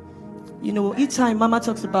 Each time Mama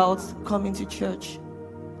talks about coming to church,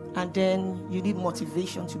 and then you need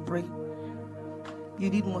motivation to pray.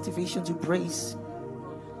 You need motivation to praise.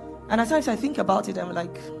 And at times I think about it, I'm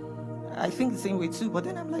like, I think the same way too, but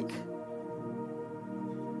then I'm like,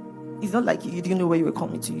 it's not like you didn't know where you were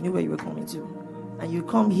coming to. You knew where you were coming to. And you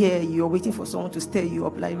come here, you're waiting for someone to stir you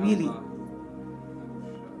up, like really.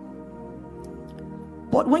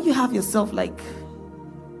 But when you have yourself, like,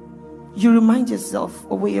 you remind yourself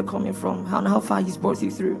of where you're coming from and how far he's brought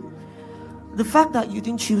you through. The fact that you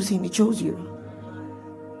didn't choose him, he chose you.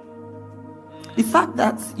 The fact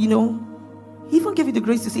that, he even gave you the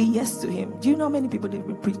grace to say yes to him. Do you know how many people they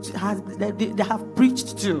have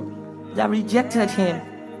preached to that rejected him?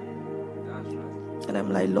 And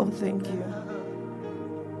I'm like, Lord, thank you.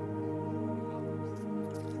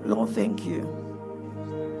 Lord, thank you.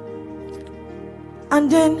 And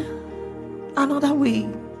then another way.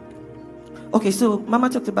 Okay, so Mama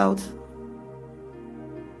talked about,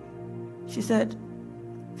 she said,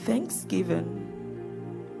 thanksgiving.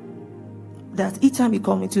 That each time you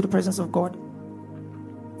come into the presence of God,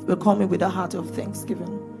 we're coming with a heart of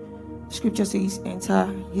thanksgiving. Scripture says, enter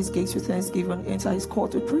his gates with thanksgiving, enter his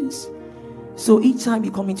court with praise. So each time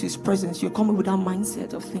you come into his presence, you're coming with that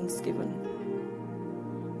mindset of thanksgiving.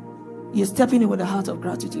 You're stepping in with a heart of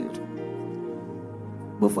gratitude.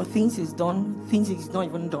 But for things he's done, things he's not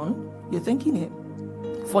even done, you're thanking him.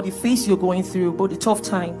 For the phase you're going through, both the tough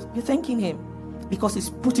times, you're thanking him because he's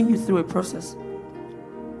putting you through a process.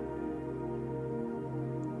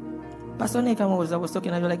 Pastor Nekama was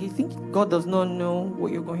talking, and you're like, you think God does not know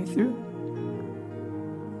what you're going through?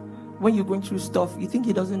 When you're going through stuff, you think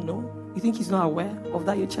he doesn't know? You think he's not aware of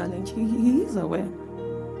that your challenge? He is aware.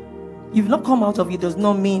 You've not come out of it does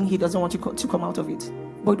not mean he doesn't want you to come out of it.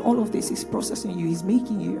 But all of this is processing you. He's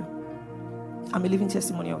making you. I'm a living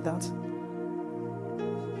testimony of that.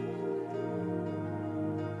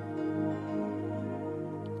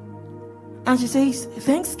 And she says,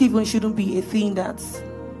 Thanksgiving shouldn't be a thing that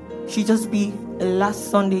should just be a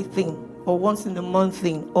last Sunday thing, or once in a month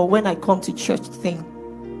thing, or when I come to church thing.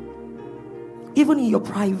 Even in your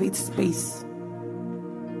private space,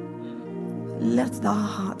 let that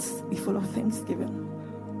heart be full of thanksgiving.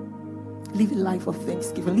 Live a life of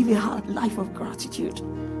thanksgiving. Live a life of gratitude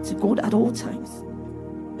to God at all times.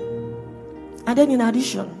 And then in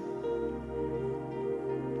addition,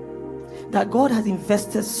 that God has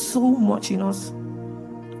invested so much in us,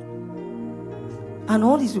 and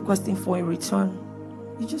all he's requesting for in return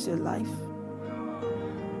is just your life.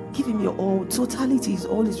 Give him your all. Totality is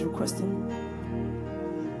all he's requesting.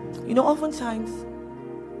 Oftentimes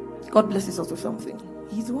God blesses us with something.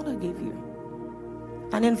 He's the one that gave you,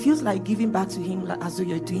 and then feels like giving back to him, like as though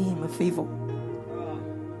you're doing him a favor.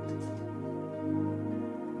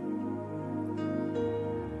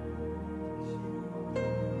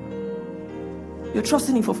 You're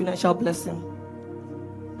trusting him for financial blessing,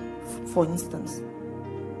 for instance.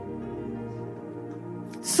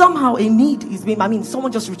 Somehow a need is being,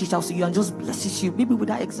 someone just reaches out to you and just blesses you, maybe with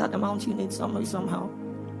that exact amount you need somehow.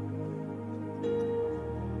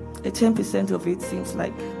 A 10% of it seems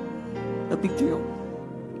like a big deal.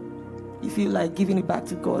 You feel like giving it back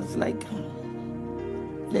to God, like,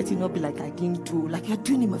 let it not be like I didn't do, like you're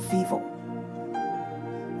doing him a favor.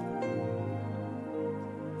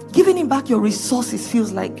 Giving him back your resources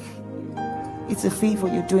feels like it's a favor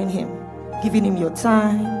you're doing him. Giving him your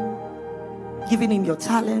time, giving him your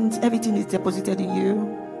talent, everything is deposited in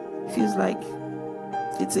you. Feels like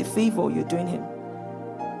it's a favor you're doing him.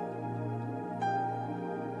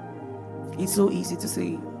 It's so easy to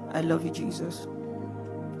say, I love you, Jesus.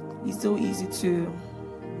 It's so easy to,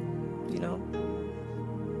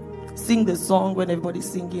 sing the song when everybody's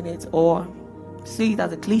singing it, or say it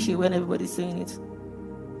as a cliche when everybody's saying it.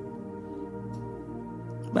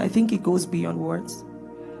 But I think it goes beyond words.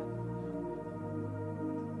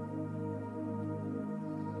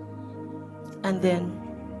 And then,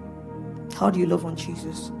 how do you love on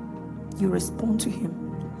Jesus? You respond to him.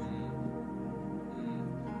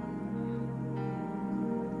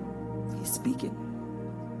 He's speaking.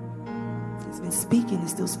 He's been speaking,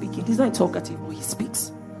 he's still speaking. He's not talkative, but he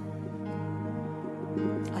speaks.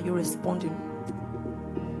 Are you responding?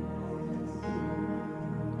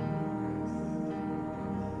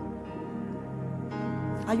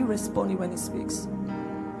 Are you responding when he speaks?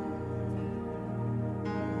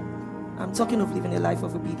 I'm talking of living a life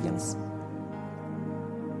of obedience.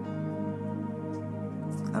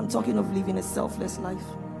 I'm talking of living a selfless life.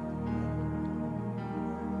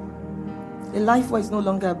 A life where it's no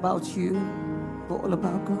longer about you, but all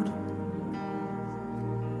about God.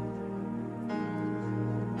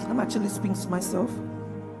 I'm actually speaking to myself.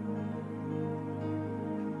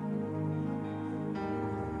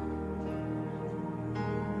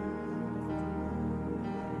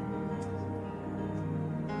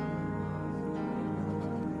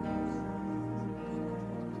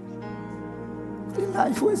 A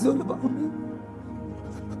life where it's all about me.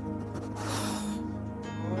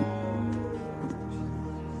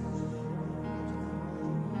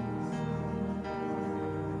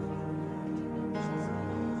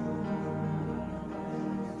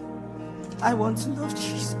 I want to love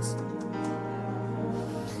Jesus.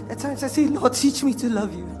 At times I say, Lord, teach me to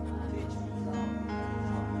love you.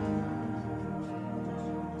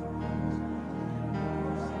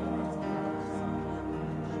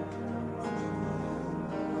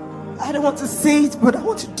 I don't want to say it, but I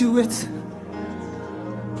want to do it.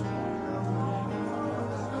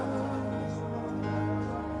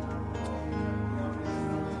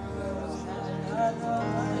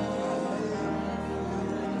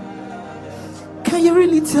 Can you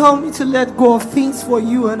really tell me to let go of things for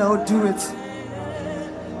you and I'll do it?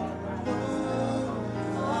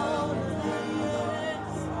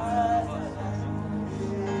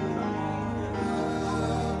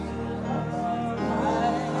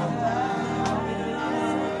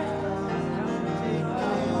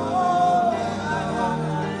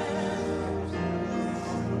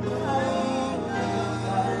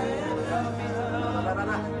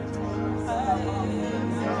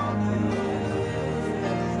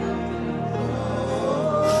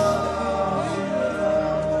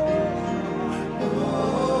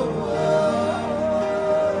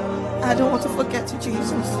 I don't want to forget you,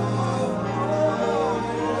 Jesus.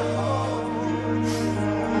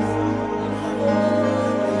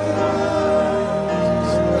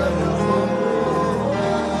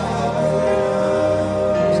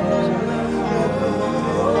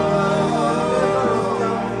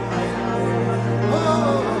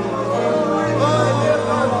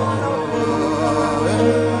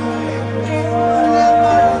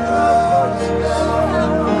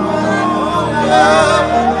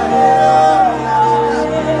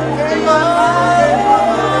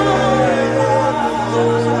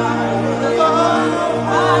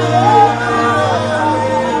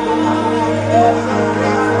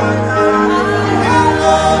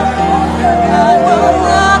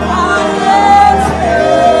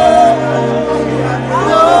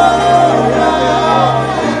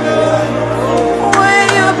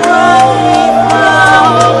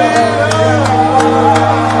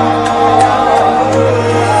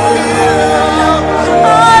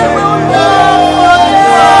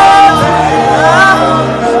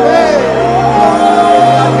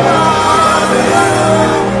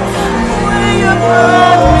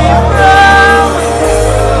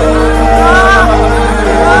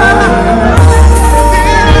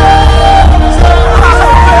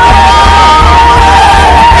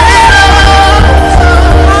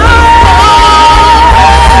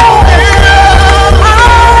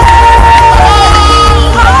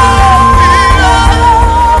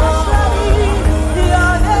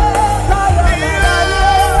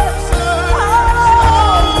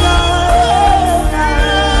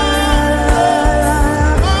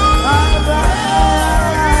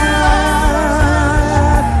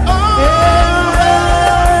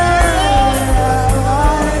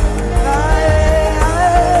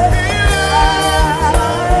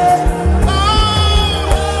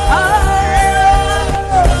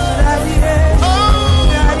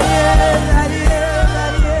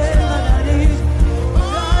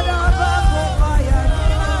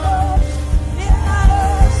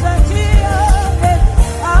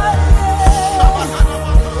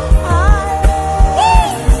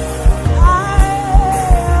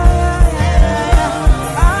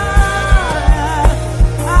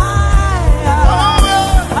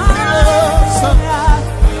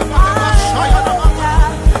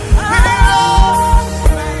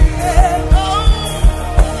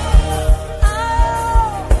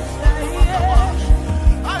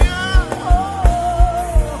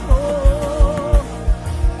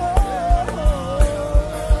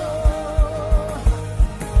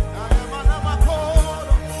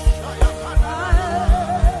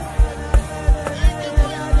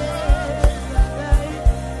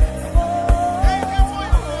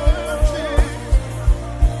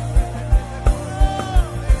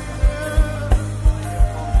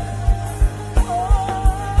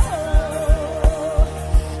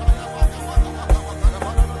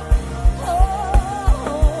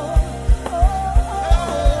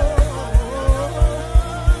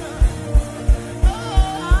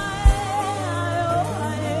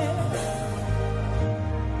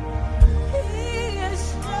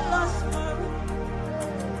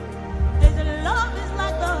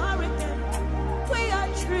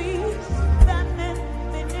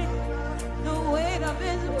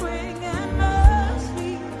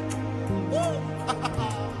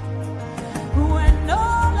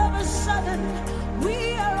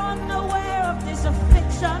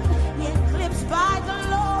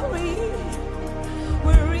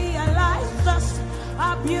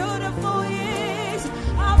 beautiful he is.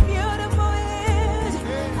 How beautiful he is.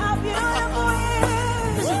 How beautiful he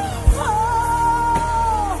is. Oh,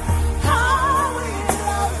 how he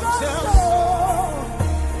loves us so.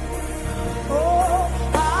 Oh,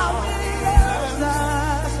 how he loves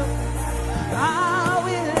us. How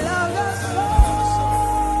he loves us so.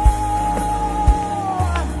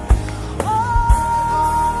 Oh,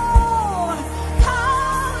 how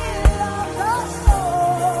he loves us so.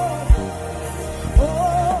 Oh,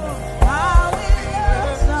 how he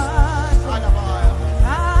loves us.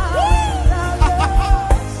 How he loves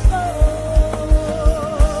us so.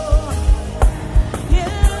 He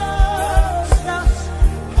loves us.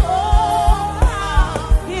 Oh, how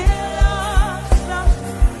he loves us.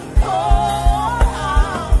 Oh,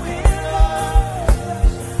 how he loves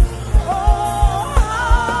us. Oh,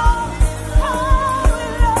 how he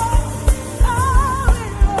loves us.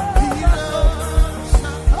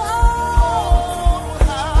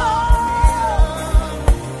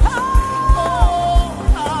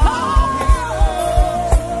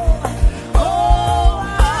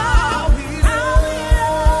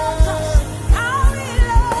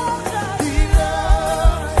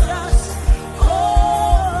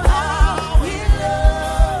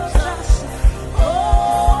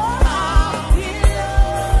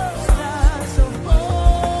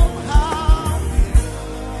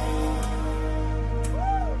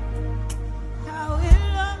 How he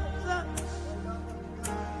loves us.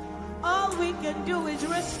 All we can do is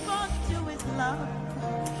respond to his love.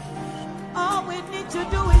 All we need to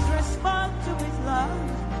do is respond to his love.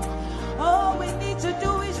 All we need to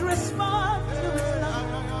do is respond to his love.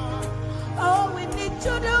 All we need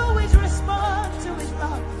to do is respond to his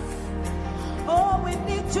love. All we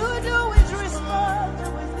need to do is respond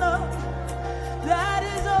to his love. That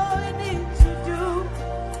is all we need to do.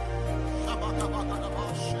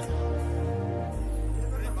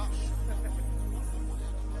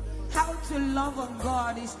 How to love on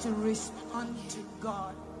God is to respond to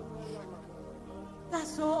God.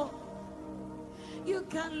 That's all. You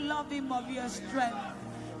can't love him of your strength,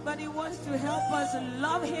 but he wants to help us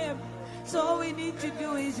love him. So all we need to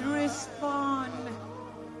do is respond.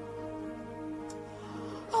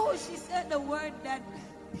 Oh, she said the word that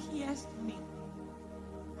pierced me.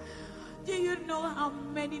 Do you know how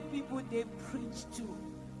many people they preach to?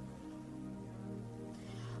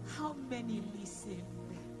 How many listen?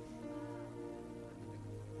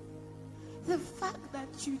 The fact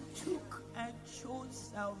that you took and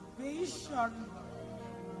chose salvation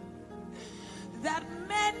that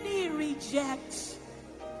many reject.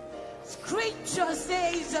 Scripture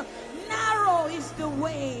says, narrow is the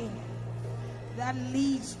way that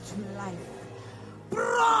leads to life.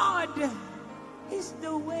 Broad is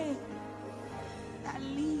the way that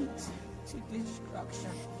leads to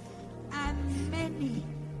destruction. And many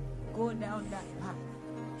go down that path.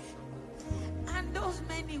 And those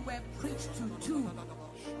many were preached to too.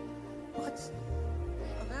 But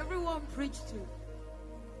of everyone preached to,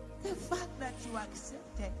 the fact that you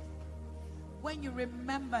accepted, when you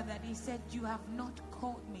remember that he said, you have not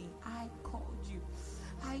called me, I called you.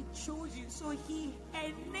 I chose you. So he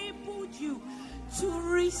enabled you to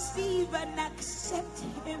receive and accept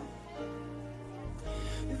him.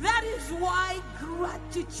 That is why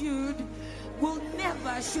gratitude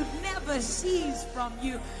should never cease from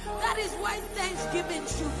you. That is why thanksgiving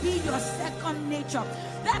should be your second nature.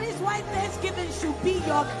 That is why thanksgiving should be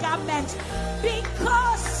your garment.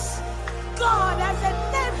 Because God has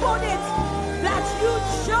enabled it that you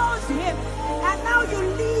chose him and now you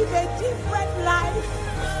live a different life.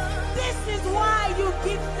 This is why you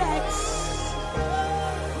give thanks.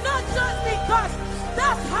 Not just because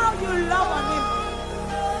that's how you love on him,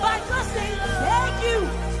 but just saying thank you.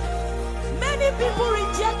 Many people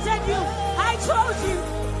rejected you. I chose you.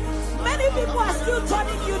 Many people are still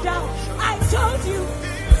turning you down. I chose you.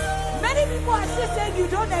 Many people are still saying you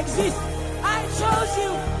don't exist. I chose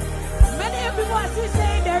you. Many people are still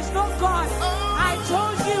saying there's no God. I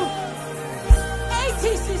chose you.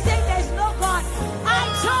 Atheists is saying there's no God. I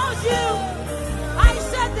chose you. I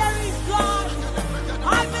said there is God.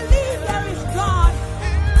 I believe there is God.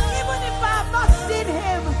 Even if I have not seen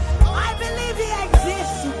him, I believe he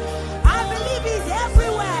exists. I believe he's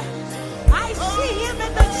everywhere. I see him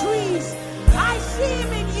in the trees. I see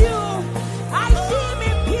him in you. I see him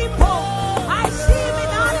in people. I see him in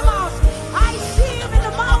animals. I see him in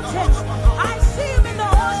the mountains. I see him in the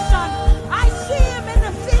ocean. I see him in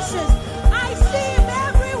the fishes. I see him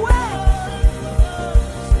everywhere.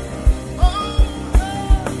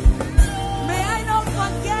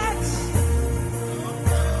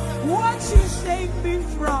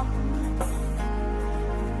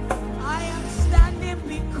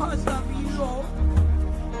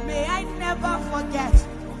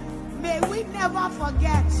 May we never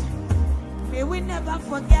forget. May we never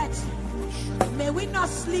forget. May we not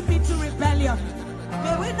slip into rebellion.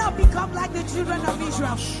 May we not become like the children of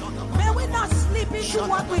Israel. May we not slip into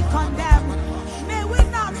what we condemn. May we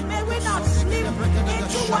not slip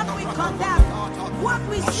into what we condemn. What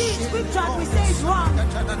we see in scripture we say is wrong.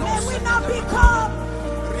 May we not become.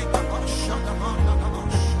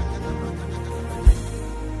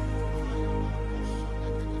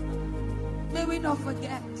 May we not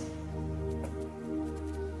forget.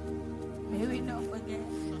 May we not forget.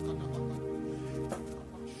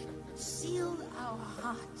 Seal our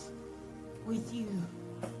heart with you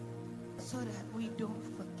so that we don't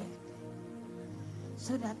forget.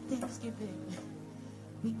 So that Thanksgiving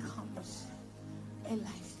becomes a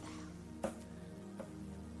lifestyle.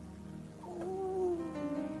 Ooh.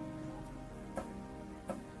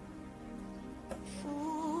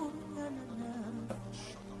 Ooh, na, na, na.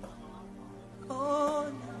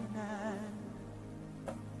 Oh, na, na.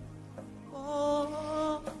 Oh,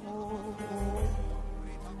 oh, oh.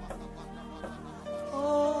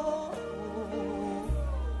 Oh,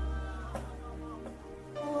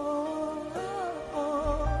 oh,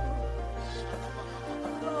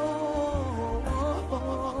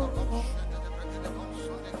 oh.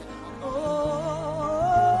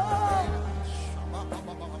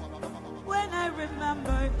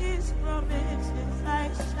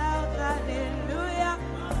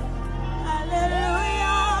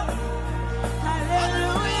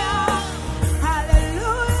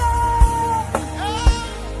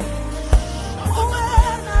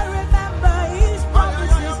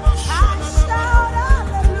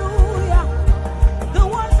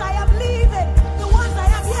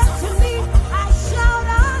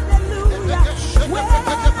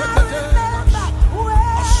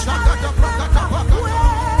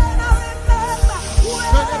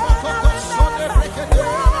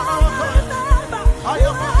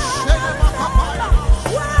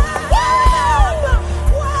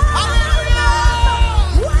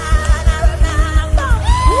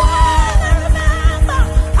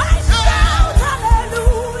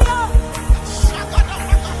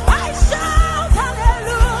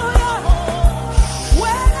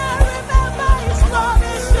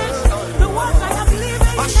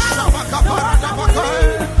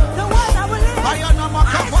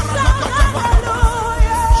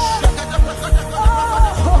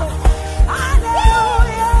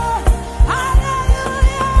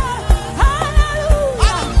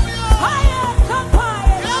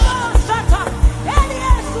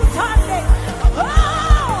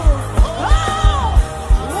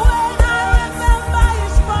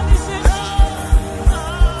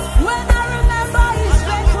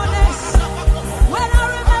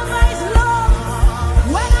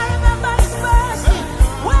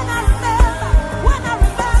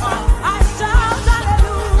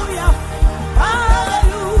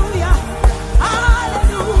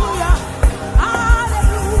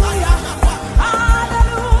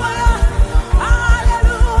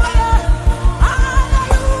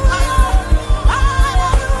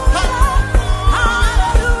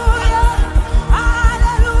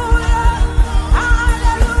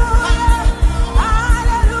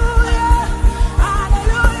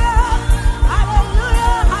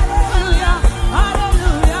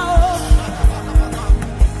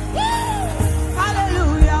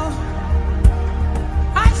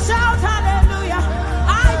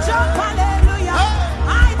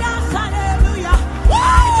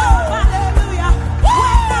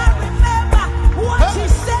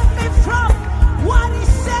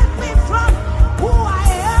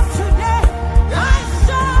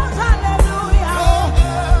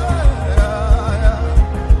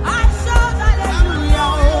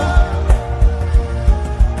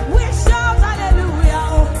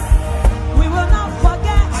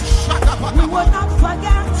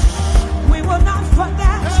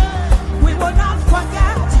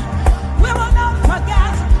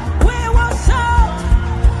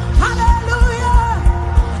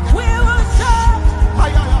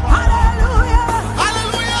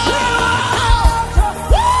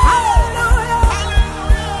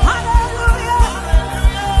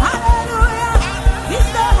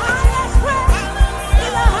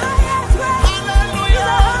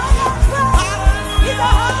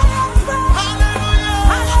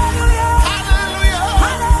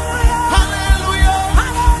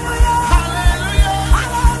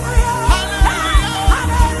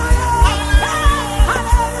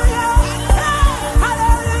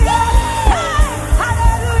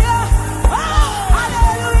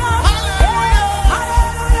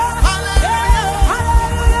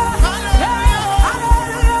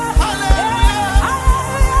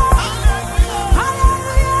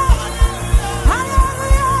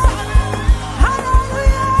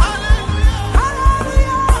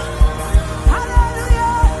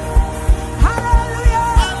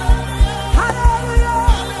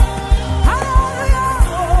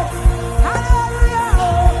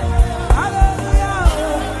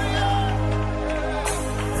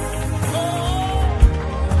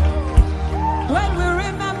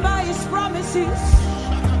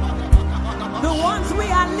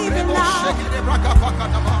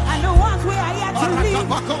 And the ones we are yet to leave,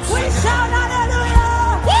 we shout hallelujah.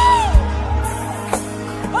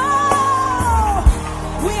 Oh,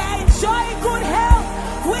 we are enjoying good health.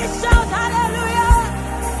 We shout hallelujah.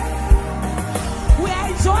 We are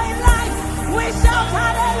enjoying life. We shout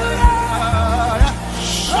hallelujah.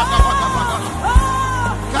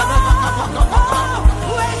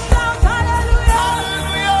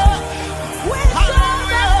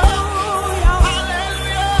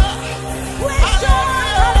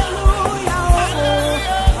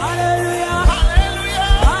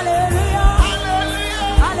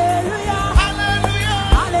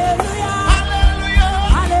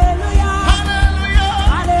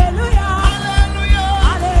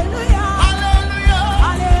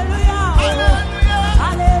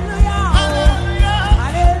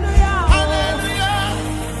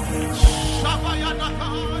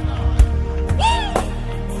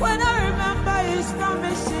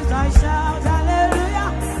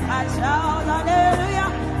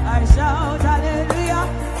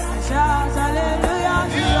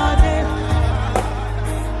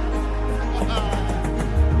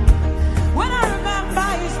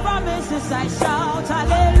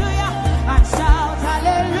 I shout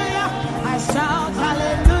hallelujah, I shout hallelujah, I shout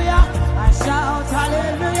hallelujah, I shout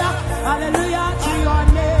hallelujah, hallelujah to your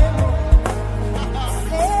name.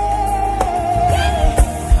 Hey.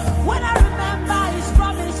 When I remember his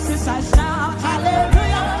promises, I shout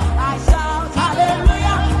hallelujah, I shout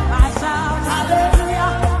hallelujah, I shout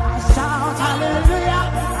hallelujah, I shout hallelujah,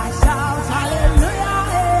 I shout hallelujah.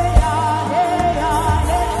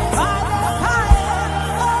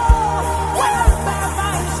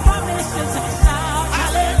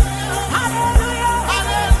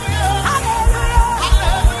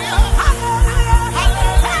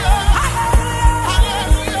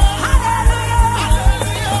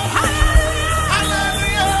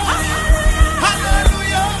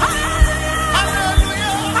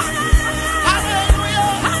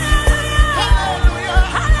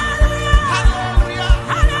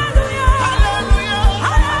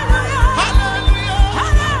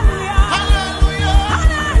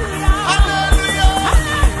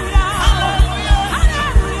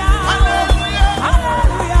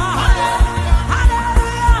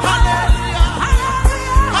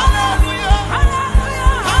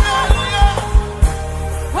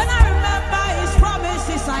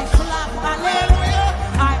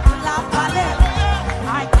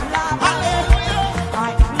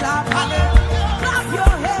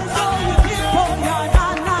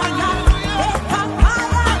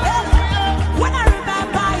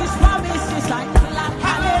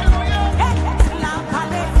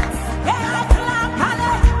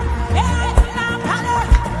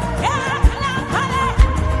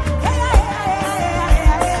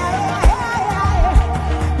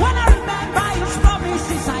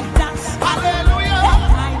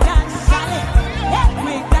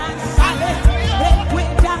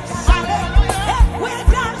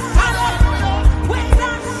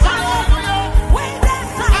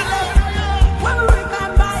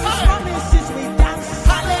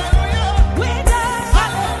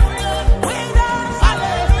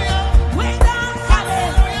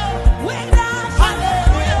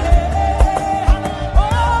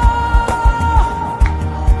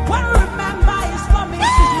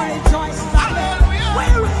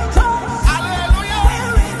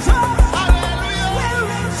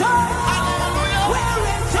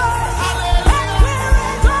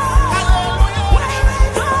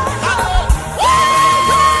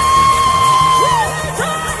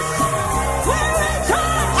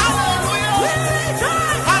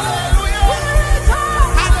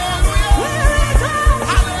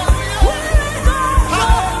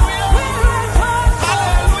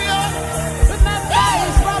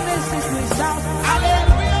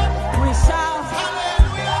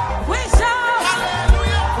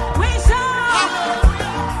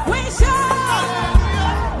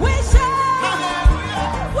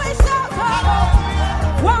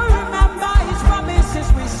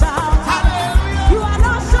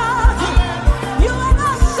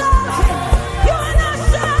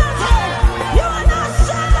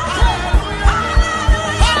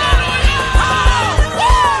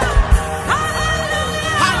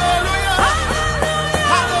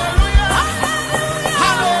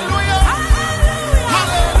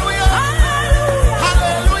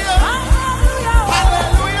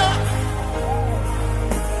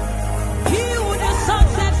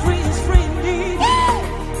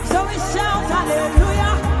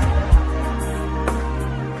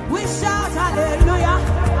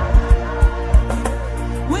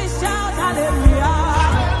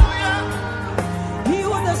 He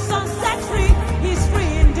who the sun set free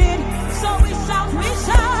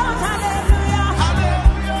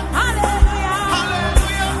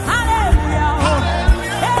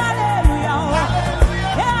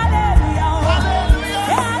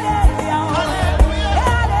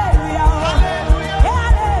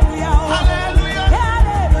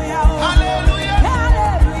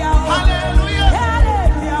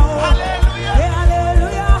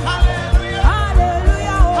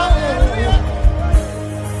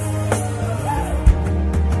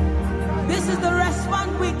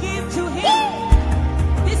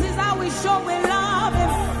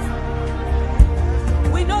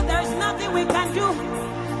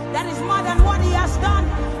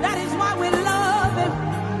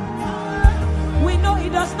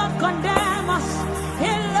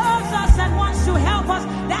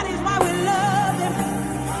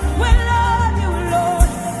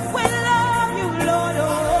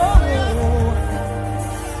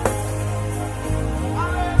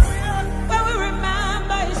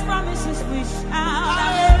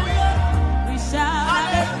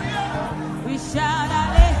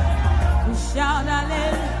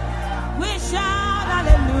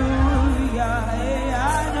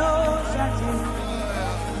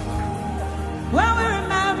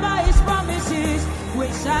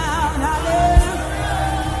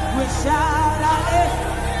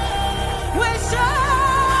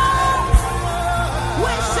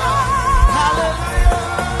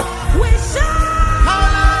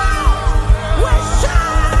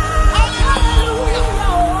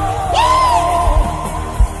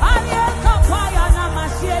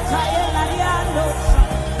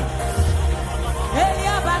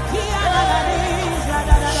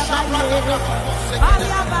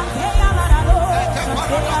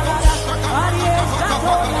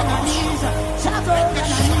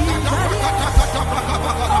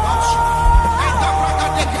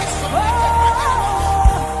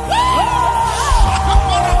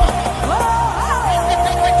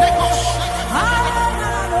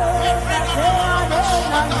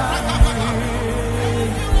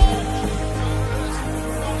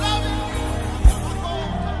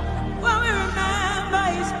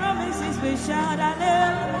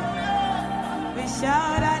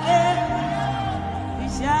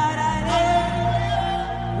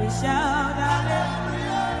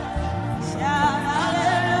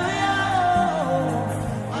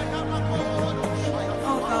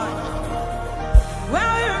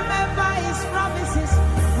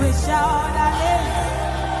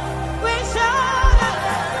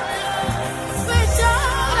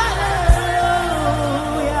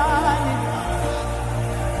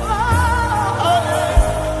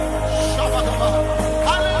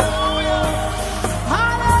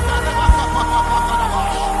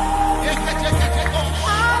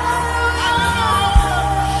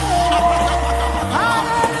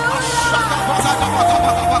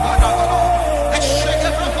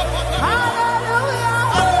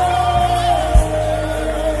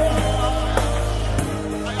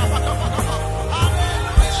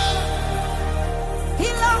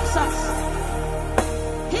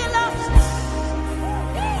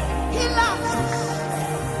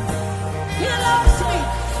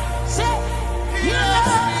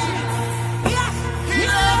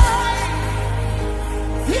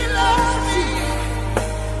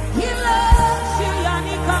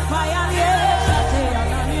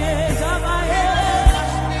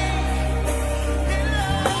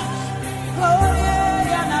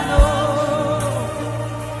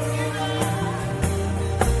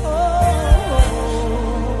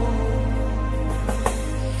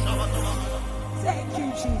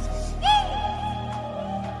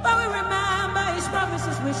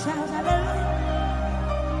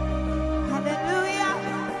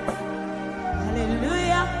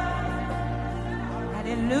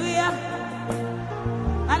Hallelujah.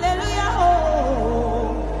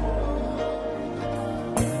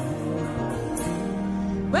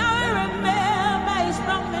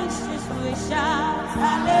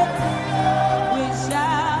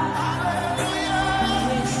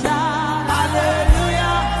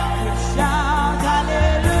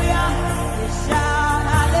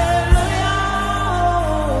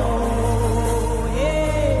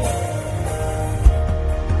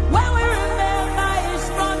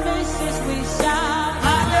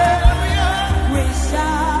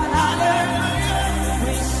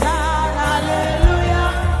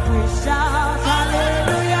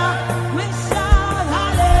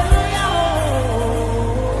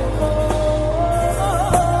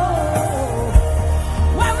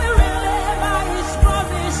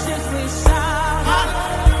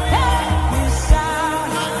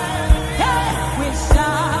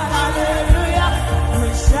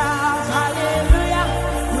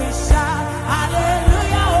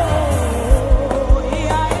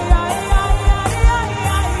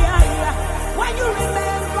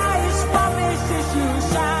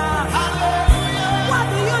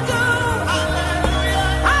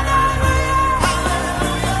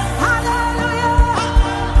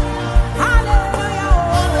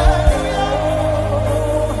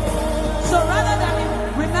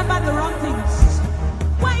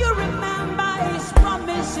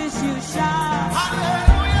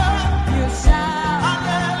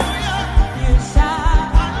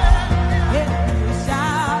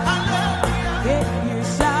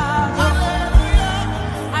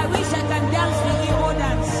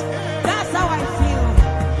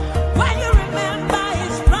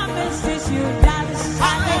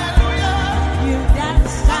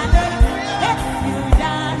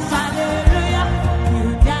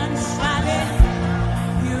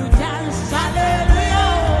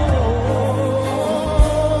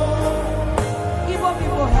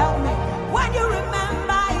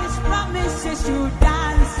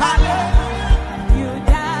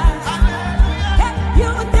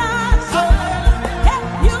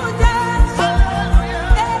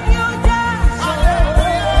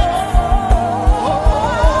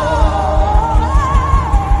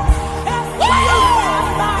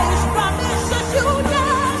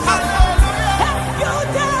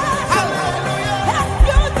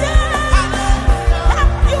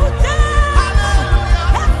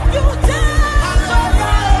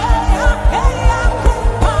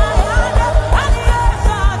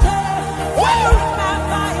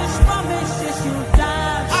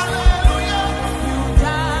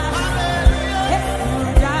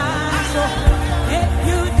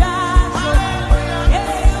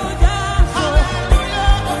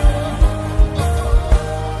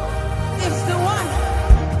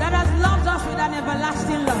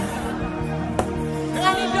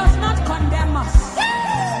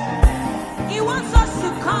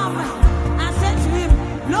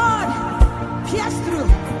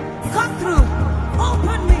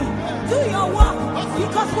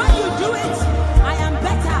 Because when you do it, I am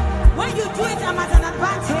better. When you do it, I'm at an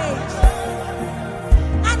advantage.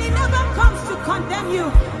 And he never comes to condemn you.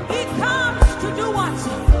 He comes to do what?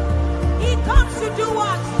 He comes to do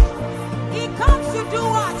what? He comes to do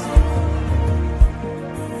what?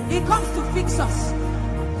 He comes to fix us.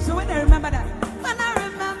 So when I remember that, when I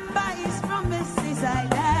remember his promises, I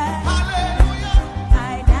dance. Hallelujah.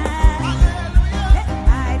 I dance. Hallelujah.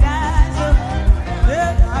 I dance. I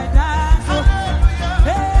dance.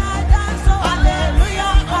 I dance.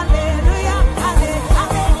 Hallelujah. Hallelujah.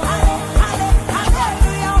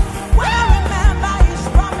 Hallelujah. When I remember his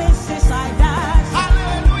promises, I dance.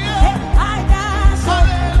 Hallelujah. I dance.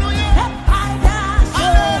 Hallelujah. I dance.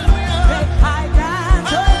 Hallelujah. I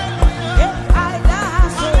dance. I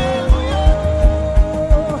dance.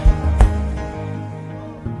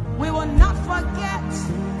 We will not forget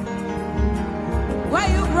where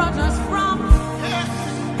you brought us from.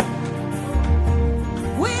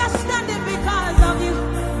 We are standing because of you.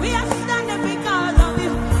 We are standing because of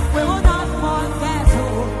you. We will not forget.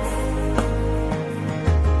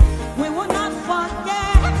 We will not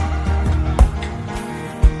forget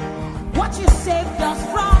what you saved us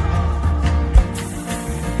from.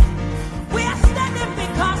 We are standing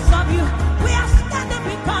because of you. We are standing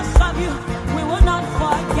because of you. We will not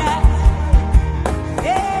forget.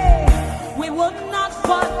 Hey, we will not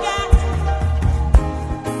forget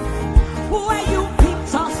where you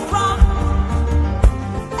picked us from.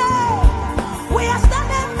 Hey, we are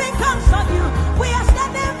standing because of you. We are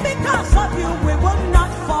standing because of you. We will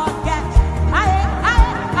not forget.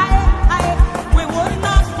 We will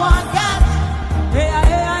not forget.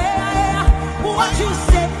 What you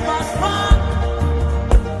saved us from.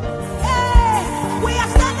 Hey, we are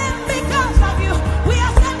standing because of you. We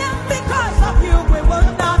are standing because of you. We will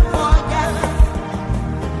not forget.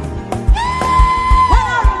 When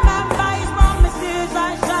I remember his promises, I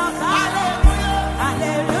shout hallelujah,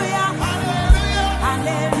 hallelujah,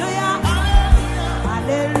 hallelujah,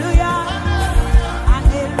 hallelujah,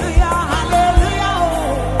 hallelujah, hallelujah.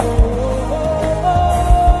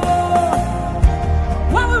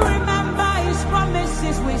 When we remember his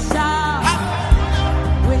promises, we shout,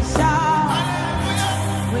 we shout,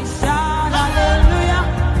 we shout hallelujah,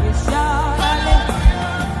 we shout hallelujah,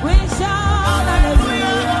 we shout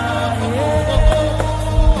hallelujah. Yeah.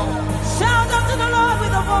 Shout unto the Lord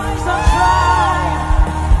with a voice of triumph.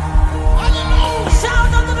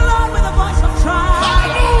 Shout unto the Lord with a voice of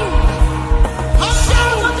triumph.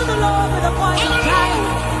 Shout unto the Lord with a voice of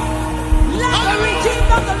triumph. Let the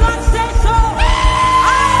redeemed of the Lord say so.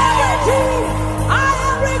 I am redeemed. I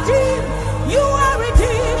am redeemed. You are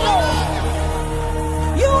redeemed.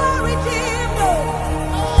 You are redeemed.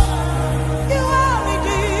 You are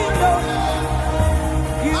redeemed.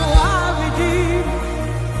 You are redeemed.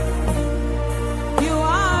 You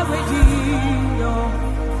are redeemed.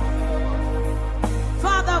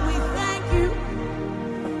 Father, we thank you.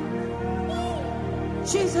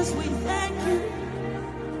 Jesus, we thank you.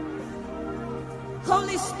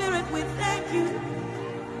 Holy Spirit, we thank you.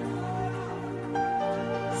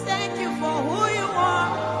 Thank you for who you are.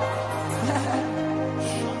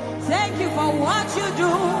 Thank you for what you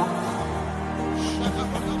do.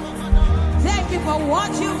 Thank you for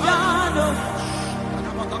what you've done.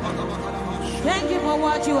 Thank you for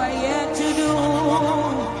what you are yet to do.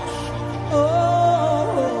 Oh.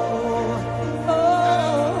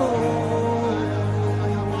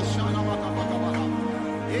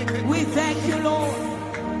 We thank you, Lord.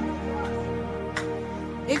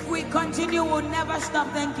 If we continue, we'll never stop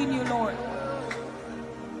thanking you, Lord.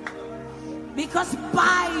 Because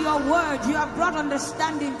by your word, you have brought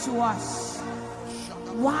understanding to us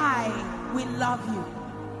why we love you.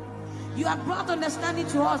 You have brought understanding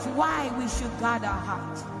to us why we should guard our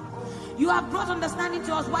heart. You have brought understanding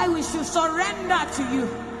to us why we should surrender to you.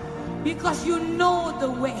 Because you know the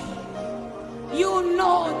way. You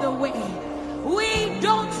know the way. We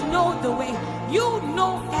don't know the way. You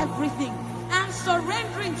know everything. And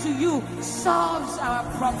surrendering to you solves our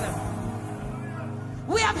problem.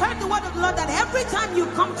 We have heard the word of the Lord that every time you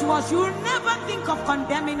come to us, you will never think of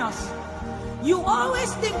condemning us. You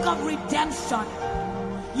always think of redemption.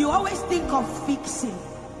 You always think of fixing.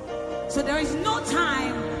 So there is no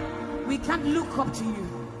time we can't look up to you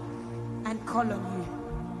and call on you.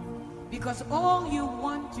 Because all you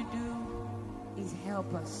want to do is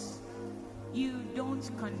help us. You don't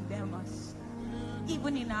condemn us.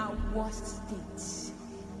 Even in our worst states,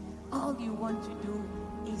 all you want to do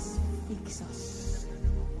is fix us.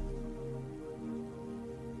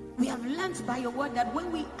 We have learned by your word that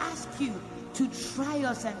when we ask you to try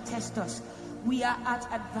us and test us, we are at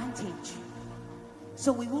advantage.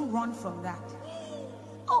 So we will run from that.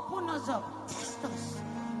 open us up, test us,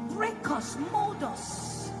 break us, mold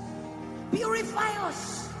us, purify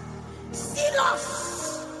us, seal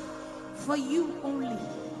us for you only.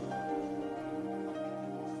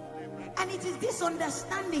 And it is this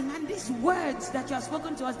understanding and these words that you have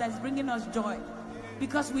spoken to us that is bringing us joy,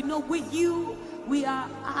 because we know with you we are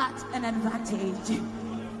at an advantage.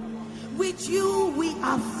 With you we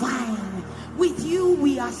are fine. With you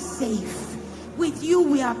we are safe. With you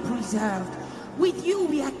we are preserved. With you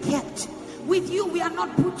we are kept. With you we are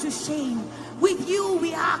not put to shame. With you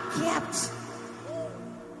we are kept.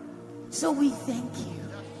 So we thank you.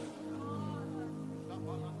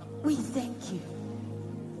 We thank you.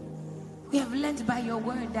 We have learned by your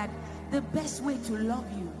word that the best way to love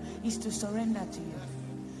you is to surrender to you,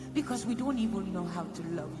 because we don't even know how to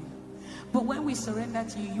love you. But when we surrender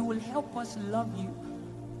to you, you will help us love you.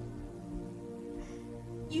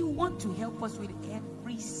 You want to help us with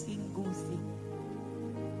every single thing.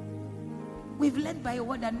 We've learned by your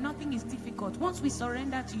word that nothing is difficult. Once we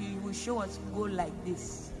surrender to you, you will show us go like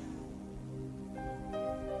this.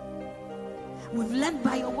 We've learned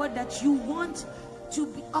by your word that you want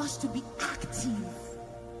us to be active.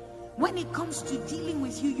 When it comes to dealing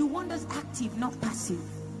with you, you want us active, not passive.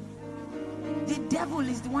 The devil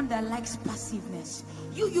is the one that likes passiveness.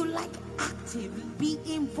 You like active, be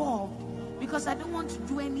involved, because I don't want to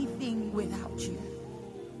do anything without you.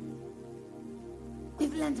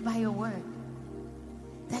 We've learned by your word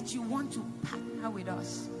that you want to partner with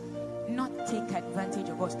us, not take advantage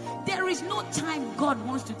of us. There is no time God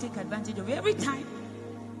wants to take advantage of you. Every time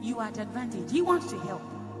you are at advantage, he wants to help.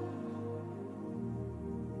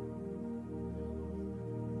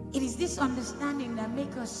 It is this understanding that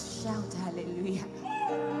makes us shout hallelujah.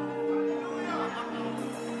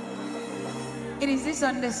 It is this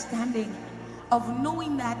understanding of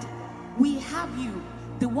knowing that we have you,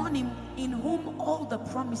 the one in whom all the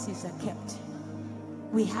promises are kept.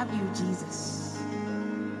 We have you, Jesus.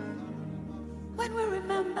 When we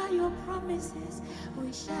remember your promises,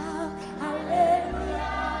 we shout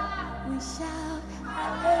hallelujah. We shout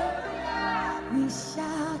hallelujah. We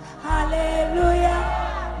shout hallelujah.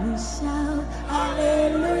 We shout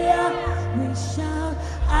hallelujah. We shout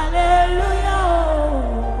hallelujah.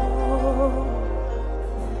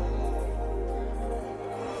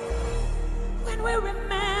 When we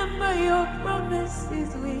remember your promises,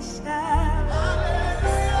 we shout hallelujah.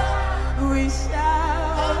 We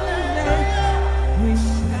shout hallelujah. We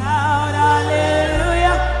shout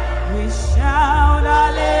hallelujah. We shout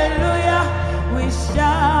hallelujah. We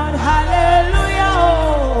shout hallelujah.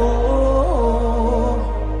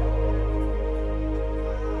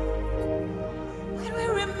 When we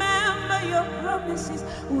remember your promises,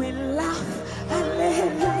 we laugh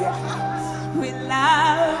hallelujah. We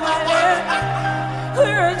laugh hallelujah. We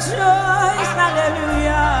rejoice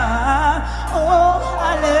hallelujah. Oh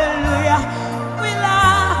hallelujah. We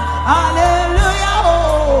laugh hallelujah.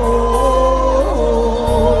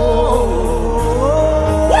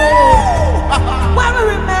 When we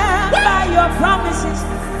remember your promises,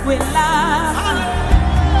 we laugh.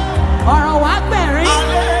 Ọ̀rọ̀ wa gbẹ̀rín.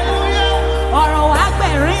 Ọ̀rọ̀ wa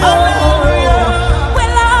gbẹ̀rín. We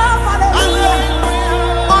laugh hallelujah.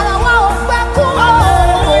 Ọ̀rọ̀ wa ò gbẹ́kú.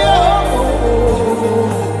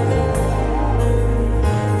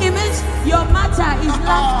 It means your matter is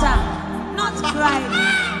laughter, not crying.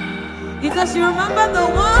 Because you remember the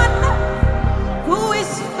one who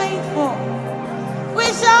is faithful. We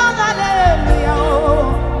shout hallelujah.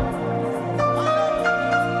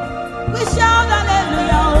 We shout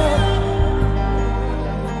hallelujah.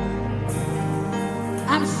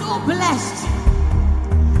 I'm so blessed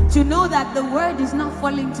to know that the word is not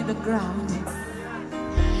falling to the ground.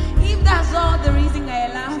 If that's all the reason I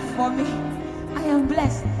allow for me, I am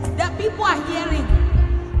blessed that people are hearing.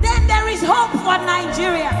 Then there is hope for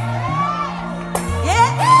Nigeria. Yeah,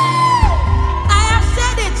 I have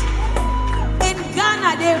said it. In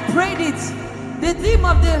Ghana, they prayed it. The theme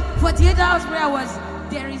of the 48 hours prayer was,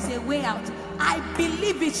 there is a way out. I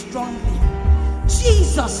believe it strongly.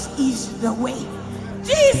 Jesus is the way.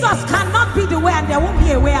 Jesus cannot be the way and there won't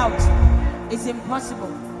be a way out. It's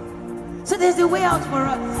impossible. So there's a way out for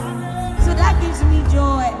us. So that gives me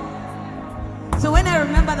joy. So when I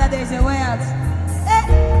remember that there's a way out,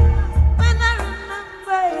 when I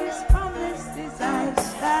remember his promises, I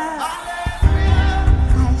shout.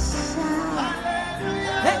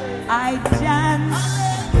 I dance.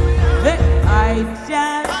 I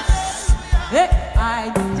dance.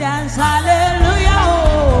 I dance. Hallelujah.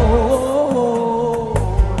 Oh.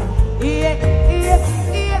 Yeah, yeah,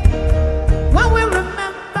 yeah. When we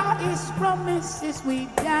remember his promises, we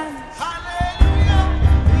dance. Hallelujah.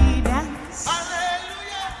 We dance.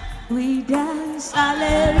 Hallelujah.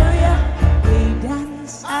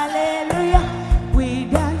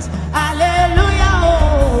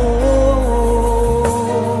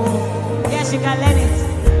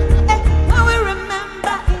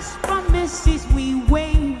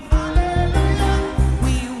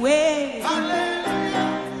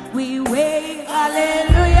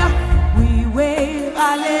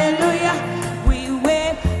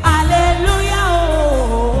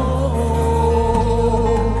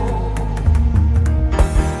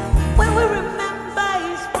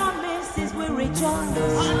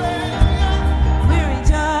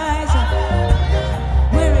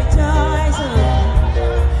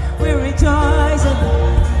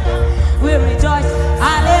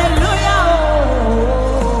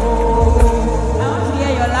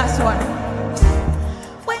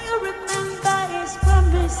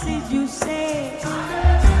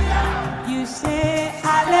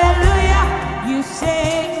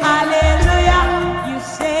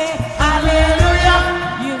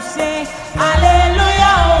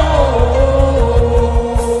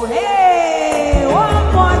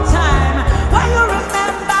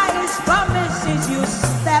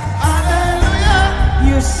 step. Hallelujah.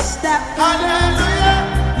 You step.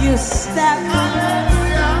 Hallelujah. You step.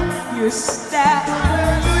 Hallelujah. You step.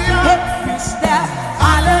 Hallelujah. Hey, you step.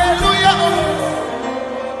 Hallelujah.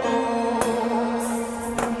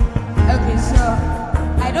 Okay, so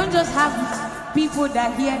I don't just have people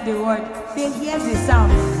that hear the word, they hear the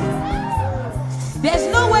sound. There's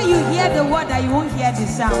no way you hear the word that you won't hear the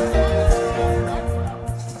sound.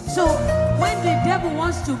 So when the devil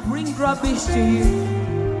wants to bring rubbish to you,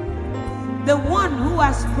 the one who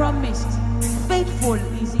has promised, faithful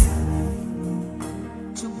is he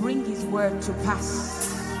to bring his word to pass.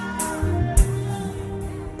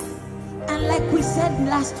 And like we said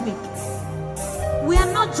last week, we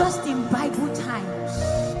are not just in Bible times.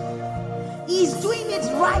 He's doing it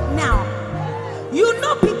right now. You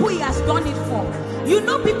know people he has done it for. You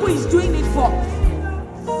know people he's doing it for.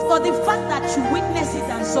 For the fact that you witnessed it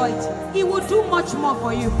and saw it, he will do much more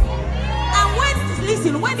for you. And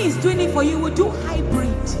when he's doing it for you, he will do hybrid.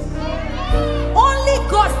 Only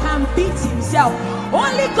God can beat himself.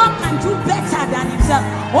 Only God can do better than himself.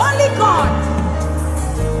 Only God.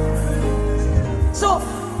 So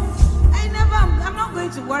I'm not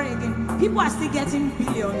going to worry again. People are still getting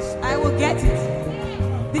billions. I will get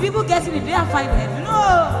it. The people getting it, they are 5 heads.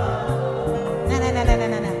 No.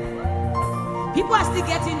 People are still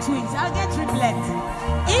getting twins. I'll get triplets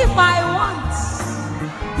if I want.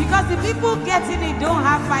 Because the people getting it don't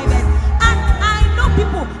have 5 heads. And I know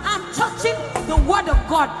people, I'm touching the word of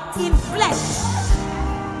God in flesh.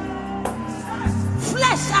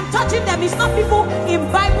 I'm touching them. It's not people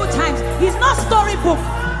in Bible times. It's not storybook.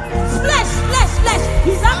 Flesh.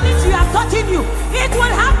 It's happening to you. I'm touching you. It will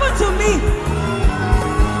happen to me.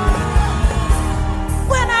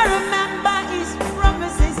 When I remember his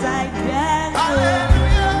promises, I dance.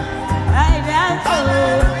 I dance.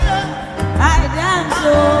 I dance.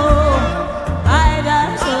 I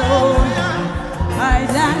dance. I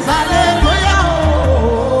dance. Hallelujah.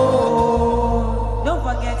 Don't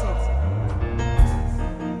forget it.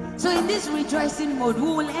 So in this rejoicing mode, we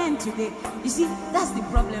will end today. You see, that's the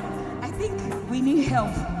problem. I think we need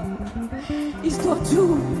help. It's not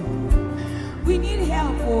true. We need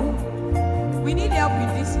help. We need help in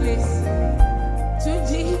this place.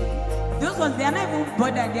 Tunji, those ones, they are not even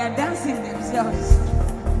bothered. They are dancing themselves.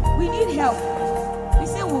 We need help. We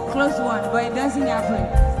say we'll close one, but it doesn't happen.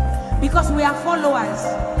 Because we are followers.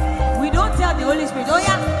 We don't tell the Holy Spirit, oh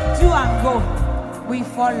yeah, do and go. We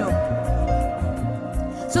follow.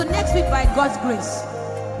 So next week, by God's grace,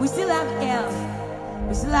 we still have help.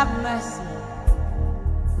 We still have mercy.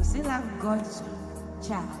 We still have God's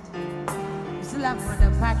child. We still have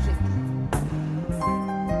Brother Patrick.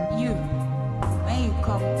 You, when you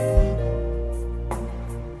come.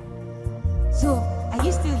 So, are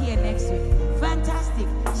you still here next week? Fantastic.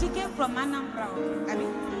 She came from Anambra. I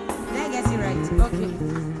mean, did I get it right? Okay.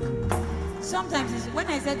 Sometimes, when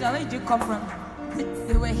I said, where did you come from?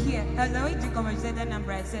 They were here. I was like, where did you come from? She said,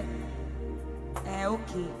 Anambra. I said,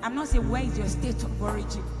 okay. I'm not saying, where is your state of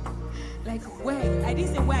origin? Like, where? I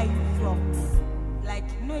didn't say, where are you from? Like,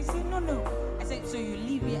 no, he said, no. I said, so you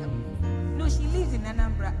live here? No, she lives in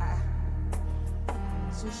Anambra.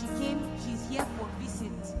 So she came, she's here for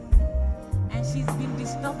visit. And she's been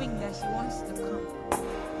disturbing that she wants to come.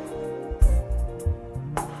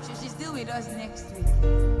 So she's still with us next week.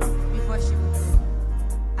 Before she will go.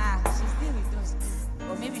 She's still with us.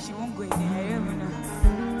 Or maybe she won't go again, I don't even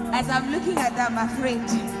know. As I'm looking at her, I'm afraid.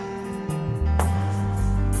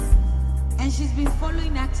 And she's been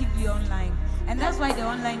following actively online. And that's why the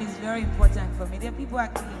online is very important for me. There are people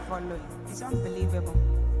actually following. It's unbelievable.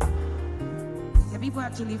 There are people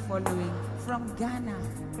actually following from Ghana,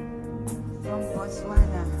 from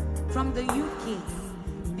Botswana, from the UK.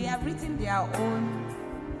 They have written their own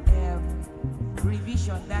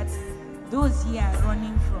revision that those here are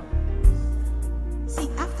running from. See,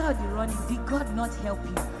 after the running, did God not help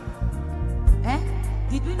you?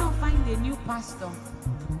 Did we not find a new pastor?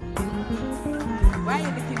 Why are you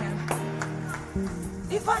looking at me?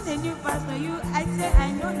 You found a new pastor. I said,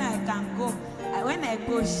 I know now I can go. When I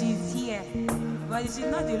go, she's here. But she's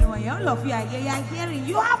not the only one. All of you are here. You are hearing.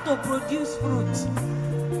 You have to produce fruit.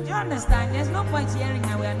 Do you understand? There's no point hearing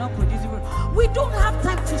and we are not producing fruit. We don't have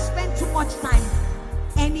time to spend too much time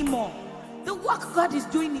anymore. The work God is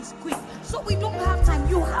doing is quick. So we don't have time.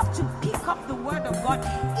 You have to pick up the word of God,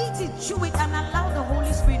 eat it, chew it, and allow the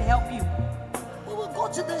Holy Spirit help you. We will go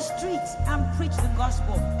to the streets and preach the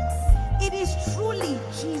gospel. It is truly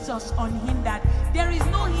Jesus unhindered. There is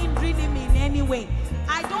no hindering him in any way.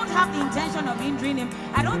 I don't have the intention of hindering him.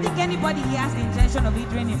 I don't think anybody here has the intention of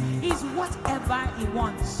hindering him. He's whatever he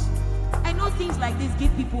wants. I know things like this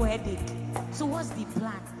give people headache. So So what's the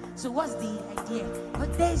plan? So what's the idea?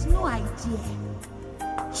 But there's no idea.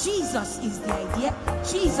 Jesus is the idea.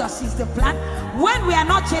 Jesus is the plan. When we are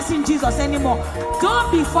not chasing Jesus anymore,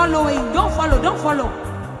 don't be following. Don't follow.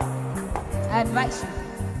 I advise you.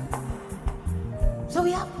 So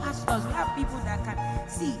we have pastors, we have people that can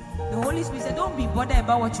see. The Holy Spirit said, don't be bothered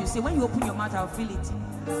about what you say. When you open your mouth, I'll feel it.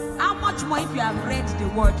 How much more if you have read the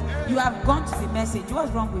word, you have gone to the message.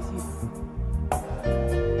 What's wrong with you?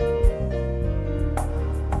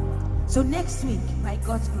 So next week, by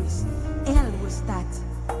God's grace, Elle will start.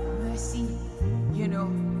 Mercy,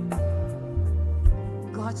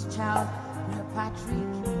 God's child, Brother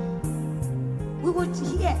Patrick. We would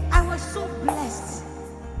hear. I was so blessed.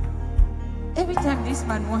 Every time this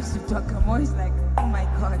man wants to talk, I'm always like, oh my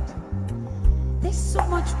God. There's so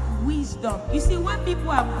much wisdom. You see, when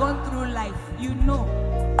people have gone through life, he's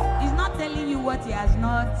not telling you what he has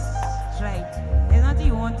not tried. There's nothing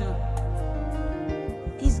you want to.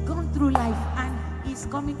 He's gone through life and he's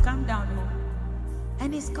coming, calm down,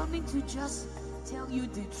 and he's coming to just tell you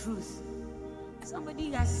the truth.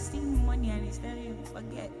 Somebody has seen money and he's telling you,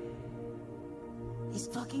 forget. He's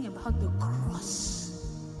talking about the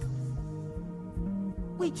cross,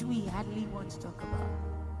 which we hardly want to talk about.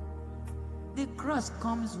 The cross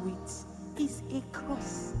comes with, it's a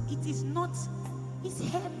cross. It is not, it's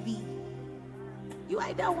heavy. You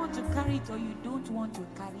either want to carry it or you don't want to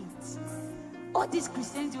carry it. All these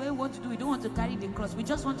Christians, what we want to do, we don't want to carry the cross. We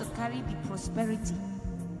just want to carry the prosperity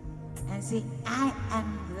and say, I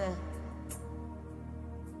am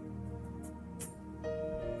the...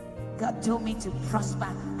 God told me to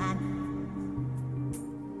prosper and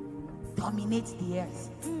dominate the earth.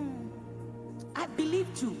 I believe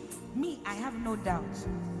too. Me, I have no doubt.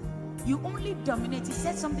 You only dominate. He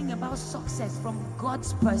said something about success from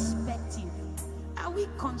God's perspective. Are we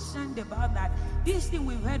concerned about that? This thing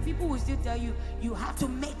we've heard, people will still tell you, you have to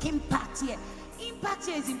make impact here. Impact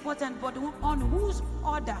here is important, but on whose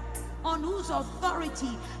order, on whose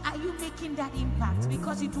authority are you making that impact?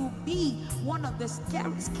 Because it will be one of the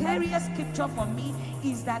scariest scripture for me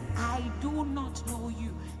is that I do not know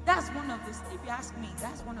you. That's one of the, if you ask me,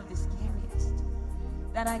 that's one of the scariest.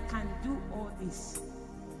 That I can do all this.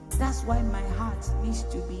 That's why my heart needs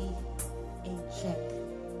to be in check.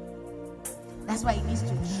 That's why it needs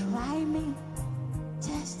to try me,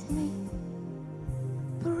 test me,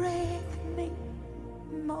 break me,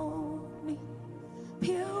 mold me,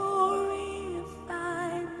 purify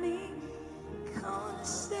me,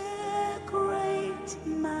 consecrate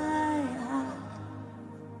my heart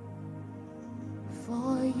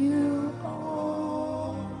for you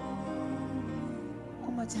all.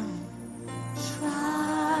 One more time.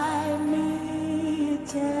 Try me,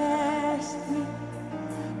 test me,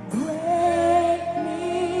 break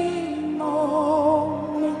me,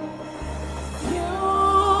 mold me,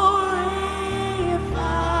 purify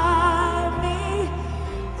me,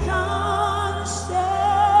 consecrate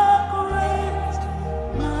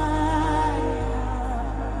my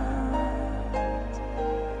heart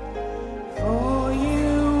for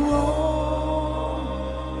you all.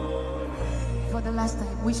 For the last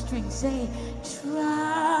time, we string, say,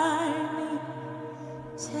 try me,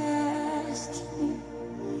 test me,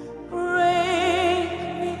 break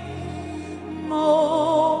me,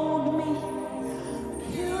 mold me,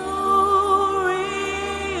 purify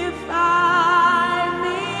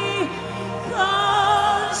me,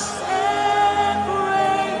 consecrate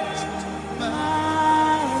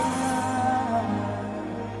my heart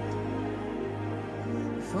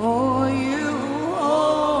for you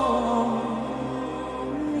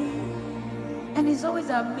only. And it's always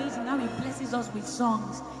amazing how he blesses us with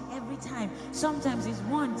songs every time. Sometimes it's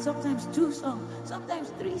one, sometimes two songs, sometimes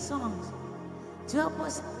three songs to help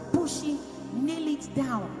us push it, nail it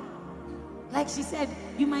down. Like she said,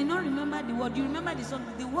 you might not remember the word, you remember the song,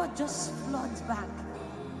 the word just floods back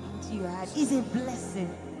into your heart. It's a blessing.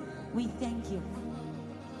 We thank you.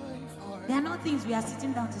 There are not things we are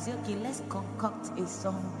sitting down to say, okay, let's concoct a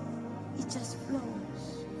song. It just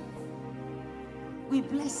flows. We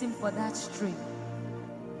bless him for that string.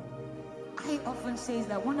 I often say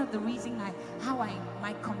that one of the reasons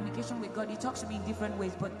my communication with God, he talks to me in different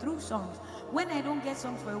ways, but through songs. When I don't get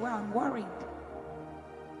songs for a while, I'm worried.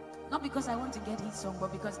 Not because I want to get his song,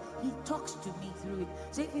 but because he talks to me through it.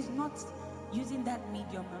 So if he's not using that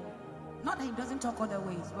medium, not that he doesn't talk other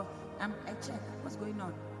ways, but I check what's going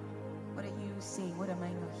on. What are you saying? What am I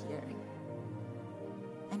not hearing?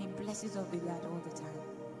 And he blesses us with that all the time.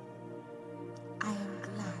 I am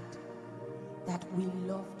glad that we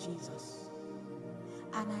love Jesus.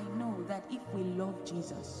 And I know that if we love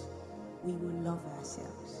Jesus, we will love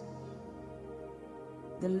ourselves.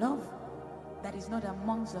 The love that is not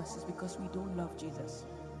amongst us is because we don't love Jesus.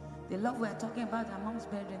 The love we are talking about amongst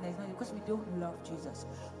brethren is not because we don't love Jesus.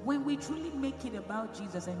 When we truly make it about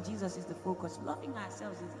Jesus and Jesus is the focus, loving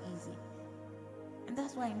ourselves is easy. And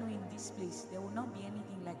that's why I know in this place, there will not be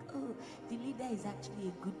anything like, oh, the leader is actually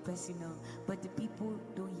a good person, but the people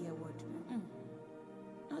don't hear what.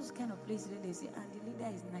 Those kind of places where they say, the leader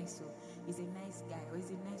is nice, so he's a nice guy, or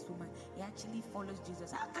he's a nice woman. He actually follows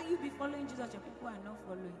Jesus. How can you be following Jesus? Your people are not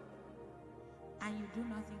following. And you do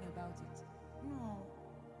nothing about it. No,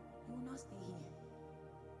 you will not stay here.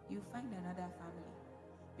 You find another family.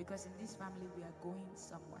 Because in this family, we are going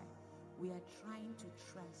somewhere. We are trying to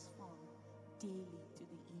transform daily to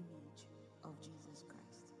the image of Jesus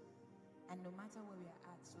Christ. And no matter where we are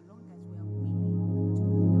at, so long as we are willing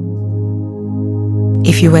to.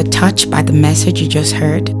 If you were touched by the message you just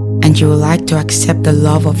heard and you would like to accept the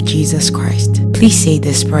love of Jesus Christ, please say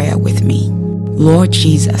this prayer with me. Lord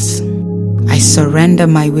Jesus, I surrender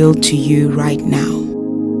my will to you right now.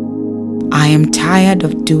 I am tired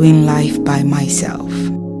of doing life by myself.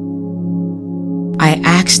 I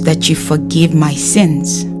ask that you forgive my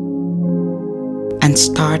sins and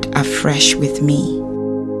start afresh with me.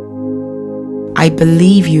 I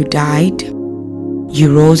believe you died,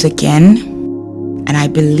 you rose again, and I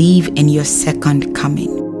believe in your second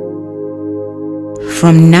coming.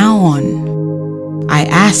 From now on, I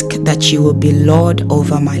ask that you will be Lord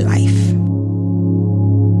over my life.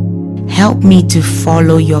 Help me to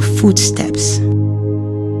follow your footsteps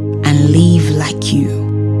and live like you.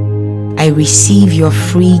 I receive your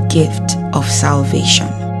free gift of salvation.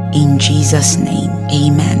 In Jesus' name,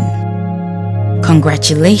 amen.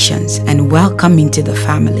 Congratulations and welcome into the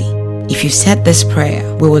family. If you said this prayer,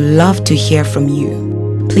 we would love to hear from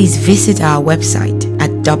you. Please visit our website at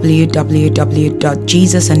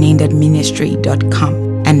www.jesusunendedministry.com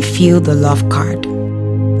and fill the love card.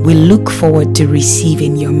 We look forward to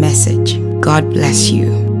receiving your message. God bless you.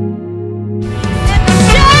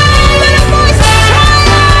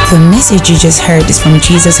 The message you just heard is from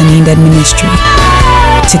Jesus Unended Ministry.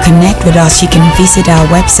 To connect with us, you can visit our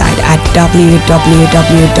website at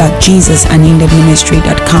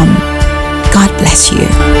www.jesusunendedministry.com. God bless you.